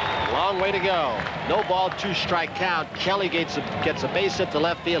 Yeah. Long way to go. No ball, 2 strike count. Kelly gets a base hit to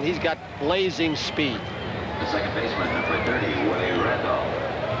left field. He's got blazing speed. The second baseman, number 30, Willie Randolph.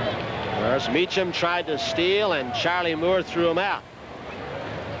 Whereas Meacham tried to steal, and Charlie Moore threw him out.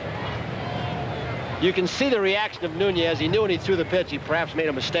 You can see the reaction of Nunez. He knew when he threw the pitch, he perhaps made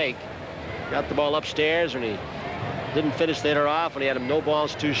a mistake. Got the ball upstairs, and he didn't finish the hitter off, and he had him no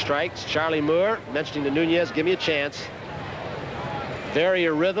balls, 2 strikes. Charlie Moore mentioning to Nunez, give me a chance. Vary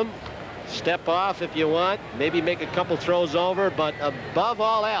your rhythm. Step off if you want. Maybe make a couple throws over, but above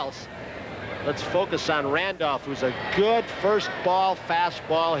all else, let's focus on Randolph, who's a good first ball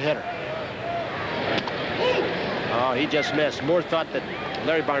fastball hitter. Oh, he just missed. Moore thought that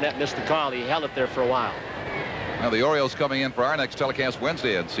Larry Barnett missed the call. He held it there for a while. Now the Orioles coming in for our next telecast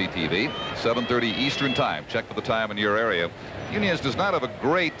Wednesday on CTV, 7:30 Eastern time. Check for the time in your area. Nunez does not have a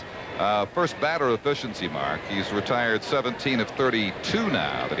great first batter efficiency mark. He's retired 17 of 32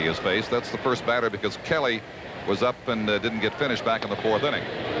 now that he has faced. That's the first batter because Kelly was up and didn't get finished back in the 4th inning.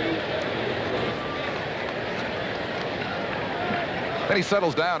 Then he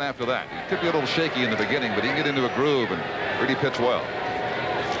settles down after that. He could be a little shaky in the beginning, but he can get into a groove and really pitch well.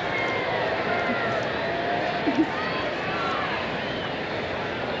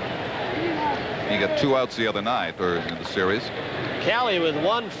 He got 2 outs the other night or in the series. Kelly with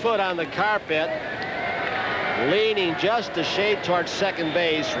 1 foot on the carpet, leaning just a shade towards second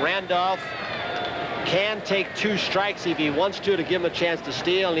base. Randolph can take 2 strikes if he wants to give him a chance to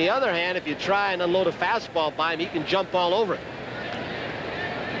steal. On the other hand, if you try and unload a fastball by him, he can jump all over it.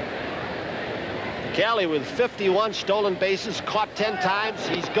 Kelly with 51 stolen bases, caught 10 times.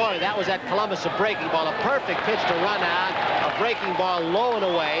 He's going. That was at Columbus, a breaking ball. A perfect pitch to run on. A breaking ball low and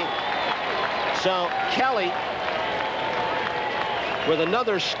away. So Kelly with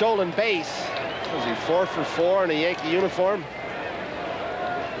another stolen base. Was he 4 for 4 in a Yankee uniform?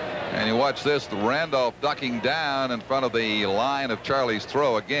 And you watch this, the Randolph ducking down in front of the line of Charlie's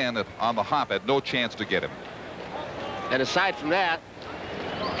throw again on the hop, had no chance to get him. And aside from that,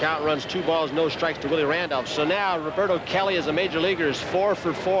 count runs 2 balls, no strikes to Willie Randolph. So now Roberto Kelly as a major leaguer is 4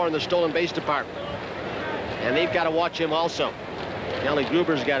 for 4 in the stolen base department. And they've got to watch him also. Kelly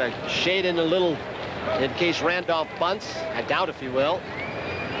Gruber's got a shade in a little in case Randolph bunts. I doubt if he will.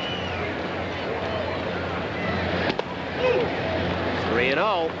 Three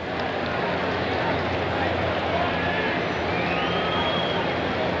 3-0.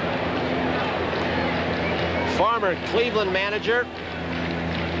 Former Cleveland manager.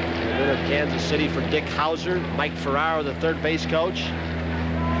 Been at Kansas City for Dick Hauser. Mike Ferraro, the third base coach.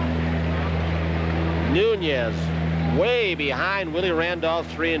 Nunez way behind Willie Randolph,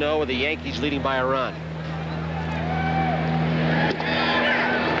 3-0 with the Yankees leading by a run.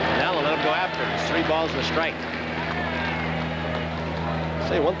 Now let him go after it. It's 3 balls and a strike. I'll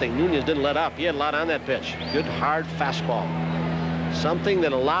say one thing, Nunez didn't let up. He had a lot on that pitch. Good hard fastball. Something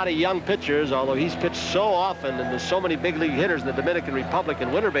that a lot of young pitchers, although he's pitched so often and there's so many big league hitters in the Dominican Republic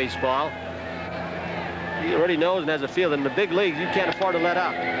in winter baseball, he already knows and has a feel that in the big leagues, you can't afford to let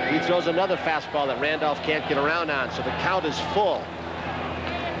up. He throws another fastball that Randolph can't get around on, so the count is full.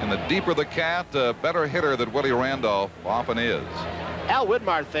 And the deeper the cat, the better hitter that Willie Randolph often is. Al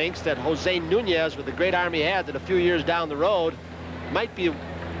Widmar thinks that Jose Nunez, with the great arm he had, that a few years down the road might be a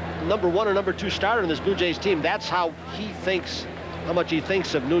 #1 or #2 starter in this Blue Jays team. That's how he thinks, how much he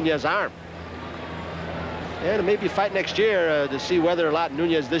thinks of Nunez's arm. And maybe fight next year to see whether or not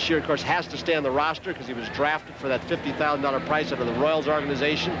Nunez this year, of course, has to stay on the roster because he was drafted for that $50,000 price out of the Royals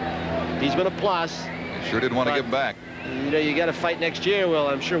organization. He's been a plus. Sure didn't want to give him back. You know, you got to fight next year. Well,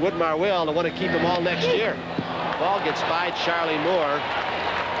 I'm sure Widmar will. I want to keep him all next year. Ball gets by Charlie Moore.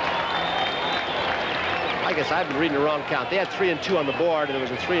 I guess I've been reading the wrong count. They had 3-2 on the board, and it was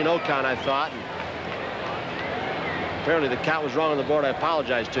a 3-0 count, I thought. And apparently the count was wrong on the board. I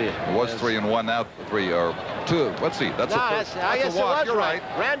apologize to you. It was 3-1, now 3 or 2. Let's see. That's no, a I guess it was You're right.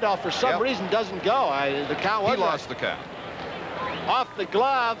 Randolph, for some reason, doesn't go. The count was He lost the count. Off the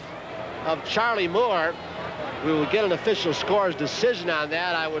glove of Charlie Moore. We will get an official score's decision on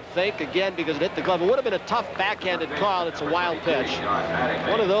that, I would think, again, because it hit the glove. It would have been a tough backhanded call. It's a wild pitch.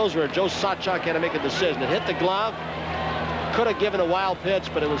 One of those where Joe Sawchuk had to make a decision. It hit the glove. Could have given a wild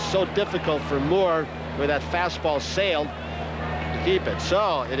pitch, but it was so difficult for Moore, where that fastball sailed, to keep it.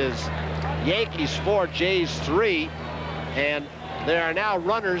 So it is Yankees 4, Jays 3, and there are now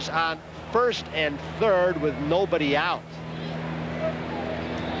runners on first and third with nobody out.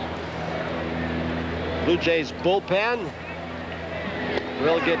 Blue Jays bullpen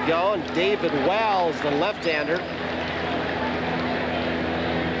will get going. David Wells, the left-hander,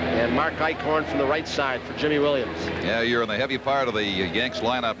 and Mark Eichhorn from the right side for Jimmy Williams. Yeah, you're in the heavy part of the Yanks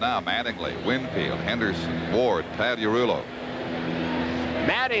lineup now. Mattingly, Winfield, Henderson, Ward, Pagliarulo.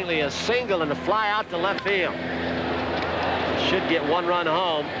 Mattingly, a single and a fly out to left field. Should get 1 run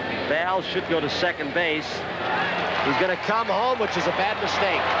home. Val should go to second base. He's going to come home, which is a bad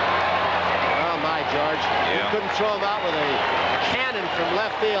mistake. Oh, my, George. Yeah. You couldn't throw him out with a cannon from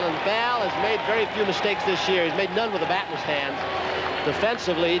left field, and Val has made very few mistakes this year. He's made none with a bat in his hands.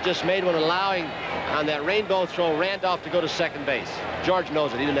 Defensively, he just made one, allowing on that rainbow throw Randolph to go to second base. George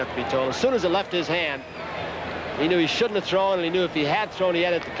knows it. He didn't have to be told. As soon as it left his hand, he knew he shouldn't have thrown, and he knew if he had thrown, he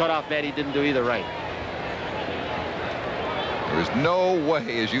had it to cut off man. He didn't do either right. There's no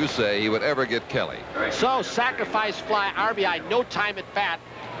way, as you say, he would ever get Kelly. So, sacrifice fly, RBI, no time at bat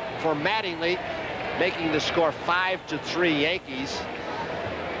for Mattingly, making the score 5-3 Yankees.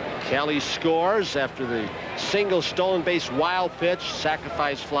 Kelly scores after the single stolen base wild pitch,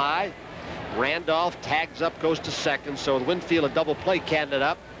 sacrifice fly. Randolph tags up, goes to second, so with Winfield a double play candidate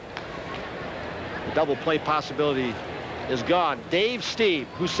up. The double play possibility is gone. Dave Steve,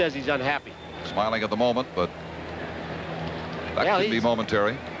 who says he's unhappy? Smiling at the moment, but that could be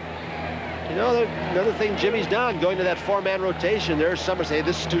momentary. You know, another thing Jimmy's done, going to that 4-man rotation, there's some who say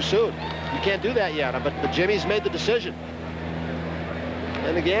this is too soon. You can't do that yet, but Jimmy's made the decision.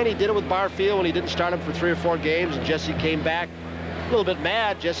 And again, he did it with Barfield when he didn't start him for 3 or 4 games, and Jesse came back a little bit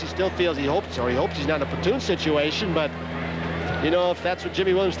mad. Jesse still feels he hopes he's not in a platoon situation, but you know, if that's what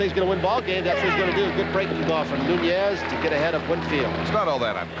Jimmy Williams thinks is going to win ball games, that's what he's going to do. A good breaking ball from Nunez to get ahead of Winfield. It's not all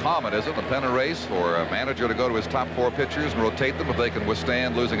that uncommon, is it, the pennant race, for a manager to go to his top 4 pitchers and rotate them if they can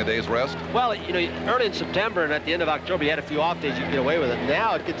withstand losing a day's rest? Well, you know, early in September and at the end of October, you had a few off days, you could get away with it.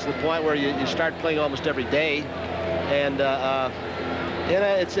 Now it gets to the point where you start playing almost every day, and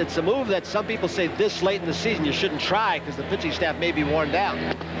it's a move that some people say this late in the season you shouldn't try because the pitching staff may be worn down.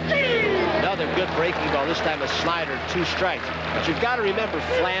 Another good breaking ball, this time a slider, 2 strikes. But you've got to remember,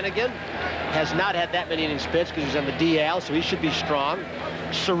 Flanagan has not had that many innings pitched because he's on the DL, so he should be strong.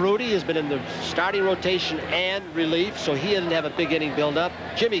 Cerruti has been in the starting rotation and relief, so he doesn't have a big inning buildup.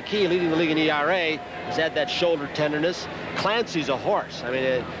 Jimmy Key, leading the league in ERA, has had that shoulder tenderness. Clancy's a horse. I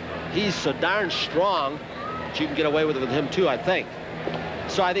mean, he's so darn strong that you can get away with it with him too, I think.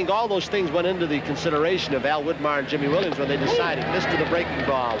 So I think all those things went into the consideration of Al Widmar and Jimmy Williams when they decided. Missed to the breaking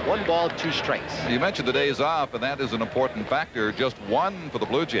ball. 1 ball, 2 strikes. You mentioned the days off, and that is an important factor. Just 1 for the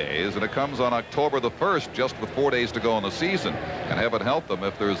Blue Jays, and it comes on October the 1st, just with 4 days to go in the season. And heaven help them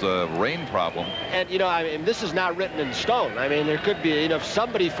if there's a rain problem. And, you know, I mean, this is not written in stone. I mean, there could be, you know, if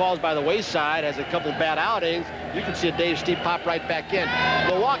somebody falls by the wayside, has a couple bad outings, you can see a Dave Steve pop right back in.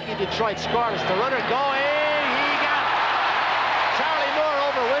 Milwaukee, Detroit scoreless. The runner going.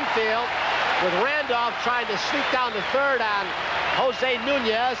 Winfield with Randolph trying to sneak down to third on Jose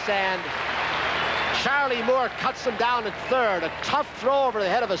Nunez, and Charlie Moore cuts him down at third. A tough throw over the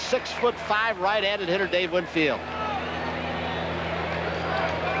head of a 6'5" right-handed hitter, Dave Winfield.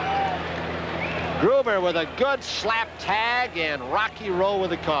 Gruber with a good slap tag, and Rocky Rowe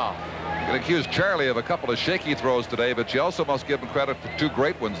with a call. You can accuse Charlie of a couple of shaky throws today, but you also must give him credit for 2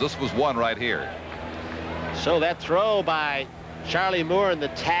 great ones. This was one right here. So that throw by Charlie Moore and the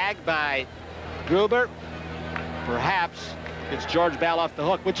tag by Gruber perhaps gets George Bell off the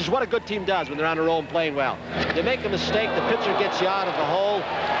hook, which is what a good team does when they're on a roll and playing well. You make a mistake, the pitcher gets you out of the hole,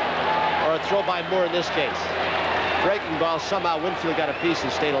 or a throw by Moore in this case. Breaking ball, somehow Winfield got a piece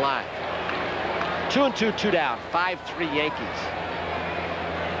and stayed alive. 2-2, 2 down, 5-3 Yankees.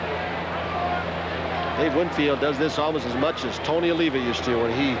 Dave Winfield does this almost as much as Tony Oliva used to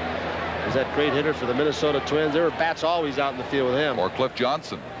when he was that great hitter for the Minnesota Twins. There were bats always out in the field with him. Or Cliff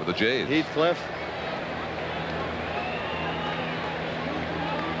Johnson with the Jays. Heathcliff.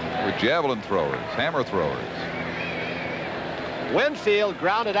 With javelin throwers, hammer throwers. Winfield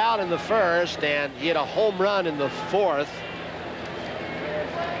grounded out in the first, and he had a home run in the fourth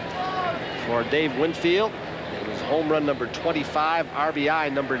for Dave Winfield. It was home run number 25,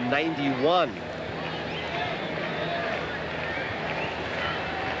 RBI number 91.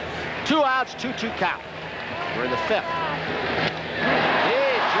 2 outs, 2-2 count. We're in the 5th. He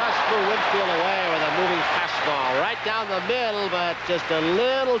just threw Winfield away with a moving fastball right down the middle, but just a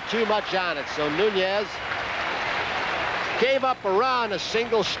little too much on it. So Nunez gave up a run, a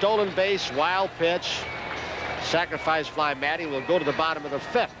single, stolen base, wild pitch, sacrifice fly. Matty will go to the bottom of the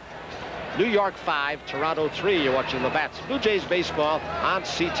 5th. New York 5, Toronto 3. You're watching the Bats Blue Jays baseball on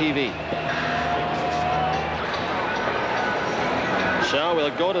CTV. So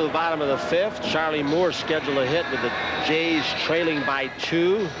we'll go to the bottom of the 5th. Charlie Moore scheduled a hit with the Jays trailing by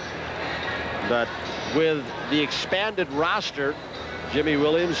 2. But with the expanded roster, Jimmy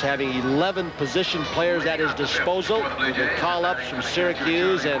Williams having 11 position players at his disposal, with the call-ups from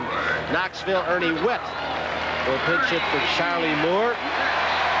Syracuse and Knoxville, Ernie Witt will pinch hit for Charlie Moore,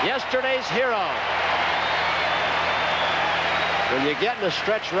 yesterday's hero. When you get in a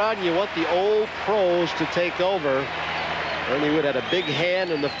stretch run, you want the old pros to take over. Ernie Witt had a big hand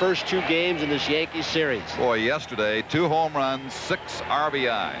in the first 2 games in this Yankee series. Boy, yesterday, 2 home runs, 6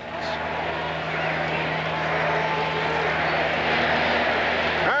 RBIs.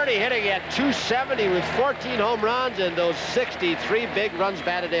 Ernie hitting at .270 with 14 home runs and those 63 big runs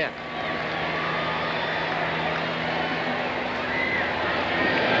batted in.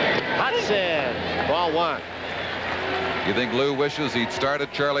 Hudson, ball 1. You think Lou wishes he'd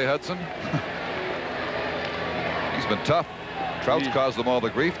started Charlie Hudson? He's been tough. Trout's caused them all the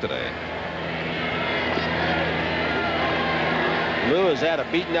grief today. Lou has had a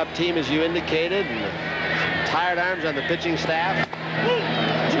beaten-up team, as you indicated, and tired arms on the pitching staff.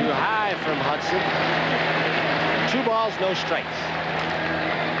 Too high from Hudson. 2 balls, no strikes.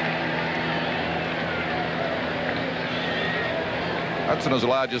 Hudson has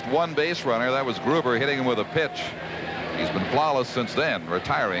allowed just 1 base runner. That was Gruber hitting him with a pitch. He's been flawless since then,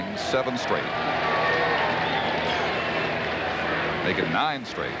 retiring 7 straight. Make it 9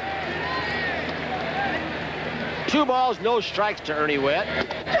 straight. 2 balls, no strikes to Ernie Witt.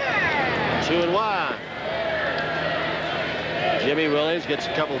 2-1. Jimmy Williams gets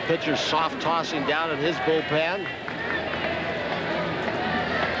a couple of pitchers soft tossing down in his bullpen.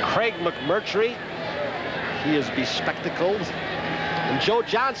 Craig McMurtry, he is bespectacled. And Joe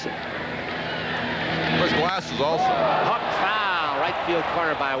Johnson. His glasses also. Hook foul, right field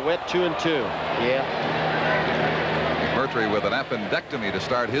corner by Witt, 2-2. Yeah. McMurtry with an appendectomy to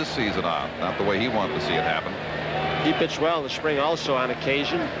start his season off. Not the way he wanted to see it happen. He pitched well in the spring also on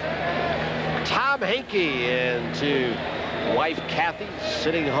occasion. Tom Henke and to wife Kathy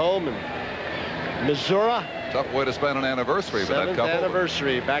sitting home in Missouri. Tough way to spend an anniversary for that couple. 7th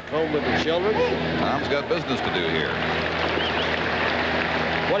anniversary back home with the children. Tom's got business to do here.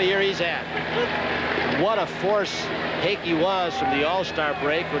 What a year he's had. What a force Henke was from the All-Star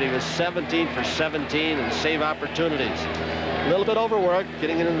break when he was 17 for 17 and save opportunities. A little bit overworked,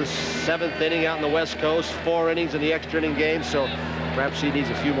 getting into the 7th inning out in the West Coast, 4 innings in the extra inning game, so perhaps he needs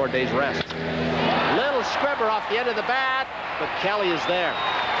a few more days rest. Little squibber off the end of the bat, but Kelly is there.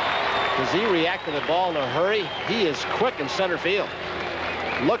 Does he react to the ball in a hurry? He is quick in center field.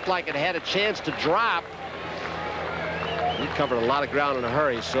 Looked like it had a chance to drop. He covered a lot of ground in a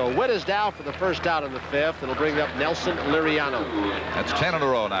hurry. So Witt is down for the first out in the 5th. It'll bring up Nelson Liriano. That's 10 in a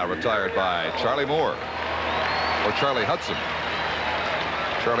row now retired by Charlie Moore. Or Charlie Hudson.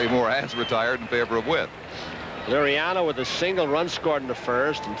 Charlie Moore has retired in favor of Witt. Liriano with a single run scored in the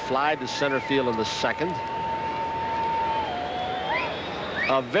first and flied to center field in the 2nd.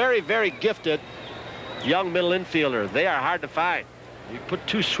 A very, very gifted young middle infielder. They are hard to find. You put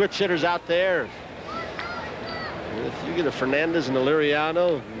 2 switch hitters out there. If you get a Fernandez and a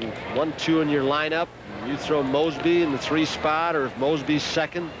Liriano, 1-2 in your lineup, you throw Mosby in the 3 spot, or if Mosby's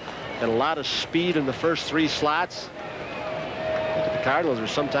second, and a lot of speed in the first 3 slots. Look at the Cardinals, or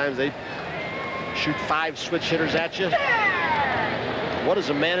sometimes they shoot 5 switch hitters at you. What does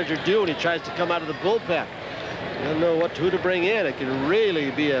a manager do when he tries to come out of the bullpen? You don't know who to bring in. It can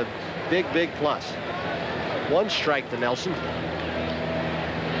really be a big, big plus. 1 strike to Nelson.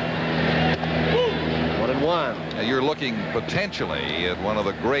 1-1. Now you're looking potentially at one of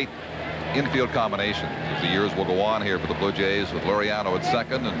the great infield combinations as the years will go on here for the Blue Jays, with Liriano at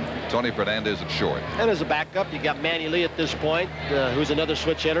second and Tony Fernandez at short. And as a backup, you got Manny Lee at this point, who's another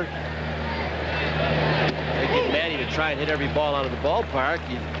switch hitter. They get Manny to try and hit every ball out of the ballpark.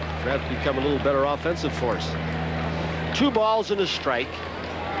 He'd perhaps become a little better offensive force. 2 balls and a strike.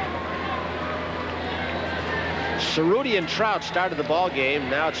 Cerruti and Trout started the ball game.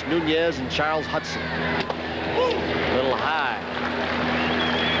 Now it's Nunez and Charles Hudson. A little high.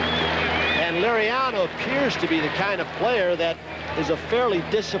 And Liriano appears to be the kind of player that is a fairly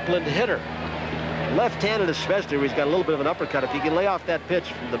disciplined hitter. Left-handed especially, where he's got a little bit of an uppercut. If he can lay off that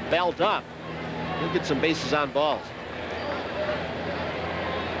pitch from the belt up, he'll get some bases on balls.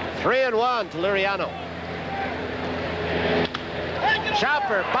 3-1 to Liriano.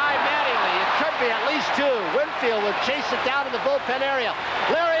 Chopper by Mattingly. It could be at least 2. Winfield will chase it down in the bullpen area.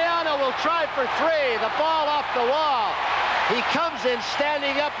 Liriano will try for 3. The ball off the wall. He comes in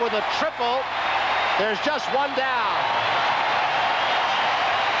standing up with a triple. There's just 1 down.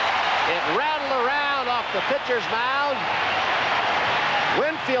 It rattled around off the pitcher's mound.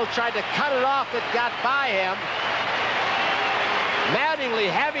 Winfield tried to cut it off. It got by him. Mattingly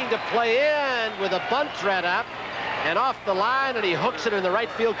having to play in with a bunt threat up and off the line, and he hooks it in the right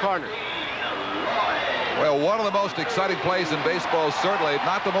field corner. Well, one of the most exciting plays in baseball, certainly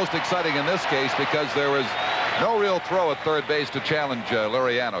not the most exciting in this case, because there was no real throw at third base to challenge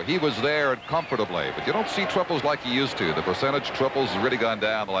Liriano. He was there comfortably, but you don't see triples like you used to. The percentage triples has really gone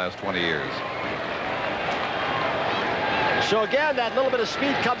down the last 20 years. So again, that little bit of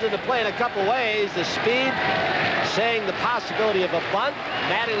speed comes into play in a couple ways. The speed saying the possibility of a bunt.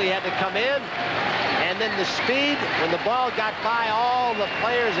 Mattingly had to come in. And then the speed, when the ball got by all the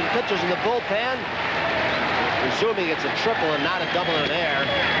players and pitchers in the bullpen, presuming it's a triple and not a double in air.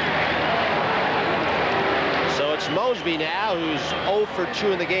 So it's Mosby now, who's 0 for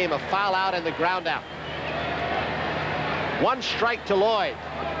 2 in the game, a foul out and the ground out. 1 strike to Lloyd.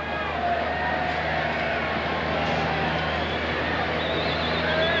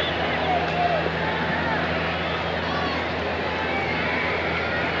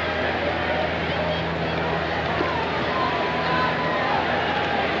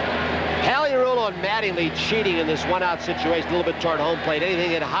 On Mattingly cheating in this 1-out situation, a little bit toward home plate.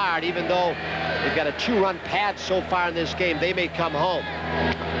 Anything hit hard, even though they've got a 2-run pad so far in this game, they may come home.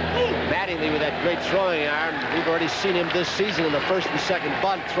 Mattingly with that great throwing arm. We've already seen him this season in the first and second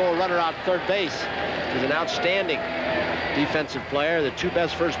bunt throw a runner out third base. He's an outstanding defensive player. The 2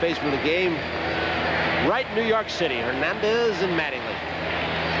 best first basemen of the game right in New York City, Hernandez and Mattingly.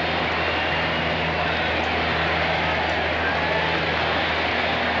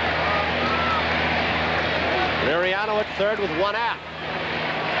 Liriano at third with 1 out.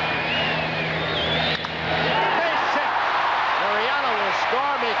 Base hit. Liriano will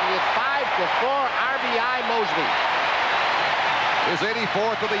score, making it 5-4. RBI Mosby. His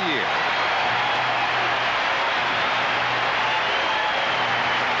 84th of the year.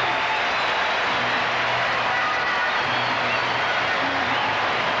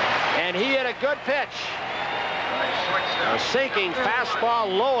 And he hit a good pitch. A sinking fastball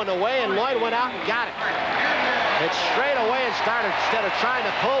low and away, and Lloyd went out and got it. It's straight away and started, instead of trying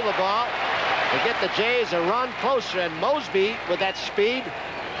to pull the ball, to get the Jays a run closer. And Mosby, with that speed,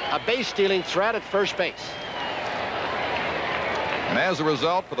 a base-stealing threat at first base. And as a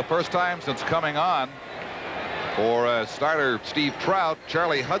result, for the first time since coming on, for starter Steve Trout,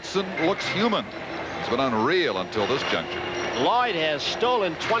 Charlie Hudson looks human. It's been unreal until this juncture. Lloyd has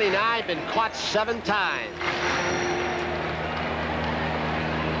stolen 29, been caught 7 times.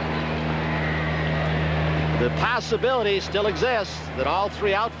 The possibility still exists that all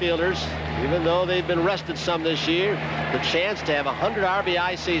 3 outfielders, even though they've been rested some this year, the chance to have 100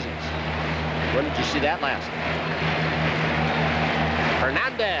 RBI seasons. When did you see that last?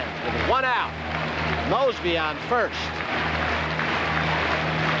 Hernandez with 1 out. Mosby on first.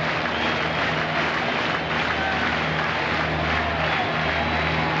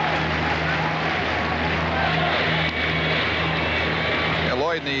 Yeah,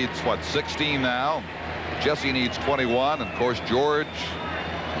 Lloyd needs, what, 16 now? Jesse needs 21, and of course George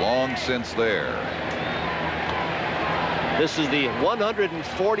long since there. This is the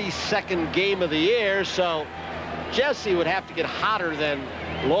 142nd game of the year, so Jesse would have to get hotter than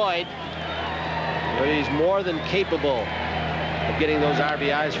Lloyd. But he's more than capable of getting those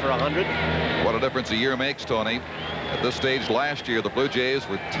RBIs for 100. What a difference a year makes, Tony. At this stage last year, the Blue Jays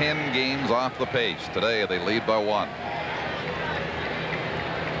were 10 games off the pace. Today, they lead by 1.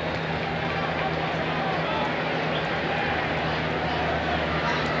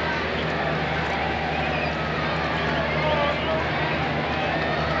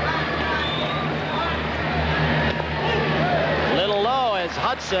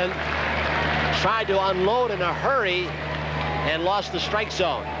 Hudson tried to unload in a hurry and lost the strike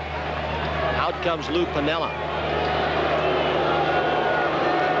zone. Out comes Lou Piniella.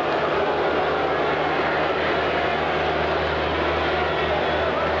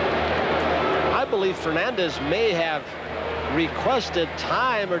 I believe Fernandez may have requested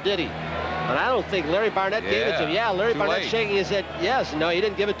time, or did he? And I don't think Larry Barnett gave it to him. Yeah, Larry Barnett shaking his head. Yes, no, he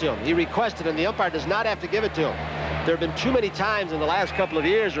didn't give it to him. He requested, and the umpire does not have to give it to him. There have been too many times in the last couple of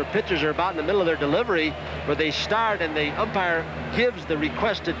years where pitchers are about in the middle of their delivery where they start and the umpire gives the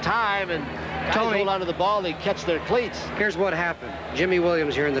requested time, and guys hold on to the ball, they catch their cleats. Here's what happened. Jimmy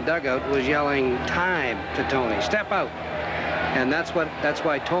Williams here in the dugout was yelling time to Tony. Step out. And that's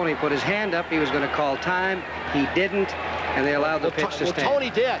why Tony put his hand up. He was going to call time. He didn't. And they allowed the pitch to stand. Tony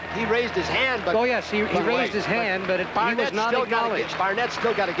did. He raised his hand, but... Oh, yes, he raised his hand, but he was not acknowledged. Barnett's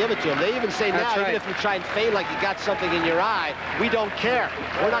still got to give it to him. They even say now, even if you try and feign like you got something in your eye, we don't care.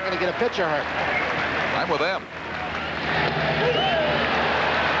 We're not going to get a pitcher hurt. I'm with them.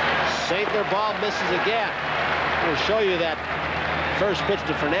 Saved their ball, misses again. We'll show you that first pitch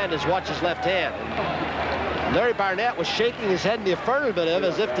to Fernandez. Watch his left hand. Larry Barnett was shaking his head in the affirmative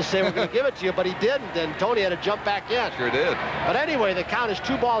as if to say, we're going to give it to you, but he didn't, and Tony had to jump back in. Sure did. But anyway, the count is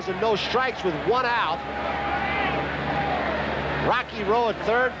 2 balls and no strikes with 1 out. Rocky Rowe at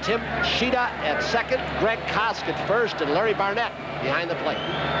third, Tim Sheeta at second, Greg Kosk at first, and Larry Barnett behind the plate.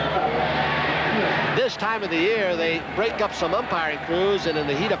 This time of the year, they break up some umpiring crews, and in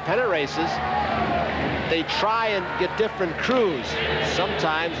the heat of pennant races, they try and get different crews.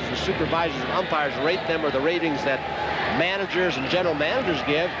 Sometimes, as the supervisors and umpires rate them, or the ratings that managers and general managers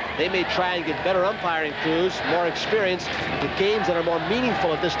give, they may try and get better umpiring crews, more experience, the games that are more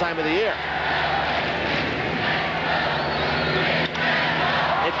meaningful at this time of the year.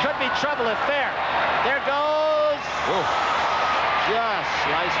 It could be trouble if fair. There goes. Ooh. Just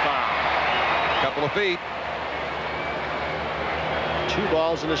slice foul. Couple of feet. 2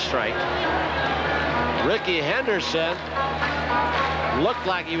 balls and a strike. Ricky Henderson looked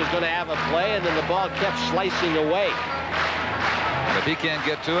like he was going to have a play, and then the ball kept slicing away. And if he can't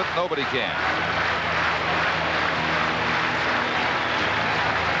get to it, nobody can.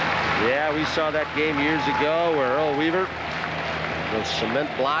 Yeah, we saw that game years ago where Earl Weaver, with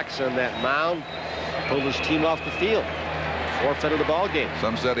cement blocks on that mound, pulled his team off the field. Forfeited the ball game.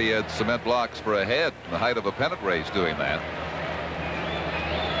 Some said he had cement blocks for a head, the height of a pennant race doing that.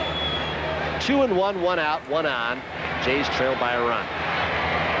 2-1, 1 out, 1 on. Jays trail by a run.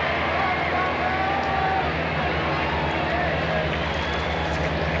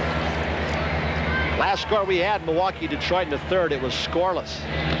 Last score we had, Milwaukee, Detroit in the third. It was scoreless.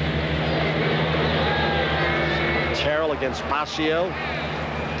 Terrell against Pasio.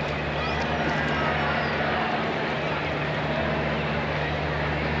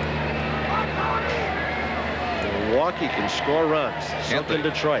 Milwaukee can score runs. Something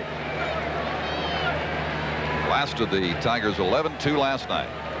Detroit. Last of the Tigers 11-2 last night.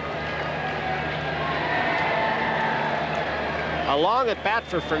 A long at bat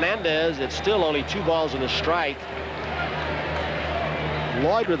for Fernandez. It's still only 2 balls and a strike.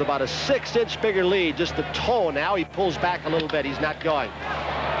 Lloyd with about a 6-inch bigger lead. Just the toe. Now he pulls back a little bit. He's not going.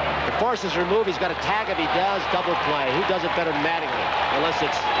 The force is removed. He's got to tag if he does. Double play. Who does it better than Mattingly? Unless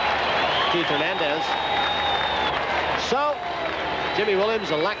it's Keith Hernandez. So Jimmy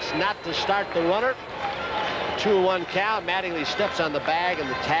Williams elects not to start the runner. 2-1 count. Mattingly steps on the bag, and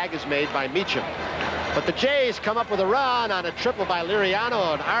the tag is made by Meacham. But the Jays come up with a run on a triple by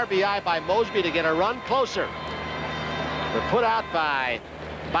Liriano, an RBI by Mosby to get a run closer. They're put out by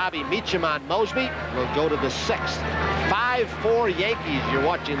Bobby Meacham on Mosby. We'll go to the 6th. 5-4 Yankees. You're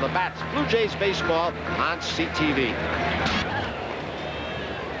watching Labatt's Blue Jays baseball on CTV.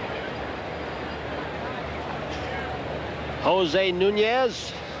 Jose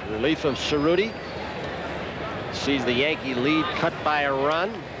Nunez, relief of Cerruti, sees the Yankee lead cut by a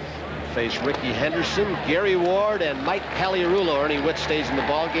run. Face Ricky Henderson, Gary Ward, and Mike Pagliarulo. Ernie Witt stays in the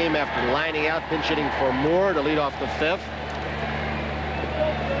ballgame after lining out, pinch hitting for Moore to lead off the 5th.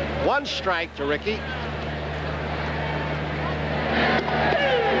 1 strike to Ricky.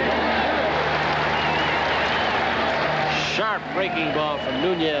 sharp breaking ball from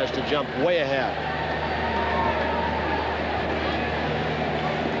Nunez to jump way ahead.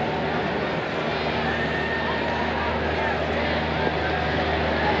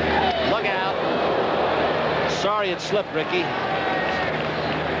 Look out. Sorry it slipped, Ricky.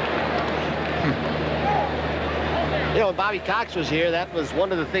 You know, when Bobby Cox was here, that was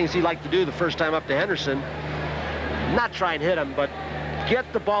one of the things he liked to do the first time up to Henderson. Not try and hit him, but get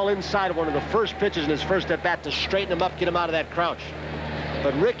the ball inside of one of the first pitches in his first at-bat to straighten him up, get him out of that crouch.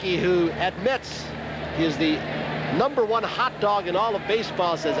 But Ricky, who admits he is the #1 hot dog in all of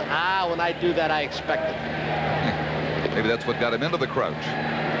baseball, says, when I do that, I expect it. Maybe that's what got him into the crouch.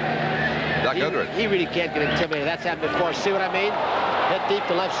 Doc Goodrich. He really can't get intimidated. That's happened before. See what I mean? Hit deep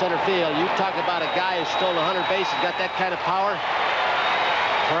to left center field. You talk about a guy who's stolen 100 bases, got that kind of power.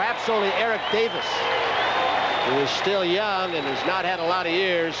 Perhaps only Eric Davis, who is still young and has not had a lot of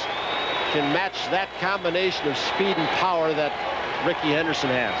years, can match that combination of speed and power that Ricky Henderson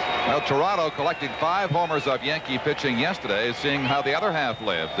has. Well, Toronto collecting 5 homers of Yankee pitching yesterday, seeing how the other half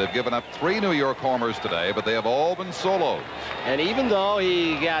lived. They've given up 3 New York homers today, but they have all been solos. And even though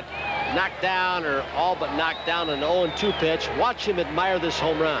he got knocked down, or all but knocked down, an 0-2 pitch, watch him admire this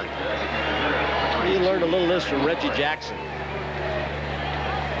home run. He learned a little of this from Reggie Jackson.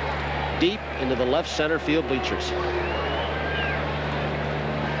 Deep into the left center field bleachers.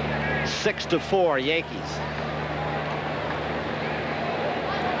 6-4 Yankees.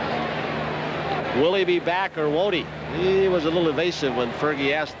 Will he be back or won't he? He was a little evasive when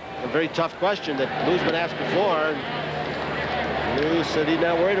Fergie asked a very tough question that Lou's been asked before. Lou said he's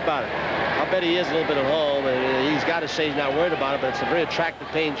not worried about it. I'll bet he is a little bit at home, and he's got to say he's not worried about it, but it's a very attractive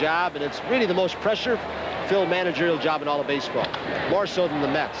paying job, and it's really the most pressure-filled managerial job in all of baseball, more so than the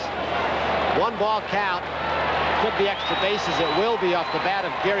Mets. 1 ball count. Could be extra bases. It will be off the bat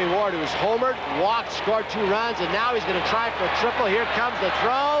of Gary Ward, who was homered, walked, scored 2 runs, and now he's going to try for a triple. Here comes the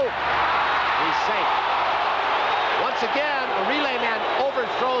throw. He's safe. Once again, a relay man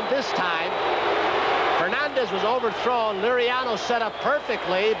overthrown this time. Fernandez was overthrown. Liriano set up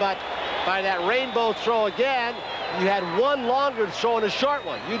perfectly, but by that rainbow throw again, you had 1 longer throw and a short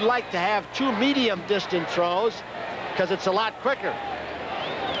one. You'd like to have 2 medium-distance throws because it's a lot quicker.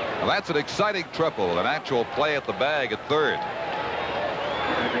 Well, that's an exciting triple, an actual play at the bag at third.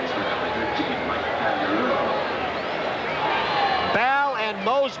 Bell and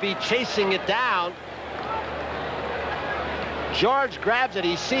Mosby chasing it down. George grabs it.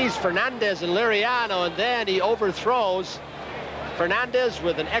 He sees Fernandez and Liriano, and then he overthrows Fernandez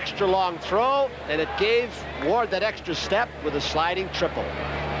with an extra long throw, and it gave Ward that extra step with a sliding triple.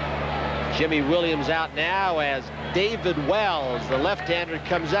 Jimmy Williams out now as David Wells, the left-hander,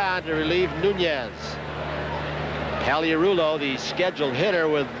 comes on to relieve Nunez. Paliarulo, the scheduled hitter,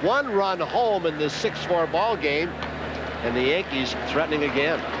 with 1 run home in this 6-4 ball game, and the Yankees threatening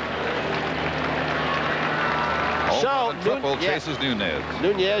again. So triple chases Nunez.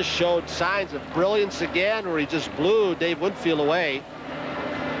 Nunez showed signs of brilliance again, where he just blew Dave Winfield away.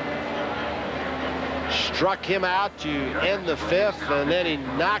 Struck him out to end the 5th, and then he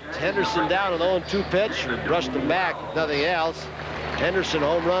knocked Henderson down an 0-2 pitch, brushed him back, nothing else. Henderson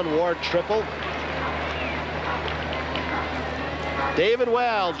home run, Ward triple. David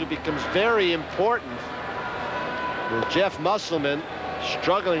Wells, who becomes very important with Jeff Musselman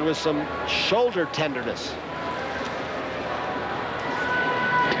struggling with some shoulder tenderness.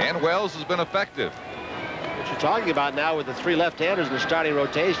 And Wells has been effective. What you're talking about now with the 3 left-handers in the starting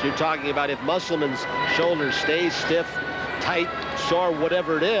rotation, you're talking about if Musselman's shoulder stays stiff, tight, sore,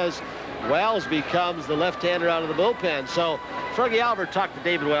 whatever it is, Wells becomes the left-hander out of the bullpen. So Fergie Albert talked to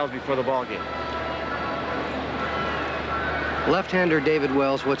David Wells before the ball game. Left-hander David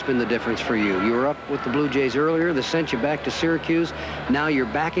Wells, what's been the difference for you? You were up with the Blue Jays earlier. They sent you back to Syracuse. Now you're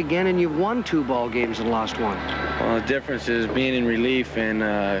back again, and you've won 2 ball games and lost 1. Well, the difference is being in relief and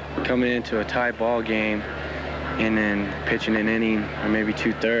coming into a tie ball game and then pitching an inning or maybe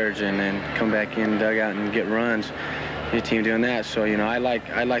 2/3 and then come back in the dugout and get runs. Your team doing that, so you know I like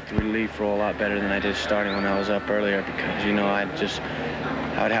the relief role a lot better than I did starting when I was up earlier, because you know I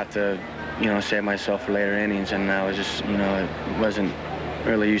would have to save myself for later innings, and I was just wasn't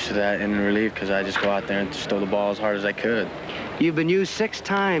really used to that in relief, because I just go out there and just throw the ball as hard as I could. You've been used 6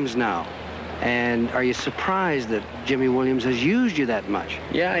 times now. And are you surprised that Jimmy Williams has used you that much?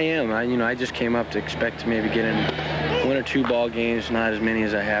 Yeah, I am. I just came up to expect to maybe get in 1 or 2 ball games, not as many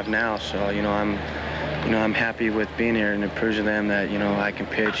as I have now. So, I'm happy with being here, and it proves to them that, I can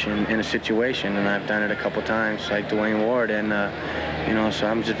pitch in a situation, and I've done it a couple times, like Dwayne Ward, and, so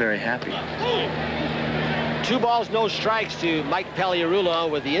I'm just very happy. 2 balls, no strikes to Mike Paliarulo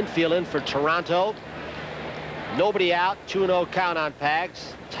with the infield in for Toronto. Nobody out. 2-0 count on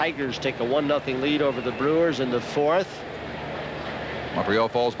Pags. Tigers take a 1-0 lead over the Brewers in the 4th. Montreal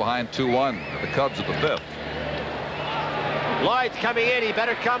falls behind 2-1. The Cubs at the 5th. Lloyd's coming in. He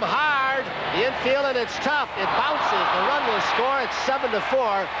better come hard. The infield, and it's tough. It bounces. The run will score. It's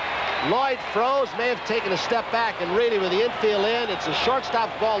 7-4. Lloyd froze, may have taken a step back, and really with the infield in, it's a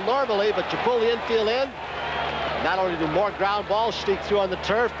shortstop's ball normally, but you pull the infield in, not only do more ground balls sneak through on the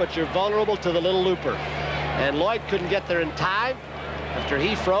turf, but you're vulnerable to the little looper. And Lloyd couldn't get there in time after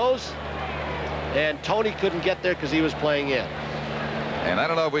he froze, and Tony couldn't get there because he was playing in. And I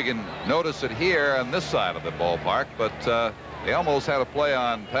don't know if we can notice it here on this side of the ballpark, but they almost had a play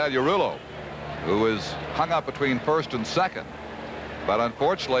on Pagliarulo, who was hung up between first and second. But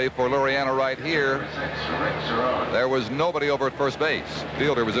unfortunately for Laureano right here, there was nobody over at first base.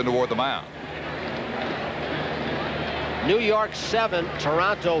 Fielder was in toward the mound. New York 7,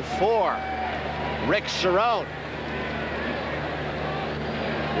 Toronto 4. Rick Cerrone.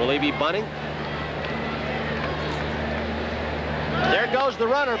 Will he be bunting? There goes the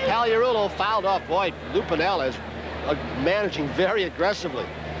runner. Pagliarulo fouled off. Boy, Lupinell is managing very aggressively.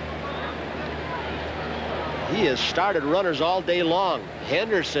 He has started runners all day long.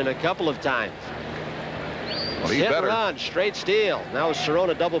 Henderson a couple of times. Well, he's hit better. Run, straight steal. Now Cerrone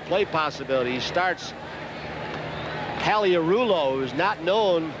a double play possibility. He starts Pagliarulo, who's not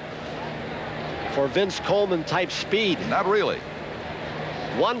known for Vince Coleman type speed. Not really.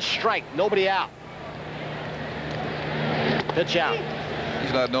 1 strike, nobody out. Pitch out.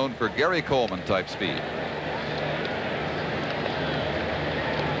 He's not known for Gary Coleman type speed.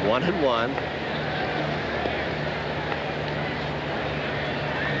 1-1.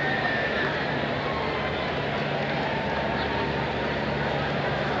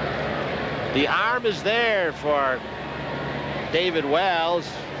 The arm is there for David Wells.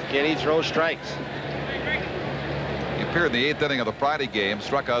 Can he throw strikes? He appeared in the 8th inning of the Friday game,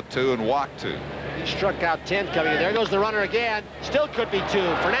 struck out 2 and walked 2. He struck out 10 coming in. There goes the runner again. Still could be 2.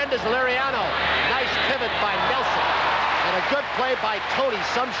 Fernandez Liriano. Nice pivot by Nelson. And a good play by Tony.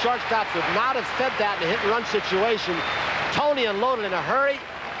 Some shortstops would not have fed that in a hit-and-run situation. Tony unloaded in a hurry.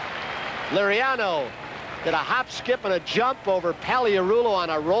 Liriano did a hop, skip, and a jump over Pagliarulo on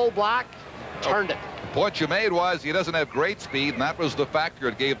a roll block. Turned it. The point you made was he doesn't have great speed, and that was the factor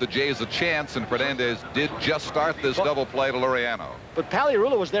that gave the Jays a chance, and Fernandez did just start this double play to Liriano. But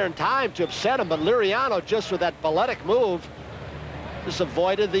Pagliarulo was there in time to upset him, but Liriano, just with that balletic move, just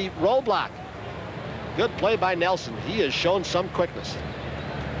avoided the roll block. Good play by Nelson. He has shown some quickness.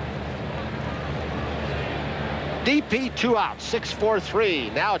 DP 2 out, 6-4-3.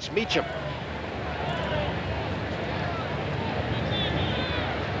 Now it's Meacham.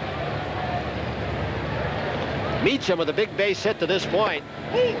 Meacham with a big base hit to this point.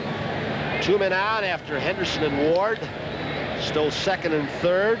 2 men out after Henderson and Ward. Still 2nd and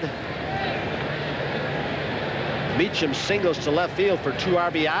 3rd. Meacham singles to left field for 2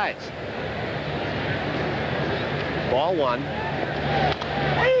 RBIs. Ball 1.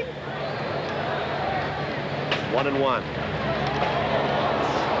 1-1.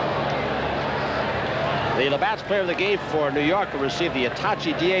 The Labatt's player of the game for New York will receive the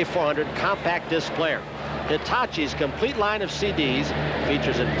Hitachi DA400 compact disc player. Hitachi's complete line of CDs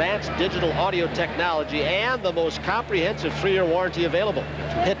features advanced digital audio technology and the most comprehensive 3-year warranty available.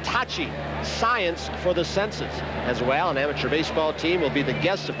 Hitachi, science for the senses. As well, an amateur baseball team will be the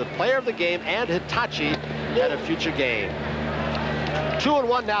guest of the player of the game and Hitachi at a future game.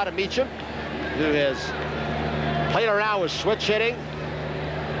 2-1 now to Meacham, who has played around with switch hitting.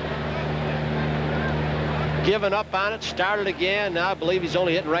 Given up on it, started again. Now I believe he's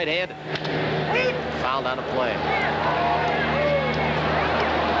only hitting right-handed. Fouled out of play.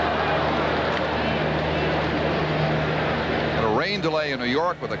 And a rain delay in New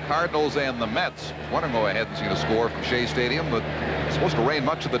York with the Cardinals and the Mets. Wondering why I hadn't seen a score from Shea Stadium, but it's supposed to rain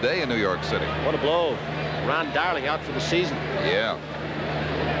much of the day in New York City. What a blow. Ron Darling out for the season. Yeah.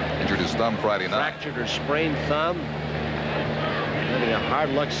 Injured his thumb Friday night. Fractured or sprained thumb. Having a hard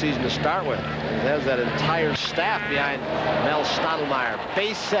luck season to start with. He has that entire staff behind Mel Stottlemyre.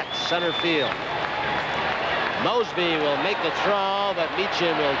 Base hit, center field. Mosby will make the throw, but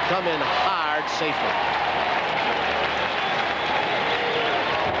Meacham will come in hard safely.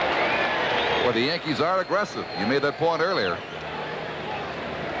 Well, the Yankees are aggressive. You made that point earlier.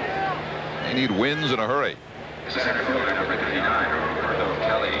 They need wins in a hurry.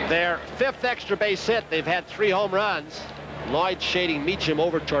 Their 5th extra base hit. They've had 3 home runs. Lloyd shading Meacham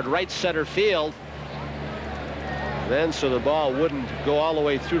over toward right center field. Then, so the ball wouldn't go all the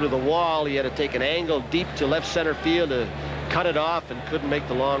way through to the wall, he had to take an angle deep to left center field to cut it off and couldn't make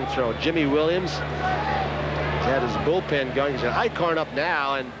the long throw. Jimmy Williams had his bullpen going. He's got Eichhorn up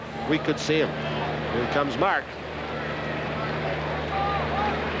now, and we could see him. Here comes Mark.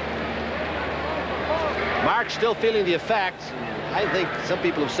 Mark's still feeling the effects. I think some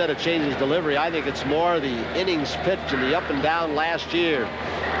people have said it changed his delivery. I think it's more the innings pitched and the up and down last year.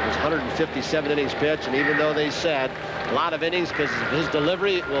 It was 157 innings pitched, and even though they said a lot of innings because of his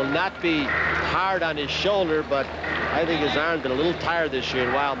delivery, it will not be hard on his shoulder, but I think his arm's been a little tired this year.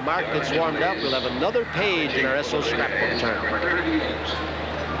 And while Mark gets warmed up, we'll have another page in our SO scrapbook turn.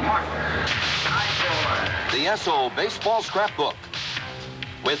 The SO Baseball Scrapbook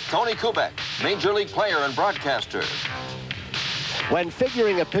with Tony Kubek, Major League player and broadcaster. When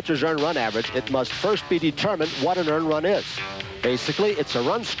figuring a pitcher's earned run average, it must first be determined what an earned run is. Basically, it's a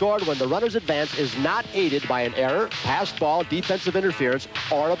run scored when the runner's advance is not aided by an error, passed ball, defensive interference,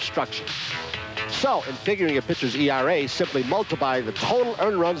 or obstruction. So, in figuring a pitcher's ERA, simply multiply the total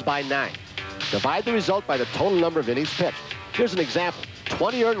earned runs by 9. Divide the result by the total number of innings pitched. Here's an example.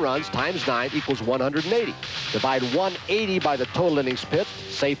 20 earned runs times 9 equals 180. Divide 180 by the total innings pitched,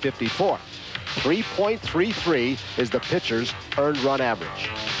 say 54. 3.33 is the pitcher's earned run average.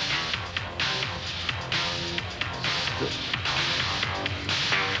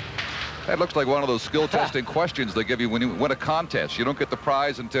 That looks like one of those skill testing questions they give you when you win a contest. You don't get the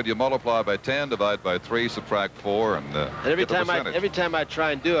prize until you multiply by 10, divide by 3, subtract 4, and every time I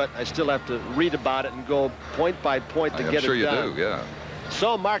try and do it, I still have to read about it and go point by point to get it done. I'm sure you do, yeah.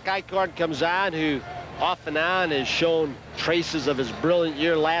 So Mark Eichhorn comes on, who off and on has shown traces of his brilliant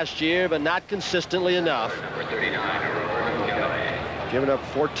year last year, but not consistently enough. Giving up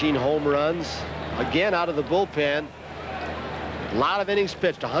 14 home runs, again out of the bullpen. A lot of innings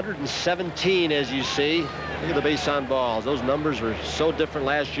pitched, 117 as you see. Look at the base on balls. Those numbers were so different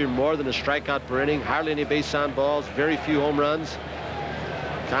last year, more than a strikeout per inning, hardly any base on balls, very few home runs.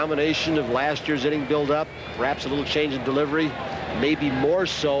 Combination of last year's inning build-up, perhaps a little change in delivery, maybe more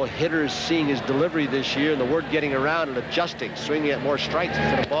so hitters seeing his delivery this year and the word getting around and adjusting, swinging at more strikes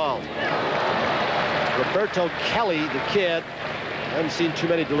instead of balls. Roberto Kelly, the kid, I haven't seen too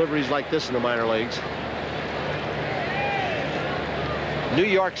many deliveries like this in the minor leagues. New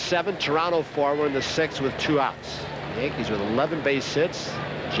York 7, Toronto 4. We're in the 6th with 2 outs. Yankees with 11 base hits,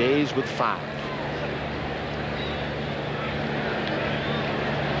 Jays with 5.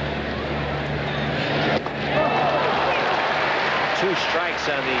 Two strikes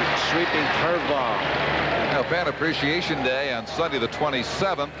on the sweeping curveball. Now, Fan Appreciation Day on Sunday the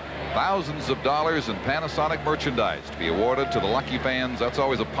 27th. Thousands of dollars in Panasonic merchandise to be awarded to the lucky fans. That's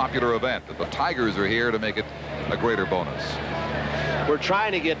always a popular event. The Tigers are here to make it a greater bonus. We're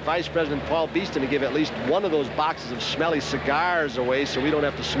trying to get Vice President Paul Beeston to give at least one of those boxes of smelly cigars away so we don't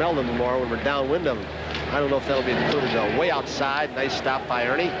have to smell them anymore when we're downwind of them. I don't know if that'll be included though. Way outside. Nice stop by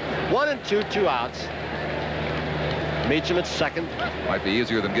Ernie. 1 and 2, 2 outs. Meacham at second. Might be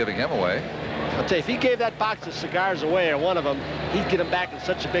easier than giving him away. I'll tell you, if he gave that box of cigars away, or one of them, he'd get him back in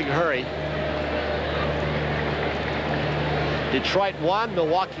such a big hurry. Detroit 1,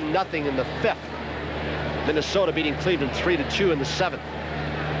 Milwaukee nothing in the 5th. Minnesota beating Cleveland 3-2 in the 7th.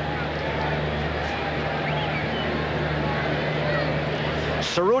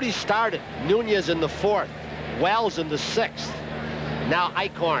 Cerruti started. Nunez in the 4th. Wells in the 6th. Now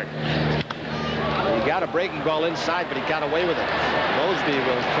Eichhorn. He got a breaking ball inside, but he got away with it. Mosby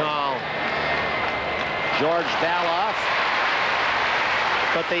will call George Bell off.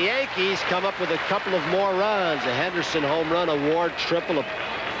 But the Yankees come up with a couple of more runs. A Henderson home run, a Ward triple, a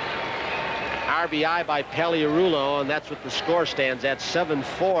RBI by Paliarulo, and that's what the score stands at,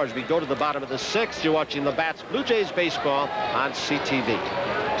 7-4. As we go to the bottom of the 6th, you're watching the Bats Blue Jays baseball on CTV.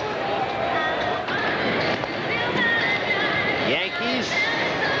 Yankees,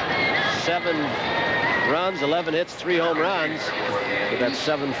 7 runs, 11 hits, 3 home runs with that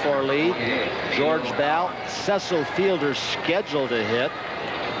 7-4 lead. George Bell, Cecil Fielder scheduled to hit,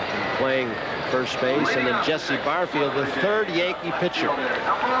 playing first base, and then Jesse Barfield, the 3rd Yankee pitcher.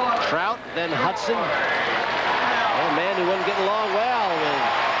 Trout, then Hudson. Oh man, he wasn't getting along well with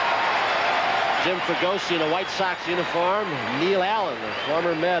Jim Fregosi in a White Sox uniform. Neil Allen, a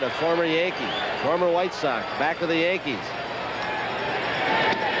former Met, a former Yankee, former White Sox, back to the Yankees.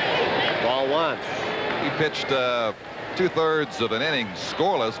 Ball 1. He pitched 2/3 of an inning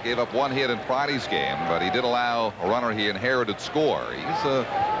scoreless, gave up 1 hit in Friday's game, but he did allow a runner he inherited score. He's a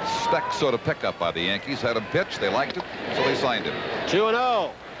spec sort of pickup by the Yankees. Had him pitch, they liked it, so they signed him.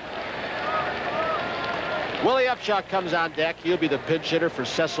 2-0. Willie Upshaw comes on deck. He'll be the pinch hitter for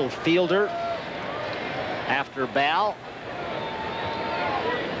Cecil Fielder after Bell.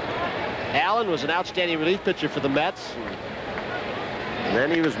 Allen was an outstanding relief pitcher for the Mets. And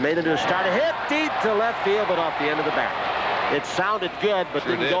then he was made into a start. A hit deep to left field, but off the end of the bat. It sounded good, but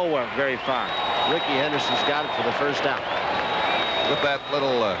didn't go very far. Ricky Henderson's got it for the first out. With that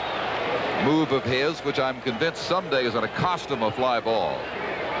little move of his, which I'm convinced someday is going to cost him a fly ball.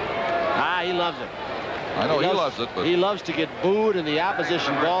 Ah, he loves it. I know he loves it, but he loves to get booed in the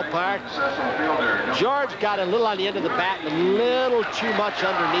opposition ballpark. George got a little on the end of the bat and a little too much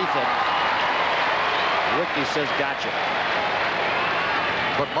underneath it. Ricky says, gotcha.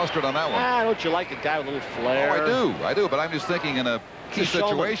 Put mustard on that one. Ah, don't you like a guy with a little flair? Oh, I do, but I'm just thinking in a key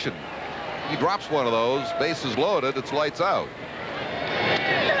situation. He drops one of those, bases loaded, it's lights out.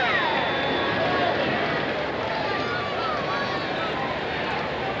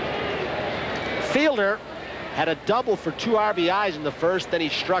 Fielder had a double for 2 RBIs in the first, then he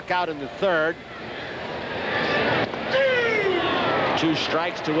struck out in the third. 2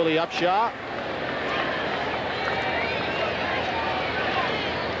 strikes to Willie Upshaw.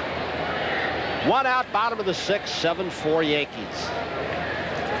 One out, bottom of the 6th, 7-4 Yankees.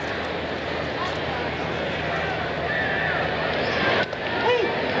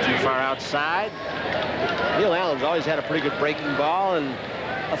 Too far outside. Neil Allen's always had a pretty good breaking ball and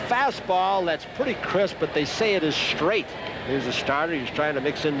a fastball that's pretty crisp, but they say it is straight. Here's the starter. He's trying to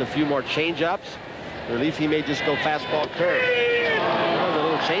mix in a few more change-ups. Relief, he may just go fastball curve. That was a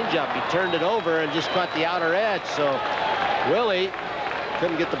little change-up. He turned it over and just caught the outer edge. So Willie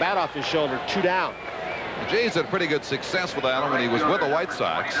couldn't get the bat off his shoulder. 2 down. The Jays had pretty good success with Allen when he was with the White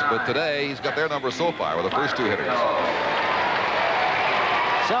Sox, but today he's got their number so far with the first 2 hitters.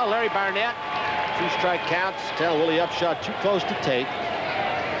 So Larry Barnett, 2 strike counts. Tell Willie Upshaw too close to take.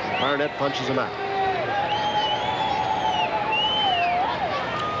 Barnett punches him out.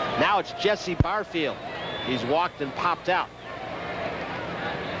 Now it's Jesse Barfield. He's walked and popped out.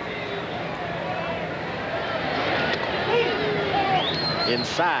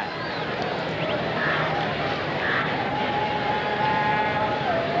 Inside.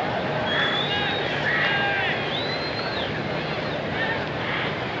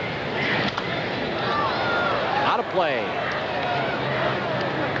 Out of play.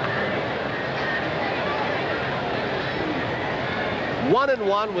 One and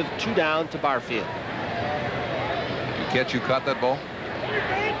one with 2 down to Barfield. You caught that ball?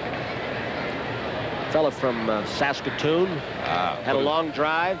 Fella from Saskatoon. Had a long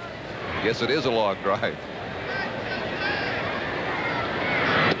drive. Yes, it is a long drive.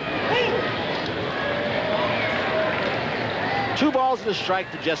 Two balls and a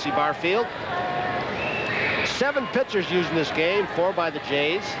strike to Jesse Barfield. 7 pitchers used in this game, 4 by the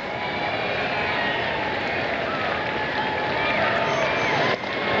Jays.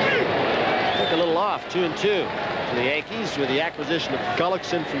 Took a little off, 2-2 to the Yankees with the acquisition of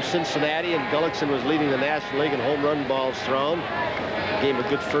Gullickson from Cincinnati, and Gullickson was leading the National League in home run balls thrown. Gave him a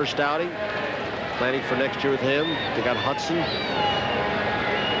good first outing. Planning for next year with him. They got Hudson.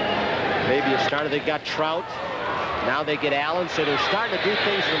 Maybe a starter. They got Trout. Now they get Allen, so they're starting to do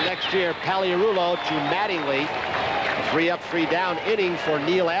things for next year. Paliarulo to Mattingly. A 3-up, 3-down inning for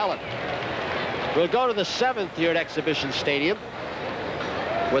Neil Allen. We'll go to the 7th here at Exhibition Stadium,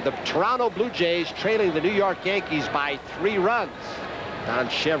 with the Toronto Blue Jays trailing the New York Yankees by 3 runs. Don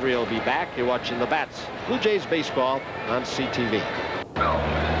Chevrier will be back. You're watching the Bats. Blue Jays baseball on CTV.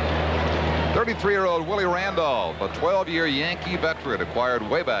 33-year-old Willie Randolph, a 12-year Yankee veteran, acquired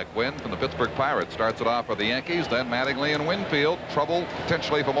way back when from the Pittsburgh Pirates. Starts it off for the Yankees, then Mattingly and Winfield. Trouble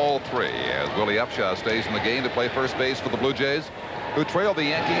potentially from all 3 as Willie Upshaw stays in the game to play first base for the Blue Jays, who trailed the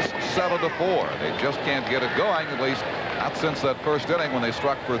Yankees 7-4. They just can't get it going, at least not since that first inning when they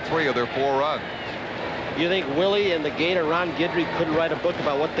struck for 3 of their 4 runs. You think Willie and the Gator Ron Guidry couldn't write a book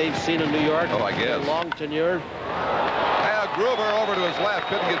about what they've seen in New York? Oh, I guess. Long tenure. Groover over to his left,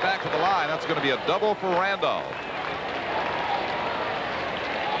 couldn't get back to the line. That's going to be a double for Randolph.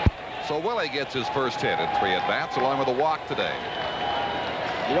 So Willie gets his first hit in 3 at-bats, along with a walk today.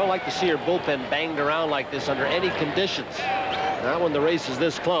 You don't like to see your bullpen banged around like this under any conditions. Not when the race is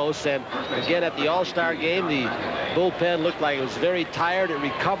this close. And again, at the All-Star game, the bullpen looked like it was very tired. It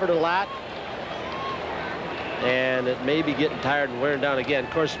recovered a lot. And it may be getting tired and wearing down again.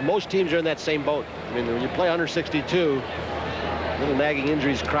 Of course, most teams are in that same boat. I mean, when you play 162, little nagging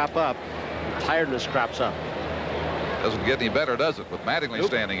injuries crop up. Tiredness crops up. Doesn't get any better, does it, with Mattingly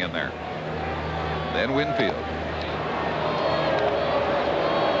standing in there. Then Winfield.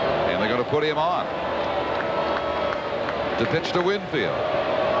 And they're going to put him on to pitch to Winfield.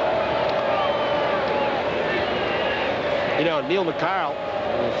 You know, Neil McCarl,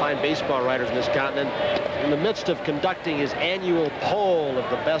 one of the fine baseball writers in this continent, in the midst of conducting his annual poll of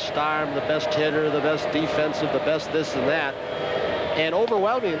the best arm, the best hitter, the best defensive, the best this and that, And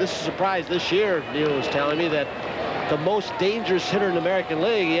overwhelming, this is a surprise this year, Neil was telling me that the most dangerous hitter in the American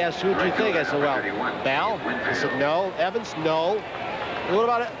League. He asked, who do you think? I said, well, Bell. He said, no. Evans, no. And what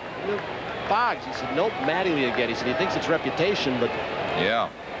about it? Boggs? He said, nope. Mattingly again. He said he thinks it's reputation, but... Yeah.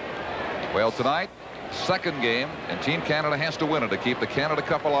 Well, tonight, second game, and Team Canada has to win it to keep the Canada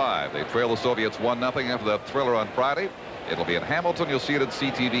Cup alive. They trail the Soviets 1-0 after that thriller on Friday. It'll be at Hamilton. You'll see it at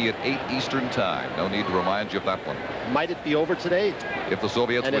CTV at 8 Eastern time. No need to remind you of that one. Might it be over today? If the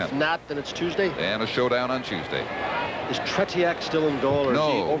Soviets win. And if not, then it's Tuesday? And a showdown on Tuesday. Is Tretiak still in goal, or is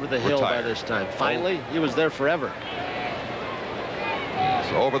he over the hill by this time? Finally? He was there forever.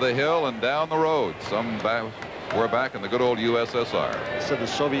 He's over the hill and down the road. We're back in the good old USSR. So the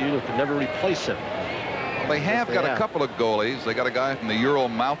Soviet Union could never replace him. Well, they have got a couple of goalies. They got a guy from the Ural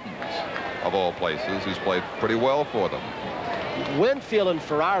Mountains, of all places, who's played pretty well for them. Winfield and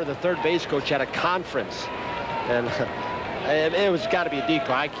Ferrara, the third base coach, had a conference, and it was got to be a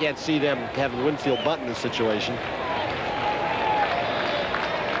decoy. I can't see them having Winfield bunt in this situation.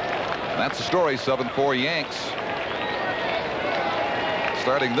 That's the story. 7-4 Yanks.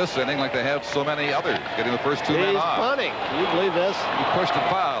 Starting this inning like they have so many others, getting the first two men off. He's punting. Can you believe this? He pushed a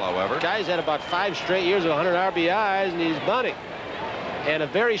foul, however. The guy's had about 5 straight years of 100 RBIs, and he's bunting. And a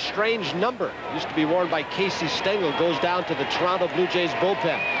very strange number, used to be worn by Casey Stengel, goes down to the Toronto Blue Jays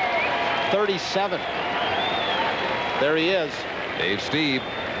bullpen. 37. There he is. Dave Steve.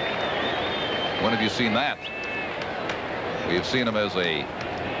 When have you seen that? We've seen him as a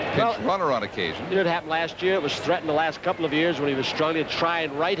pinch runner on occasion. You know, it happened last year. It was threatened the last couple of years when he was struggling to try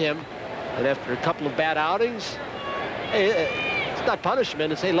and right him. And after a couple of bad outings, it's not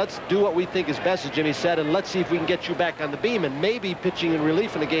punishment. It's, hey, let's do what we think is best, as Jimmy said, and let's see if we can get you back on the beam. And maybe pitching in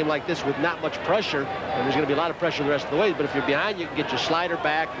relief in a game like this with not much pressure, and there's going to be a lot of pressure the rest of the way, but if you're behind, you can get your slider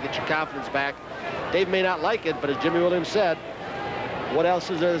back, you get your confidence back. Dave may not like it, but as Jimmy Williams said, what else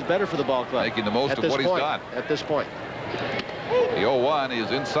is there that's better for the ball club? Making the most of what he's got. At this point. The 0-1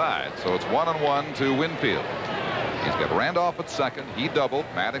 is inside, so it's 1-1 to Winfield. He's got Randolph at second. He doubled.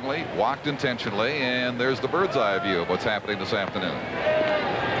 Mattingly walked intentionally, and there's the bird's eye view of what's happening this afternoon.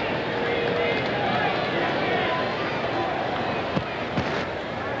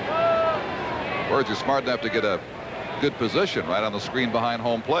 Birds are smart enough to get a good position right on the screen behind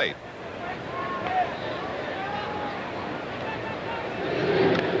home plate.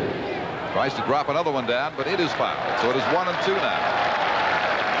 Tries to drop another one down, but it is fouled. So it is 1-2 now.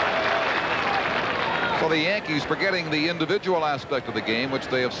 So the Yankees, forgetting the individual aspect of the game, which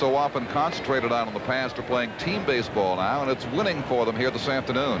they have so often concentrated on in the past, are playing team baseball now, and it's winning for them here this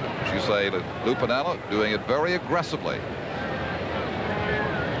afternoon. As you say, Lou Piniella doing it very aggressively.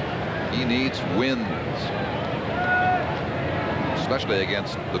 He needs wins, especially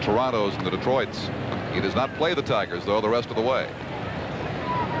against the Torontos and the Detroits. He does not play the Tigers, though, the rest of the way.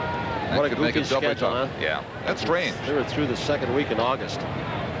 What a goofy schedule, huh? Yeah, that's strange. They were through the second week in August.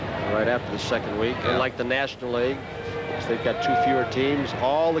 Right after the second week, and like the National League, so they've got 2 fewer teams,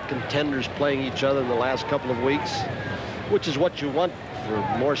 all the contenders playing each other in the last couple of weeks, which is what you want for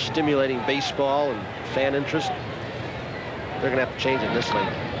more stimulating baseball and fan interest. They're going to have to change in this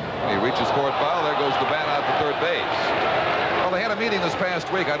league. He reaches fourth foul. There goes the bat out to third base. Well, they had a meeting this past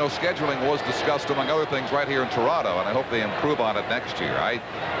week. I know scheduling was discussed, among other things, right here in Toronto, and I hope they improve on it next year.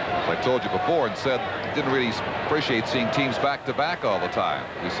 As I told you before and said, didn't really appreciate seeing teams back-to-back all the time.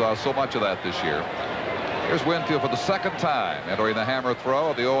 We saw so much of that this year. Here's Winfield for the second time entering the hammer throw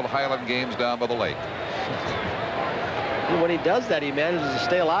of the old Highland games down by the lake. When he does that, he manages to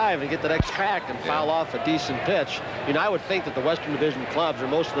stay alive and get the next crack and foul off a decent pitch. You know, I would think that the Western Division clubs, or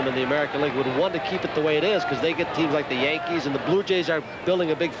most of them in the American League, would want to keep it the way it is, because they get teams like the Yankees, and the Blue Jays are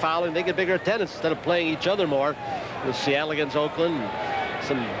building a big following. They get bigger attendance instead of playing each other more. With Seattle against Oakland, and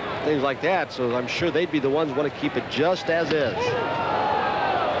some things like that. So I'm sure they'd be the ones who want to keep it just as is.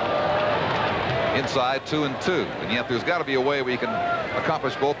 Inside 2-2, and yet there's got to be a way we can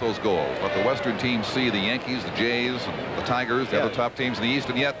accomplish both those goals. Let the Western teams see the Yankees, the Jays, and the Tigers, the other top teams in the East,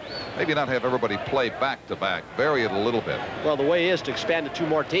 and yet maybe not have everybody play back-to-back. Vary it a little bit. Well, the way is to expand to 2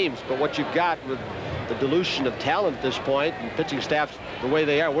 more teams, but what you've got with the dilution of talent at this point and pitching staffs the way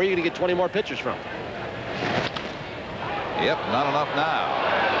they are, where are you going to get 20 more pitchers from? Yep, not enough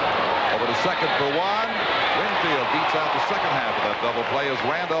now. Over to second for 1. Winfield beats out the second half of that double play as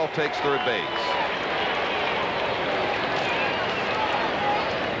Randolph takes third base.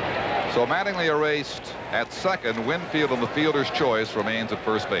 So Mattingly erased at second. Winfield on the fielder's choice remains at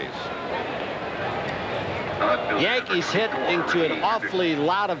first base. Yankees hit into an awfully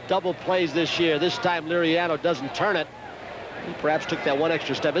lot of double plays this year. This time Liriano doesn't turn it. He perhaps took that one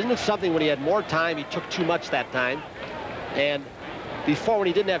extra step. Isn't it something when he had more time, he took too much that time? And before, when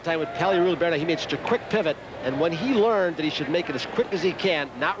he didn't have time with Pele Rubalberta, he made such a quick pivot. And when he learned that he should make it as quick as he can,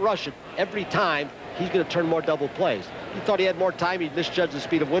 not rush it every time, he's going to turn more double plays. He thought he had more time. He misjudged the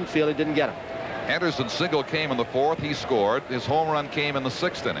speed of Winfield. He didn't get him. Anderson's single came in the 4th. He scored. His home run came in the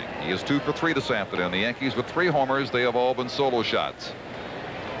 6th inning. He is 2 for 3 this afternoon. The Yankees with 3 homers. They have all been solo shots.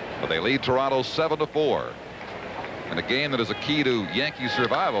 But they lead Toronto 7-4. In a game that is a key to Yankees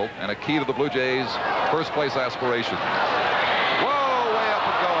survival and a key to the Blue Jays' first place aspirations. Whoa, way up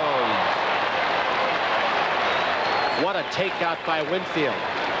it goes. What a takeout by Winfield.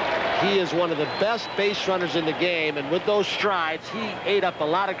 He is one of the best base runners in the game, and with those strides, he ate up a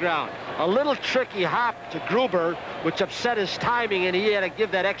lot of ground. A little tricky hop to Gruber, which upset his timing, and he had to give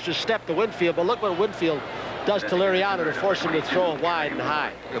that extra step to Winfield. But look what Winfield does to Liriano to force him to throw it wide and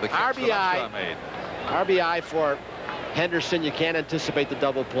high. RBI for Henderson. You can't anticipate the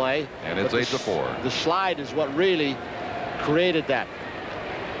double play. And it's 8-4. The slide is what really created that.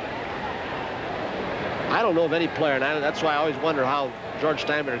 I don't know of any player, and that's why I always wonder how George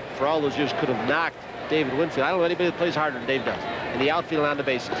Steinbrenner, for all those years, could have knocked David Winfield. I don't know anybody that plays harder than Dave does. And the outfield on the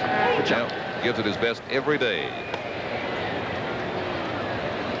bases. Good job. Yeah, gives it his best every day.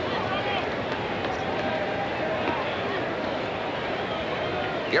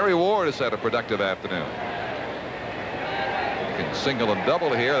 Gary Ward has had a productive afternoon. He can single and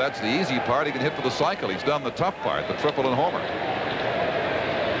double here. That's the easy part. He can hit for the cycle. He's done the tough part, the triple and homer.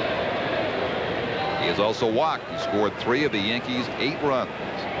 He has also walked. He scored 3 of the Yankees' 8 runs.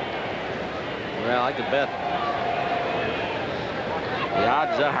 Well, I could bet the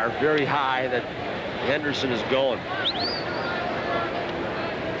odds are very high that Henderson is going.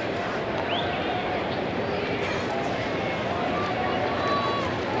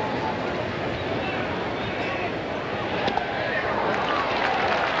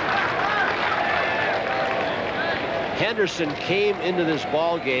 Henderson came into this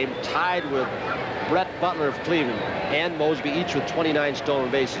ball game tied with Brett Butler of Cleveland and Mosby, each with 29 stolen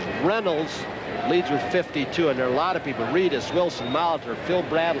bases. Reynolds leads with 52, and there are a lot of people, Reedus, Wilson, Molitor, Phil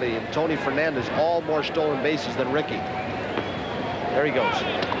Bradley, and Tony Fernandez, all more stolen bases than Ricky. There he goes.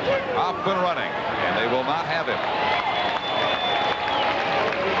 Up and running, and they will not have him.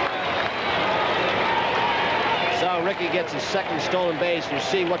 So Ricky gets his 2nd stolen base. You're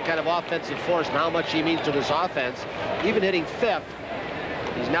seeing what kind of offensive force and how much he means to this offense. Even hitting 5th.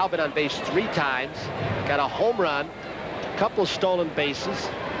 He's now been on base 3 times. Got a home run, a couple stolen bases.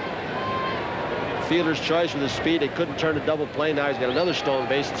 Fielder's choice with his speed. They couldn't turn a double play. Now he's got another stolen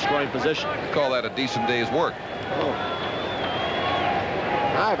base in scoring position. Call that a decent day's work. Oh.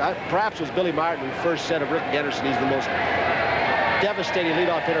 Perhaps it was Billy Martin who first said of Ricky Henderson, he's the most devastating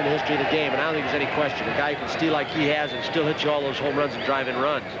leadoff hitter in the history of the game, and I don't think there's any question. A guy who can steal like he has and still hit you all those home runs and drive in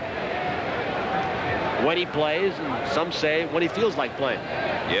runs. When he plays, and some say when he feels like playing.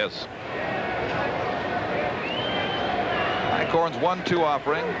 Yes. Eichhorn's 1-2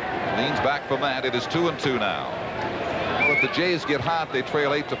 offering. Leans back from that. It is 2-2 now. Well, if the Jays get hot, they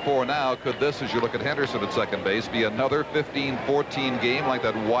trail 8-4 now. Could this, as you look at Henderson at second base, be another 15-14 game like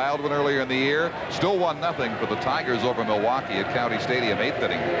that wild one earlier in the year? Still 1-0 for the Tigers over Milwaukee at County Stadium, 8th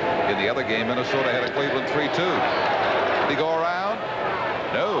inning. In the other game, Minnesota had a Cleveland 3-2. Did he go around?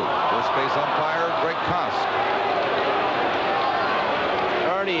 No. First base umpire, Greg Kosk.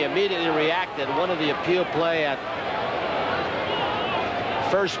 Ernie immediately reacted. One of the appeal play at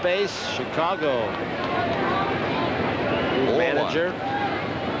first base, Chicago. Manager.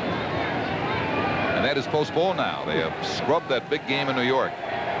 And that is postponed now. They have scrubbed that big game in New York.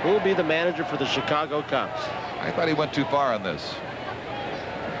 Who will be the manager for the Chicago Cubs? I thought he went too far on this.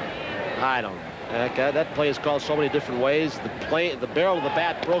 I don't know. That play is called so many different ways. The barrel of the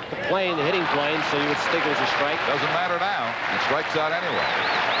bat broke the plane, the hitting plane, so you would think it was a strike. Doesn't matter now. It strikes out anyway.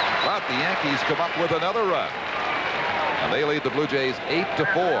 But the Yankees come up with another run. And they lead the Blue Jays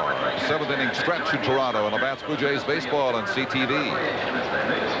 8-4. 7th inning stretch in Toronto on Labatt's Blue Jays baseball on CTV.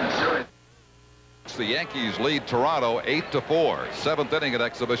 The Yankees lead Toronto 8-4. 7th inning at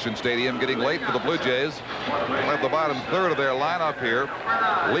Exhibition Stadium. Getting late for the Blue Jays. At the bottom third of their lineup here.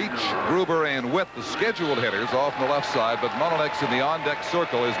 Leach, Gruber, and Witt, the scheduled hitters, off on the left side. But Mononix in the on-deck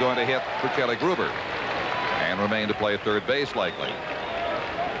circle is going to hit for Kelly Gruber. And remain to play third base likely.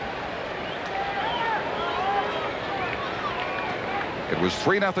 It was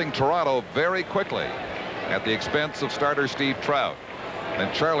 3-0 Toronto very quickly at the expense of starter Steve Trout.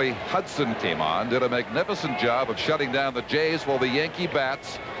 And Charlie Hudson came on, did a magnificent job of shutting down the Jays while the Yankee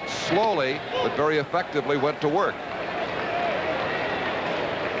bats slowly but very effectively went to work.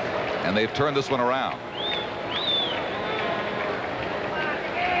 And they've turned this one around.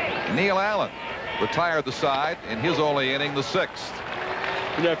 Neil Allen retired the side in his only inning, the 6th.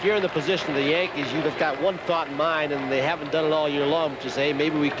 You know, if you're in the position of the Yankees, you've got one thought in mind, and they haven't done it all year long, which is, hey,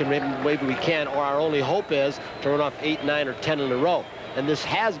 maybe we can, or our only hope is to run off 8, 9, or 10 in a row. And this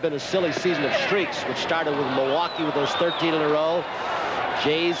has been a silly season of streaks, which started with Milwaukee with those 13 in a row.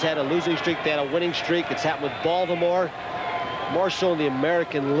 Jays had a losing streak. They had a winning streak. It's happened with Baltimore. More so in the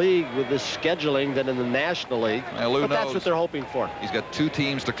American League with this scheduling than in the National League. But that's what they're hoping for. He's got 2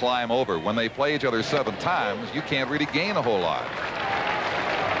 teams to climb over. When they play each other 7 times, you can't really gain a whole lot.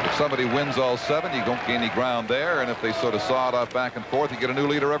 If somebody wins all 7, you don't gain any ground there. And if they sort of saw it off back and forth, you get a new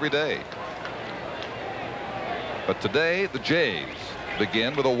leader every day. But today, the Jays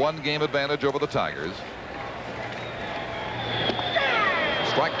begin with a 1-game advantage over the Tigers.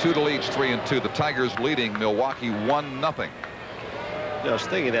 Strike 2 to lead 3-2. The Tigers leading Milwaukee 1-0. I was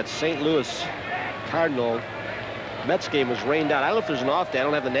thinking that St. Louis Cardinal Mets game was rained out. I don't know if there's an off day. I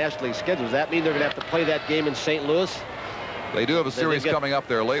don't have the National League schedule. Does that mean they're going to have to play that game in St. Louis? They do have a series coming up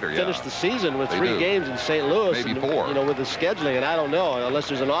there later. Finish the season with 3 games in St. Louis. Maybe and, 4. You know, with the scheduling, and I don't know. Unless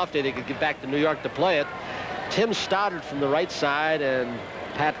there's an off day, they could get back to New York to play it. Tim Stoddard from the right side and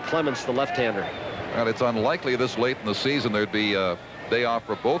Pat Clements, the left-hander. Well, it's unlikely this late in the season there'd be a day off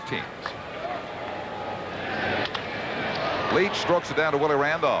for both teams. Leach strokes it down to Willie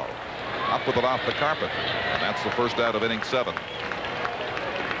Randolph. Up with it off the carpet. And that's the first out of inning 7.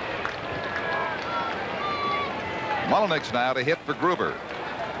 Mullenix now to hit for Gruber.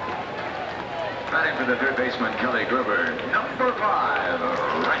 Batting for the third baseman, Kelly Gruber, number 5,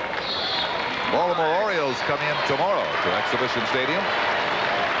 right. Baltimore Orioles come in tomorrow to Exhibition Stadium.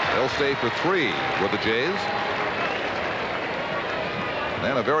 They'll stay for 3 with the Jays.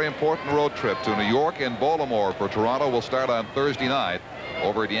 Then a very important road trip to New York and Baltimore for Toronto will start on Thursday night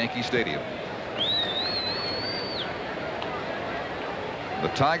over at Yankee Stadium. The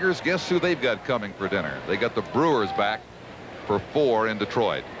Tigers, guess who they've got coming for dinner? They got the Brewers back for 4 in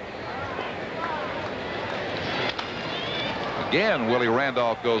Detroit. Again, Willie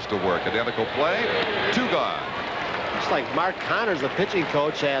Randolph goes to work. Identical play. 2 gone. Looks like Mark Connors, the pitching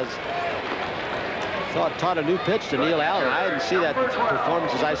coach, has taught a new pitch to Neil Allen. I didn't see that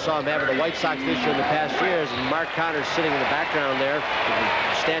performance as I saw him have with the White Sox this year in the past years. And Mark Connors sitting in the background there,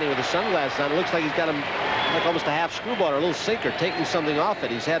 standing with the sunglasses on. It looks like he's got him like almost a half screwball or a little sinker, taking something off it.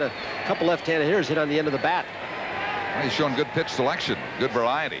 He's had a couple left-handed hitters hit on the end of the bat. Well, he's shown good pitch selection, good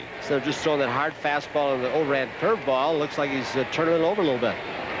variety. Instead of just throwing that hard fastball and the overhand curveball, looks like he's turning it over a little bit.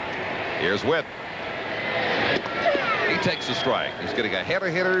 Here's Witt. He takes a strike. He's getting ahead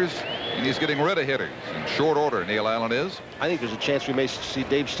of hitters, and he's getting rid of hitters in short order. Neil Allen is. I think there's a chance we may see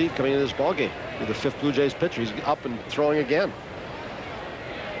Dave Steve coming into this ballgame with the 5th Blue Jays pitcher. He's up and throwing again.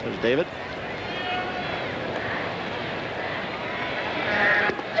 There's David.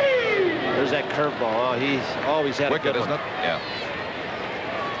 There's that curveball. Oh, he's always had wicked, a good isn't one. it?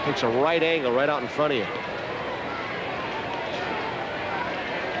 Yeah. Takes a right angle right out in front of you.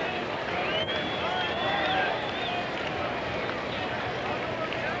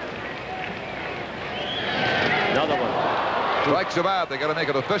 Another one. Strikes him out. They got to make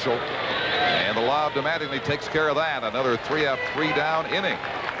it official. And the lob demandingly takes care of that. Another 3-up, 3-down inning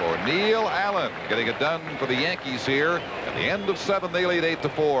for Neil Allen. Getting it done for the Yankees here. At the end of 7, they lead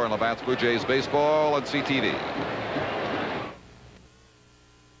 8-4 in Labatt's Blue Jays baseball on CTV.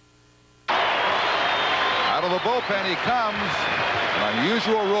 Out of the bullpen he comes. An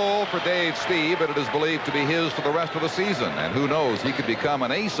unusual role for Dave Steve, but it is believed to be his for the rest of the season. And who knows, he could become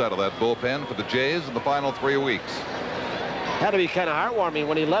an ace out of that bullpen for the Jays in the final 3 weeks. Had to be kind of heartwarming.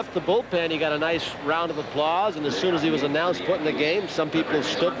 When he left the bullpen, he got a nice round of applause, and as soon as he was announced put in the game, some people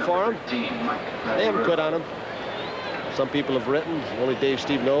stood for him. They haven't quit on him. Some people have written, only Dave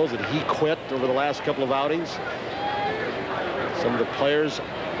Steve knows, that he quit over the last couple of outings. Some of the players,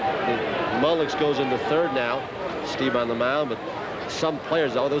 Mullenix goes into 3rd now, Steve on the mound, but some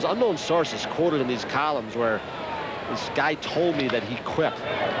players, those unknown sources quoted in these columns where this guy told me that he quit.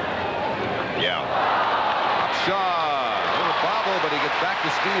 Yeah. Shot. Bobble, but he gets back to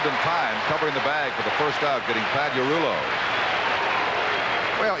Steve in time, covering the bag for the first out, getting Pagliarulo.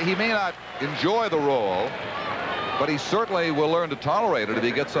 Well, he may not enjoy the role, but he certainly will learn to tolerate it if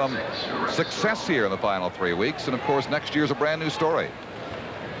he gets some success here in the final 3 weeks. And of course, next year's a brand new story.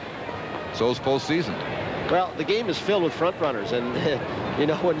 So's postseason. Well, the game is filled with front runners, and you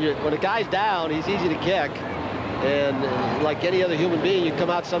know, when a guy's down, he's easy to kick. And like any other human being, you come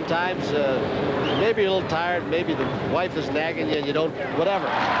out sometimes, maybe you're a little tired, maybe the wife is nagging you and you don't, whatever.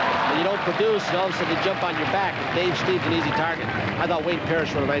 And you don't produce, and all of a sudden you jump on your back. And Dave Steve's an easy target. I thought Wayne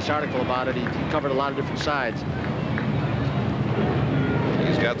Parrish wrote a nice article about it. He covered a lot of different sides.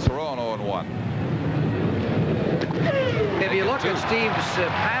 He's got Cerrone 0-1. If you look at Steve's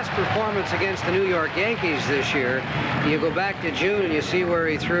past performance against the New York Yankees this year, you go back to June and you see where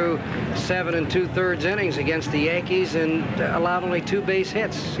he threw 7 2/3 innings against the Yankees and allowed only 2 base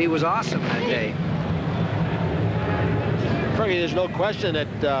hits. He was awesome that day. Fergie, there's no question that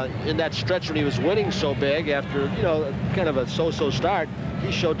in that stretch when he was winning so big after, you know, kind of a so-so start,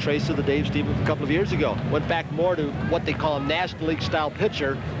 he showed traces of the Dave Steve a couple of years ago. Went back more to what they call a National League style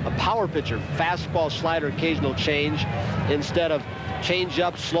pitcher, a power pitcher, fastball, slider, occasional change, instead of change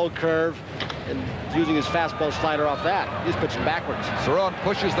up, slow curve, and using his fastball slider off that. He's pitching backwards. Cerrone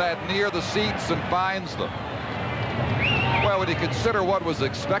pushes that near the seats and finds them. Well, when you consider what was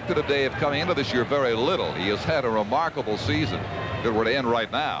expected of Dave coming into this year, very little. He has had a remarkable season. If it were to end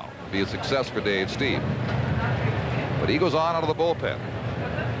right now, it would be a success for Dave Steve. But he goes on out of the bullpen.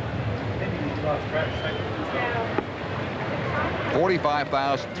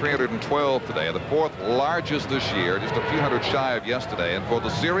 45,312 today, the 4th largest this year, just a few hundred shy of yesterday. And for the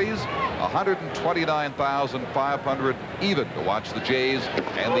series, 129,500 even to watch the Jays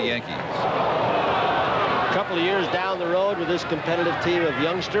and the Yankees. A couple of years down the road with this competitive team of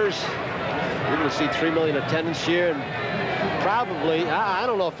youngsters, you're going to see 3 million attendance here, and probably, I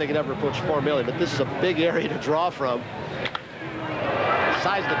don't know if they can ever approach 4 million, but this is a big area to draw from. The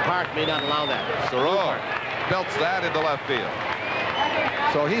size of the park may not allow that. Cerrone belts that into left field.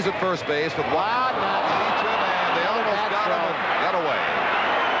 So he's at first base with Wild, and they almost got him and got away.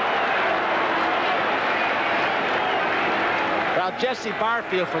 Well, Jesse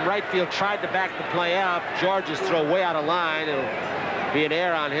Barfield from right field tried to back the play up. George's throw way out of line. It'll be an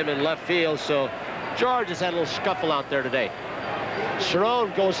error on him in left field, so George has had a little scuffle out there today.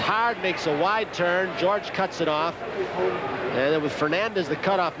 Cerrone goes hard, makes a wide turn. George cuts it off. And then with Fernandez, the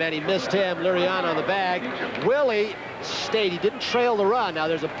cutoff man, he missed him. Liriano on the bag. Willie stayed. He didn't trail the run. Now,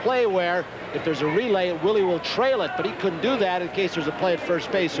 there's a play where if there's a relay, Willie will trail it, but he couldn't do that in case there's a play at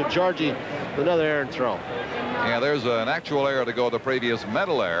first base. So Georgie, another errant throw. Yeah, there's an actual error to go the previous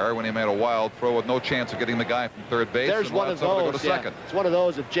mental error when he made a wild throw with no chance of getting the guy from third base. There's one of those. Second. It's one of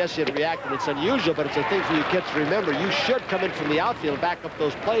those. If Jesse had reacted, it's unusual, but it's a thing for you kids to remember. You should come in from the outfield and back up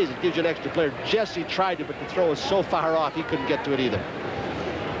those plays. It gives you an extra player. Jesse tried to, but the throw was so far off, he couldn't get to it either.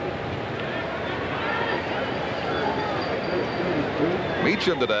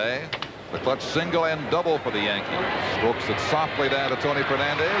 Meacham today, the clutch single and double for the Yankees. Strokes it softly down to Tony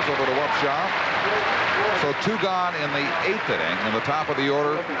Fernandez, over to Upshaw. So 2 gone in the 8th inning. In the top of the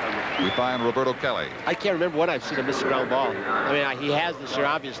order, we find Roberto Kelly. I can't remember when I've seen him miss a ground ball. I mean, he has this year,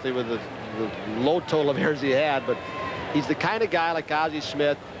 obviously, with the low total of errors he had, but he's the kind of guy like Ozzie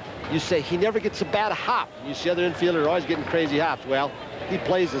Smith. You say he never gets a bad hop. You see other infielders are always getting crazy hops. Well, he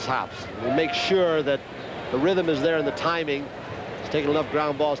plays his hops. He makes sure that the rhythm is there and the timing. He's taking enough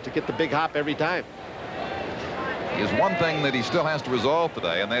ground balls to get the big hop every time. Is one thing that he still has to resolve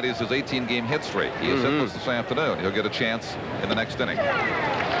today, and that is his 18-game hit streak. He is hitless this afternoon. He'll get a chance in the next inning.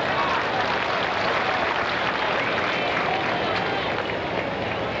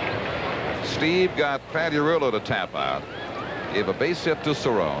 Steve got Pagliarulo to tap out, gave a base hit to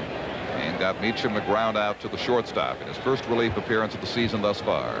Cerrone, and got Meacham the ground out to the shortstop in his first relief appearance of the season thus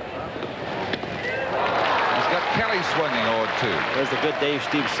far. Kelly swinging 0-2. There's the good Dave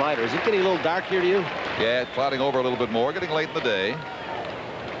Steve slider. Is it getting a little dark here to you? Yeah, clouding over a little bit more, getting late in the day.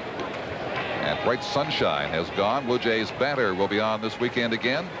 And bright sunshine has gone. Blue Jays batter will be on this weekend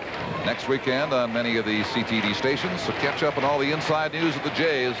again. Next weekend on many of the CTV stations. So catch up on all the inside news of the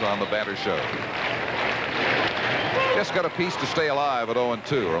Jays on the Batter Show. Just got a piece to stay alive at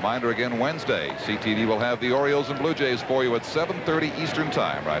 0-2. Reminder again, Wednesday, CTV will have the Orioles and Blue Jays for you at 7:30 Eastern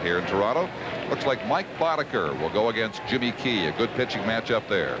Time right here in Toronto. Looks like Mike Boddicker will go against Jimmy Key. A good pitching matchup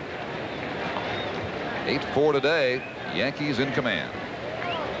there. 8-4 today. Yankees in command.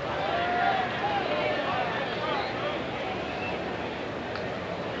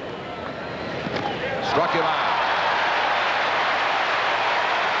 Struck him out.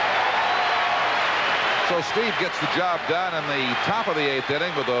 So Steve gets the job done in the top of the 8th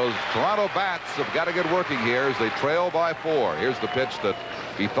inning, but those Toronto bats have got to get working here as they trail by 4. Here's the pitch that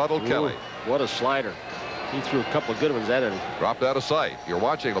befuddled Kelly. What a slider. He threw a couple of good ones that inning. Dropped out of sight. You're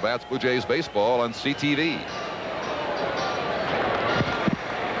watching Labatt's Blue Jays baseball on CTV.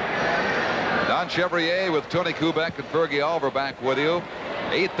 Don Chevrier with Tony Kubek and Fergie Alver back with you.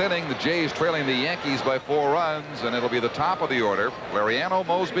 8th inning, the Jays trailing the Yankees by 4 runs, and it'll be the top of the order. Liriano,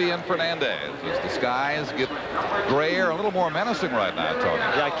 Mosby, and Fernandez as the skies get grayer, a little more menacing right now, Tony.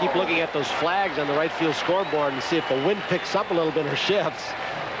 Yeah, I keep looking at those flags on the right field scoreboard and see if the wind picks up a little bit or shifts.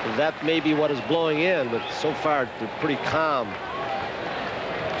 That may be what is blowing in, but so far they're pretty calm.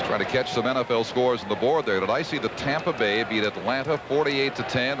 Trying to catch some NFL scores on the board there. Did I see that Tampa Bay beat Atlanta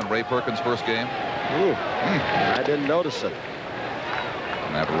 48-10 in Ray Perkins' first game? Ooh, I didn't notice it.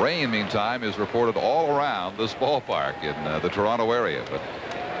 And that rain, meantime, is reported all around this ballpark in the Toronto area, but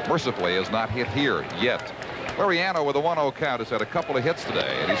mercifully has not hit here yet. Laureano with a 1-0 count has had a couple of hits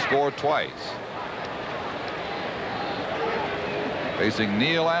today, and he scored twice. Facing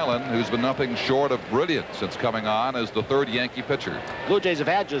Neil Allen, who's been nothing short of brilliant since coming on as the third Yankee pitcher. Blue Jays have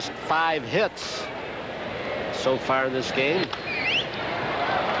had just 5 hits so far in this game.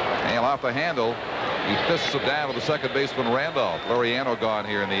 Hale off the handle. He fists it down to the second baseman Randolph. Laureano gone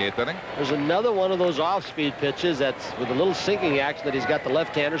here in the 8th inning. There's another one of those off-speed pitches that's with a little sinking action that he's got the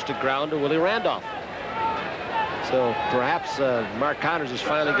left-handers to ground to Willie Randolph. So perhaps Mark Connors has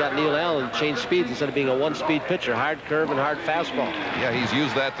finally got Neil Allen to change speeds instead of being a 1-speed pitcher. Hard curve and hard fastball. Yeah, he's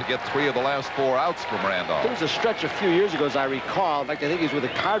used that to get 3 of the last 4 outs from Randolph. There was a stretch a few years ago, as I recall. In fact, I think he was with the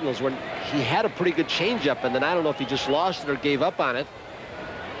Cardinals when he had a pretty good changeup, and then I don't know if he just lost it or gave up on it.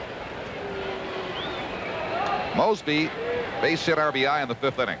 Mosby, base hit RBI in the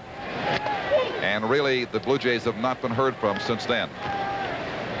 5th inning. And really, the Blue Jays have not been heard from since then.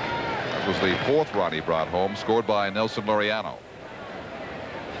 That was the 4th run he brought home, scored by Nelson Laureano.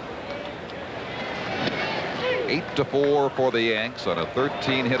 8-4 for the Yanks on a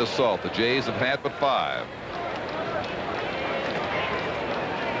 13-hit assault. The Jays have had but 5.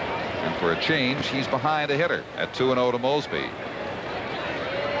 And for a change, he's behind a hitter at 2-0 to Mosby.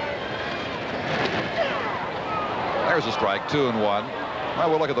 There's a strike, 2-1. Well,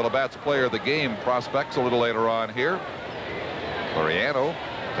 we'll look at the Labatt's player of the game prospects a little later on here. Laureano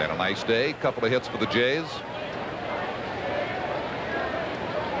had a nice day. Couple of hits for the Jays.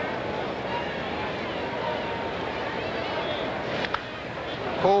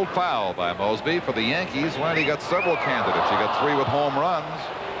 Pulled foul by Mosby. For the Yankees, well, he got several candidates. He got 3 with home runs.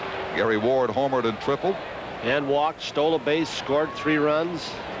 Gary Ward homered and tripled. And walked, stole a base, scored 3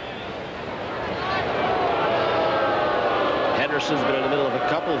 runs. Henderson's been in the middle of a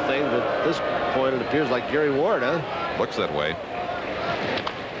couple of things, but at this point it appears like Gary Ward, huh? Looks that way.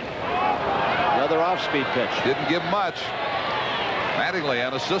 Another off-speed pitch. Didn't give much. Mattingly,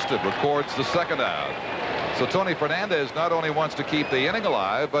 unassisted, records the 2nd out. So Tony Fernandez not only wants to keep the inning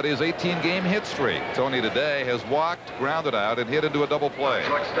alive, but his 18-game hit streak. Tony today has walked, grounded out, and hit into a double play.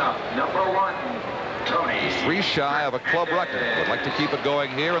 Shortstop, number 1, Tony. He's 3 shy of a club record. Would like to keep it going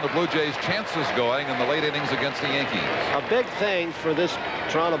here, and the Blue Jays' chances going in the late innings against the Yankees. A big thing for this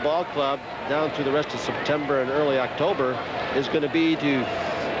Toronto ball club down through the rest of September and early October is going to be to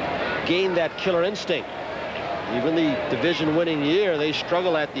gain that killer instinct. Even the division-winning year, they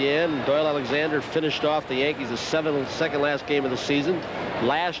struggle at the end. Doyle Alexander finished off the Yankees the second last game of the season.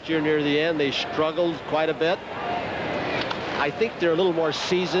 Last year, near the end, they struggled quite a bit. I think they're a little more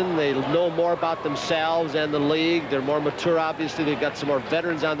seasoned. They know more about themselves and the league. They're more mature, obviously. They've got some more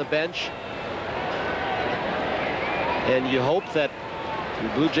veterans on the bench. And you hope that,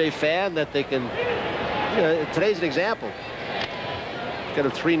 you're a Blue Jay fan, that they can, you know, today's an example. Got a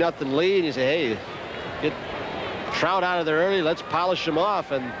 3-0 lead, and you say, hey, get Trout out of there early, let's polish them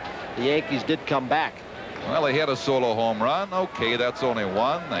off, and the Yankees did come back. Well, they had a solo home run. Okay, that's only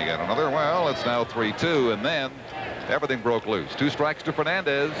 1. They got another. Well, it's now 3-2, and then everything broke loose. 2 strikes to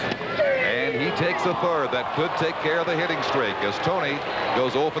Fernandez, and he takes a 3rd. That could take care of the hitting streak as Tony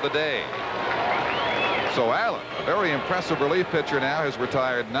goes 0 for the day. So Allen, a very impressive relief pitcher now, has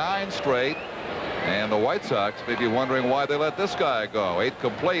retired 9 straight. And the White Sox may be wondering why they let this guy go. 8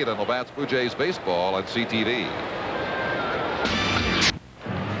 complete on Labatt's Blue Jays baseball at CTV.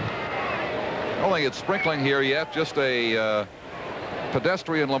 Only it's sprinkling here yet. Just a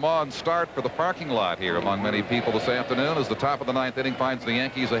pedestrian Le Mans start for the parking lot here among many people this afternoon as the top of the 9th inning finds the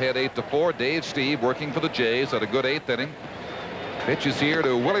Yankees ahead 8-4. Dave Steve working for the Jays had a good 8th inning. Pitches here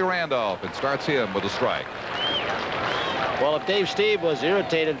to Willie Randolph and starts him with a strike. Well, if Dave Steve was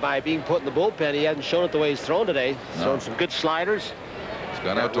irritated by being put in the bullpen, he hasn't shown it the way he's thrown today. No. Thrown some good sliders. He's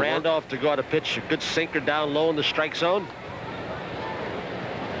gone out to Randolph to go out to pitch a good sinker down low in the strike zone.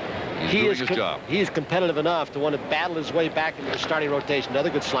 He's doing his job. He is competitive enough to want to battle his way back into the starting rotation.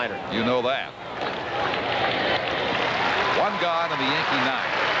 Another good slider. You know that. 1 gone in the Yankee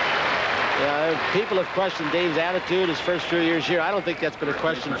 9th. Yeah, people have questioned Dave's attitude his first few years here. I don't think that's been a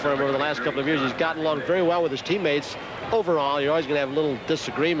question for him over the last couple of years. He's gotten along very well with his teammates. Overall, you're always going to have little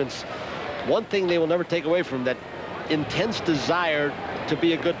disagreements. One thing they will never take away from him, that intense desire to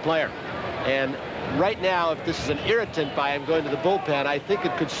be a good player. And right now, if this is an irritant by him going to the bullpen, I think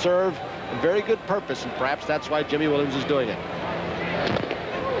it could serve a very good purpose, and perhaps that's why Jimmy Williams is doing it.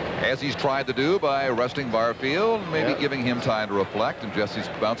 as he's tried to do by resting Barfield, maybe giving him time to reflect, and Jesse's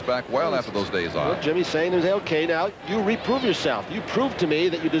bounced back well after those days off. Well, Jimmy's saying, okay, now you reprove yourself. You prove to me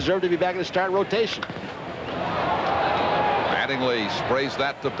that you deserve to be back in the starting rotation. Mattingly sprays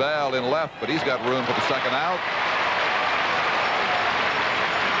that to Bell in left, but he's got room for the second out.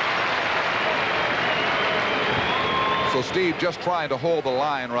 So Steve just trying to hold the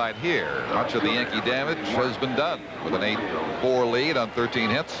line right here. Much of the Yankee damage has been done with an 8-4 lead on 13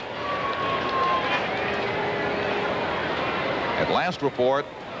 hits. At last report,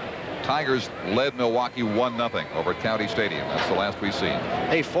 Tigers led Milwaukee 1-0 over at County Stadium. That's the last we've seen.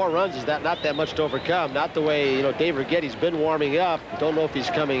 Hey, 4 runs is not that much to overcome. Not the way, you know, Dave Righetti's been warming up. Don't know if he's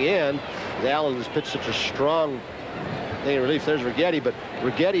coming in. Allen has pitched such a strong thing in relief. There's Righetti, but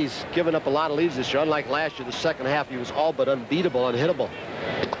Righetti's given up a lot of leads this year. Unlike last year, the second half, he was all but unbeatable, unhittable.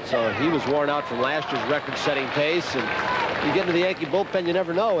 So he was worn out from last year's record-setting pace. And you get into the Yankee bullpen, you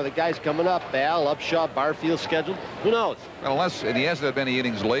never know. The guy's coming up. Bell, Upshaw, Barfield scheduled. Who knows? Well, and he hasn't had many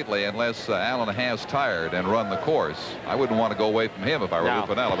innings lately, unless Allen has tired and run the course. I wouldn't want to go away from him if I were Lou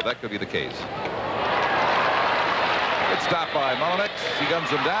Piniella, but that could be the case. It's stopped by Mullenix. He guns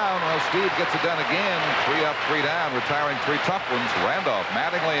him down. Well, Steve gets it done again. 3 up, 3 down, retiring 3 tough ones. Randolph,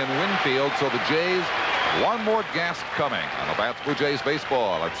 Mattingly, and Winfield. So the Jays, one more gasp coming on the Bats Blue Jays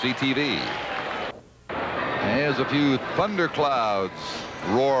baseball at CTV. There's a few thunderclouds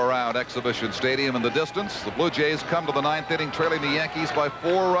roar around Exhibition Stadium in the distance. The Blue Jays come to the 9th inning, trailing the Yankees by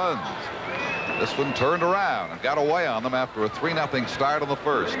 4 runs. This one turned around and got away on them after a 3-0 start on the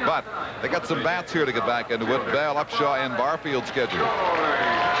first. But they got some bats here to get back into it. Bell, Upshaw, and Barfield scheduled.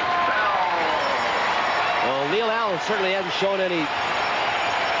 Well, Neil Allen certainly hasn't shown any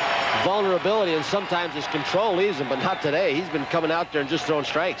vulnerability, and sometimes his control leaves him, but not today. He's been coming out there and just throwing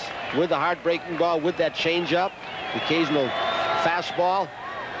strikes with the hard breaking ball, with that changeup, the occasional fastball.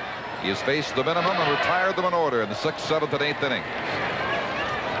 He has faced the minimum and retired them in order in the 6th, 7th, and 8th innings.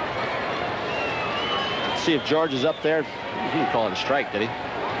 Let's see if George is up there. He didn't call it a strike, did he?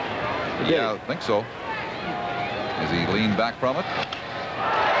 Yeah, I think so. As he leaned back from it.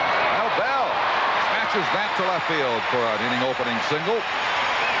 Now Bell smashes that to left field for an inning opening single.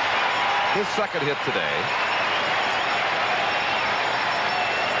 His second hit today.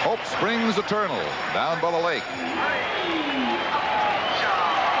 Hope springs eternal down by the lake.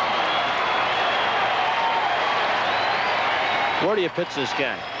 Where do you pitch this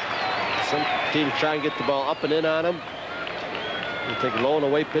guy? Some teams try and get the ball up and in on him. You take low and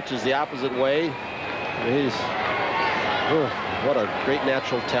away pitches the opposite way. What a great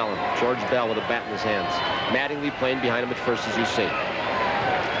natural talent. George Bell with a bat in his hands. Mattingly playing behind him at first, as you see.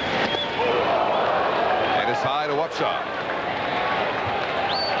 And it's high to Upshaw.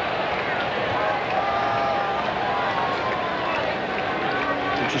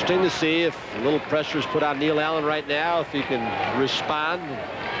 Interesting to see if a little pressure is put on Neil Allen right now, if he can respond,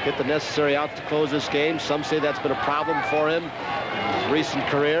 get the necessary out to close this game. Some say that's been a problem for him in his recent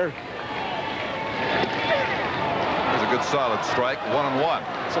career. There's a good solid strike, 1-1.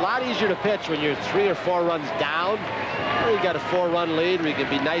 It's a lot easier to pitch when you're 3 or 4 runs down, or you got a 4-run lead where you can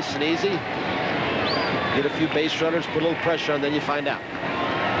be nice and easy. Get a few base runners, put a little pressure on, then you find out.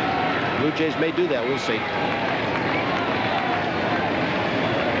 Blue Jays may do that. We'll see.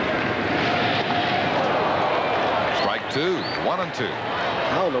 Strike 2, 1-2.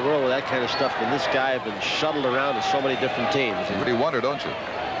 How in the world with that kind of stuff can this guy have been shuttled around to so many different teams? You really wonder, don't you?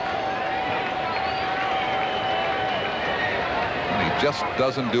 And he just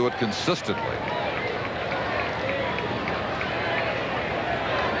doesn't do it consistently.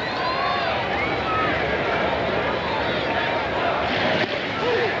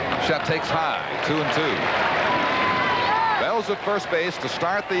 Shot takes high, 2-2. Bell's at first base to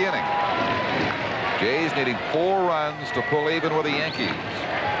start the inning. Jays needing 4 runs to pull even with the Yankees.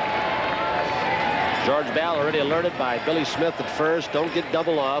 George Bell already alerted by Billy Smith at first. Don't get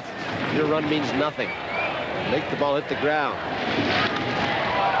double off. Your run means nothing. Make the ball hit the ground.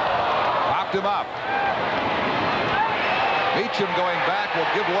 Popped him up. Meacham going back will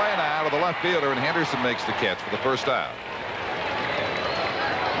give way now to the left fielder, and Henderson makes the catch for the first out.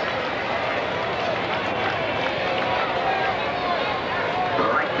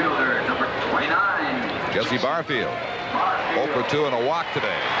 Jesse Barfield, 0 for 2 and a walk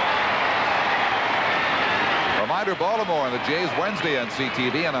today. Reminder, Baltimore and the Jays Wednesday on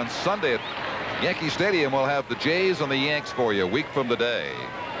CTV, and on Sunday at Yankee Stadium we'll have the Jays and the Yanks for you a week from today.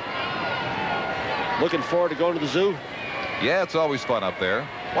 Looking forward to going to the zoo? Yeah, it's always fun up there.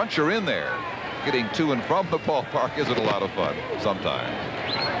 Once you're in there, getting to and from the ballpark isn't a lot of fun sometimes.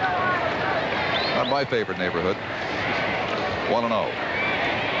 Not my favorite neighborhood. 1-0.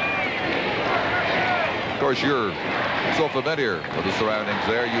 course, you're so familiar with the surroundings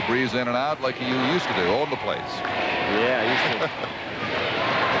there. You breeze in and out like you used to do, own the place. Yeah, I used to.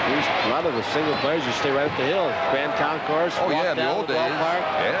 A lot of the single players just stay right up the hill. Grand Concourse. Oh, yeah, in the old days. Ballpark,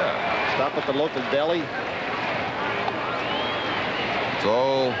 yeah. Stop at the local deli. It's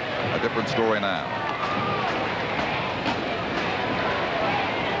all a different story now.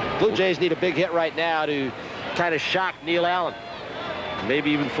 Blue Jays need a big hit right now to kind of shock Neil Allen.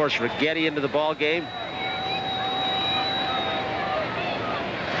 Maybe even force Rigetti into the ball game.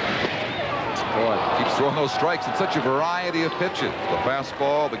 Boy, keeps throwing those strikes in such a variety of pitches. The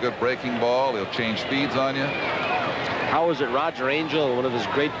fastball, the good breaking ball. He'll change speeds on you. How was it Roger Angel, one of his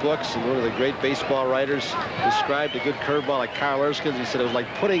great books and one of the great baseball writers, described a good curveball like Carl Erskine's? He said it was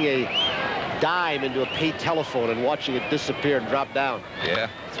like putting a dime into a pay telephone and watching it disappear and drop down. Yeah.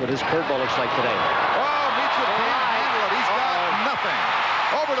 That's what his curveball looks like today. Oh, Mitchell can't handle it. He's got nothing.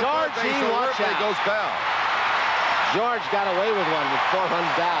 Over to George, third base, so watch out. goes Bell. George got away with one with 4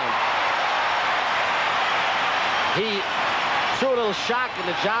 runs down. He threw a little shock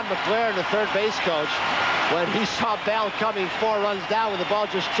into John McLaren, the third base coach, when he saw Bell coming 4 runs down with the ball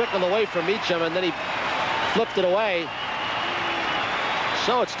just trickled away from Meacham, and then he flipped it away.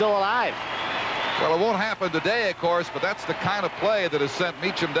 So it's still alive. Well, it won't happen today, of course, but that's the kind of play that has sent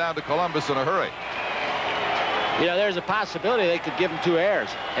Meacham down to Columbus in a hurry. You know, there's a possibility they could give him 2 errors.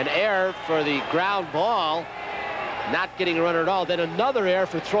 An error for the ground ball, not getting a runner at all, then another error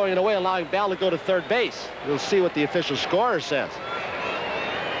for throwing it away, allowing Bell to go to third base. We'll see what the official scorer says.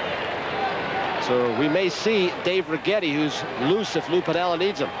 So we may see Dave Rigetti, who's loose if Lou Piniella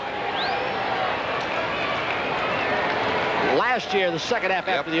needs him. Last year, the second half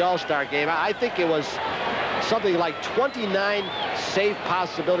after the All-Star game, I think it was something like 29 save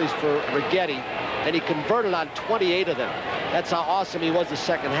possibilities for Rigetti, and he converted on 28 of them. That's how awesome he was the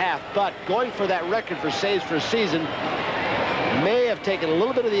second half. But going for that record for saves for a season may have taken a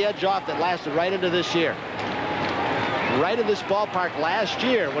little bit of the edge off that lasted right into this year. Right in this ballpark last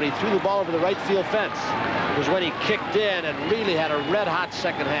year, when he threw the ball over the right field fence, was when he kicked in and really had a red-hot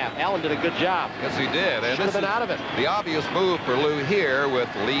second half. Allen did a good job. Yes, he did. And should have been out of it. The obvious move for Lou here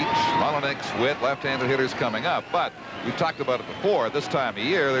with Leach, Mullenix, Witt, left-handed hitters coming up. But we've talked about it before. This time of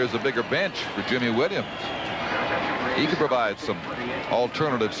year, there's a bigger bench for Jimmy Williams. He can provide some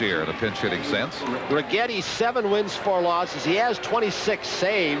alternatives here in a pinch-hitting sense. Rigetti, 7 wins, 4 losses. He has 26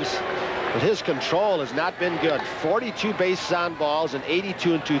 saves, but his control has not been good. 42 bases on balls and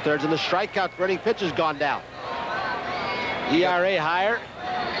 82 2/3, and the strikeout for any pitch has gone down. ERA higher.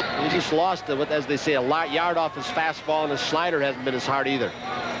 He just lost, as they say, a yard off his fastball, and his slider hasn't been as hard either.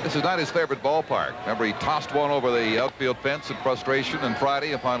 This is not his favorite ballpark. Remember, he tossed one over the outfield fence in frustration, and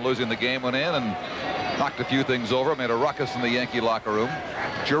Friday, upon losing the game, went in and knocked a few things over, made a ruckus in the Yankee locker room.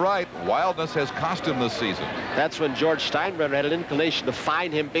 But you're right, wildness has cost him this season. That's when George Steinbrenner had an inclination to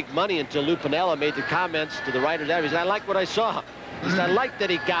fine him big money until Lou Piniella made the comments to the writers. He said, I like what I saw. He said, I like that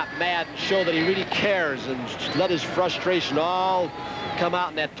he got mad and showed that he really cares and let his frustration all come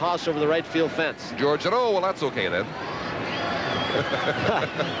out in that toss over the right field fence. George said, oh, well, that's okay then.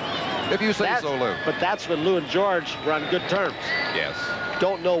 If you say so, Lou. But that's when Lou and George were on good terms. Yes.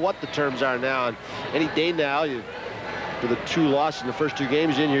 Don't know what the terms are now. And any day now, with the 2 losses in the first 2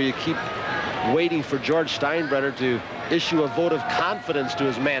 games in here, you keep waiting for George Steinbrenner to issue a vote of confidence to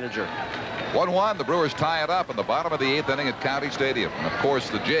his manager. 1-1, the Brewers tie it up in the bottom of the 8th inning at County Stadium. And, of course,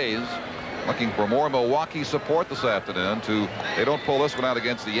 the Jays looking for more Milwaukee support this afternoon to, they don't pull this one out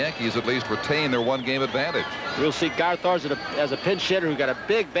against the Yankees, at least retain their 1-game advantage. We'll see Garth Orrs as a pinch hitter who got a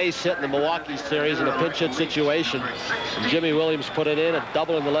big base hit in the Milwaukee series in a pinch hit situation. And Jimmy Williams put it in, a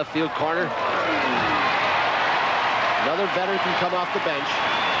double in the left field corner. Another veteran can come off the bench.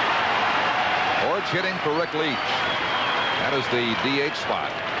 Orch hitting for Rick Leach. That is the DH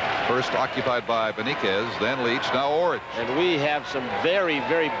spot. First occupied by Benitez, then Leach, now Orch. And we have some very,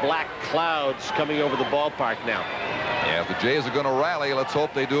 very black clouds coming over the ballpark now. Yeah, if the Jays are going to rally, let's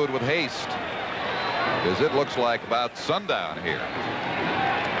hope they do it with haste, because it looks like about sundown here.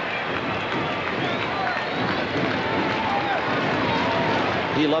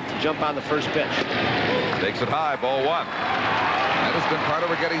 He loved to jump on the first pitch. Takes it high, ball 1. That has been part of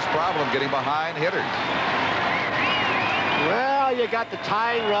Rigetti's problem, getting behind hitters. Well, you got the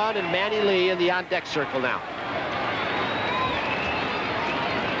tying run and Manny Lee in the on-deck circle now.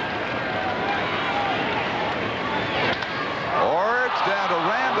 Orch down to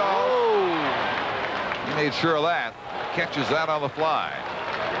Randolph. Oh. He made sure of that. Catches that on the fly.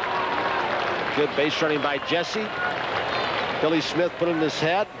 Good base running by Jesse. Billy Smith put in his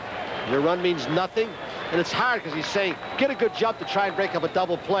head. Your run means nothing. And it's hard because he's saying, get a good jump to try and break up a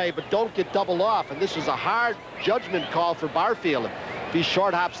double play, but don't get doubled off. And this is a hard judgment call for Barfield. If he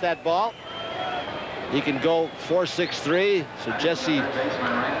short hops that ball, he can go 4-6-3. So Jesse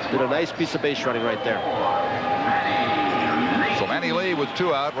did a nice piece of base running right there. So Manny Lee with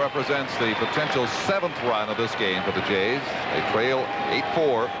 2 out represents the potential 7th run of this game for the Jays. They trail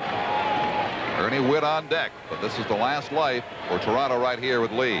 8-4. Ernie Whitt on deck, but this is the last life for Toronto right here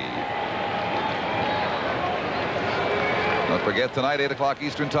with Lee. Don't forget tonight, 8 o'clock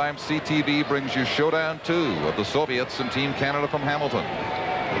Eastern Time, CTV brings you Showdown 2 of the Soviets and Team Canada from Hamilton.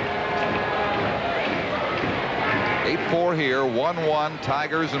 8-4 here, 1-1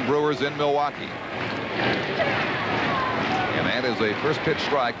 Tigers and Brewers in Milwaukee. And that is a first pitch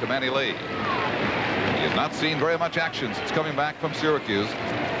strike to Manny Lee. He has not seen very much action since coming back from Syracuse.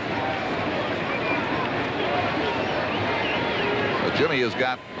 But Jimmy has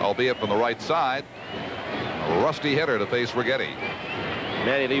got, albeit from the right side, a rusty hitter to face Righetti.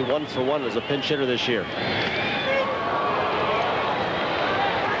 Manny Lee 1 for 1 as a pinch hitter this year.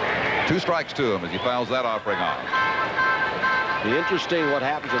 2 strikes to him as he fouls that offering off. Be interesting what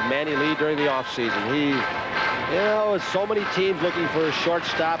happens with Manny Lee during the offseason. He, you know, with so many teams looking for a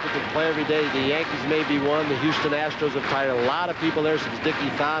shortstop who can play every day. The Yankees may be one. The Houston Astros have tried a lot of people there since Dickie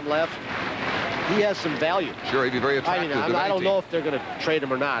Thon left. He has some value. Sure, he'd be very attractive. I don't know if they're going to trade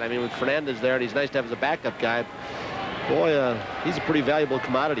him or not. I mean, with Fernandez there, and he's nice to have as a backup guy. Boy, he's a pretty valuable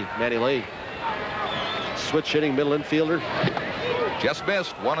commodity, Manny Lee. Switch hitting middle infielder. Just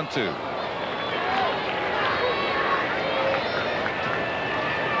missed, 1-2.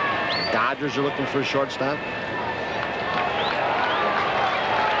 Dodgers are looking for a shortstop.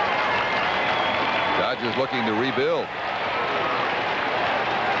 Dodgers looking to rebuild.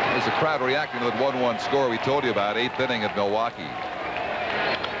 There's a crowd reacting to that 1-1 score we told you about, 8th inning at Milwaukee. Lee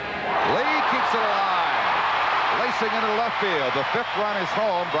keeps it alive. Racing into left field. The 5th run is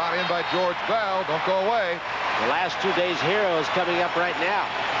home, brought in by George Bell. Don't go away. The last 2 days' hero is coming up right now.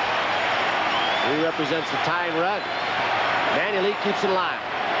 He represents the tying run. Manny Lee keeps it alive.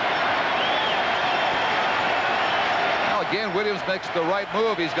 Now again, Williams makes the right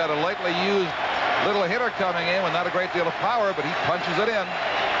move. He's got a lightly used little hitter coming in with not a great deal of power, but he punches it in.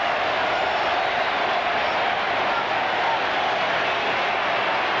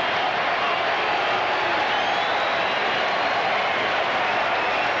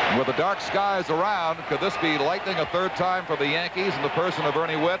 With the dark skies around, could this be lightning a 3rd time for the Yankees in the person of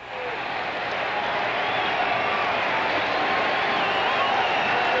Ernie Whitt?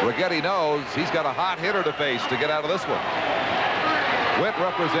 Righetti knows he's got a hot hitter to face to get out of this one. Whitt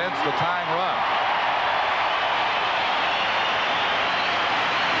represents the tying run.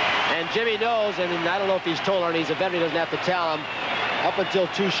 And Jimmy knows, and I don't know if he's told Ernie, he's a veteran, he doesn't have to tell him, up until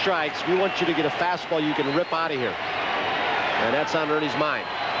 2 strikes, we want you to get a fastball you can rip out of here. And that's on Ernie's mind.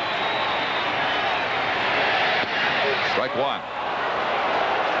 Strike 1.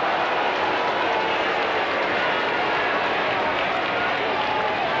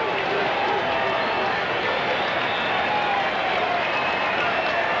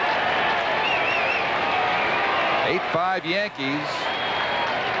 Five Yankees.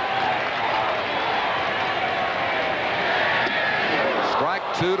 Strike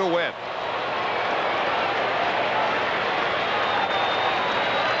 2 to Whitt.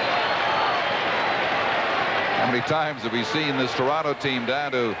 How many times have we seen this Toronto team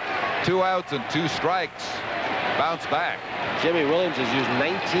down to 2 outs and 2 strikes bounce back? Jimmy Williams has used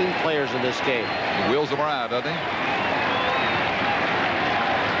 19 players in this game. He wheels them around, doesn't he?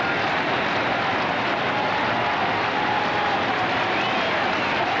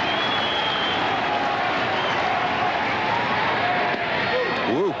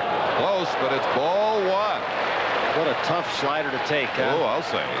 But it's ball 1. What a tough slider to take, huh? Oh, I'll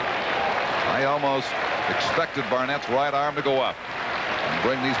say. I almost expected Barnett's right arm to go up and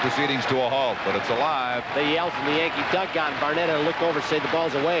bring these proceedings to a halt, but it's alive. They yelled from the Yankee dugout, and Barnett had to look over and say the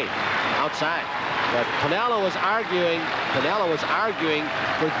ball's away, outside. But Pinella was arguing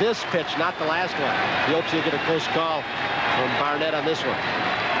for this pitch, not the last one. He hopes he'll get a close call from Barnett on this one.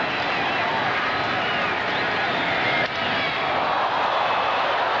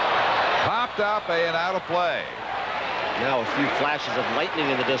 Up and out of play. Now a few flashes of lightning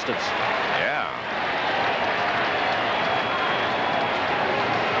in the distance. Yeah.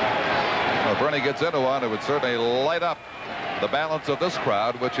 Well, if Bernie gets into one, it would certainly light up the balance of this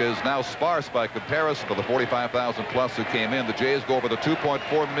crowd, which is now sparse by comparison to the 45,000 plus who came in. The Jays go over the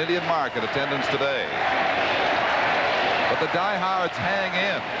 2.4 million mark in attendance today. But the diehards hang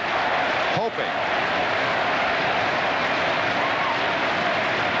in, hoping.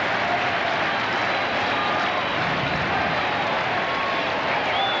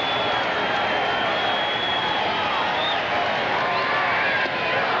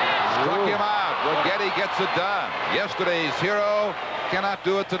 gets it done. Yesterday's hero cannot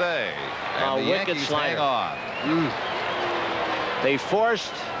do it today. And the wicked Yankees slider. hang on. They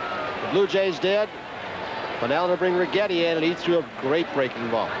forced, the Blue Jays did, Pannell to bring Righetti in, and he threw a great breaking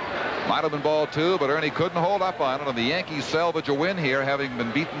ball. Might have been ball 2, but Ernie couldn't hold up on it, and the Yankees salvage a win here, having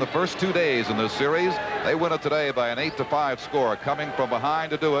been beaten the first 2 days in this series. They win it today by an 8-5 score, coming from behind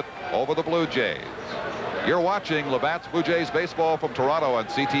to do it over the Blue Jays. You're watching Labatt's Blue Jays baseball from Toronto on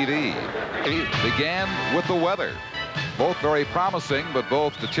CTV. It began with the weather. Both very promising, but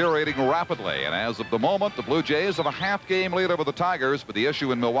both deteriorating rapidly. And as of the moment, the Blue Jays have a half-game lead over the Tigers, but the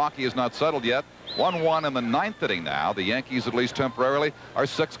issue in Milwaukee is not settled yet. 1-1 in the 9th inning now. The Yankees, at least temporarily, are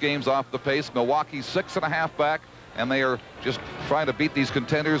 6 games off the pace. Milwaukee 6.5 back, and they are just trying to beat these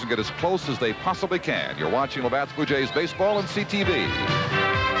contenders and get as close as they possibly can. You're watching Labatt's Blue Jays baseball on CTV.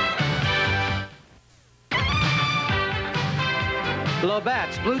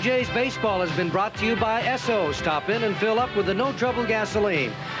 Labatt's Blue Jays baseball has been brought to you by Esso. Stop in and fill up with the no trouble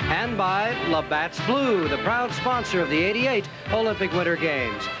gasoline. And by Labatt's Blue, the proud sponsor of the '88 Olympic Winter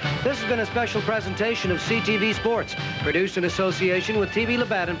Games. This has been a special presentation of CTV Sports, produced in association with TV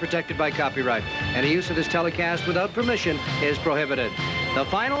Labatt and protected by copyright. Any use of this telecast without permission is prohibited. The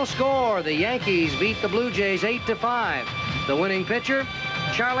final score, the Yankees beat the Blue Jays 8-5. The winning pitcher,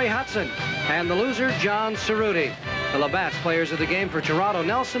 Charlie Hudson, and the loser, John Cerruti. The Labatt's players of the game for Toronto,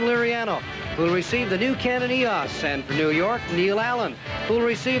 Nelson Liriano, who will receive the new Canon EOS, and for New York, Neil Allen, who will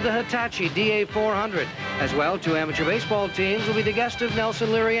receive the Hitachi DA400. As well, 2 amateur baseball teams will be the guest of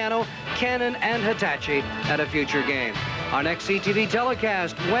Nelson Liriano, Canon, and Hitachi at a future game. Our next CTV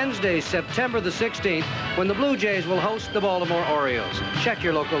telecast, Wednesday, September the 16th, when the Blue Jays will host the Baltimore Orioles. Check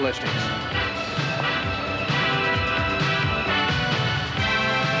your local listings.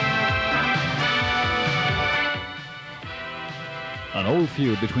 An old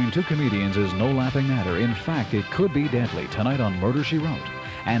feud between 2 comedians is no laughing matter. In fact, it could be deadly. Tonight on Murder, She Wrote.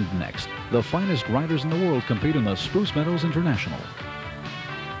 And next, the finest writers in the world compete in the Spruce Meadows International.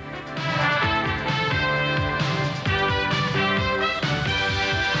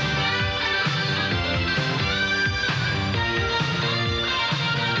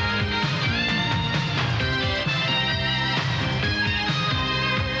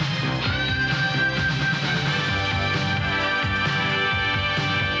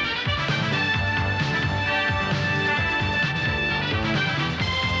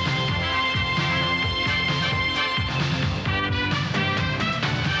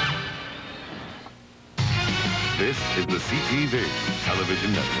 This is the CTV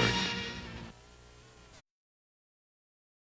Television Network.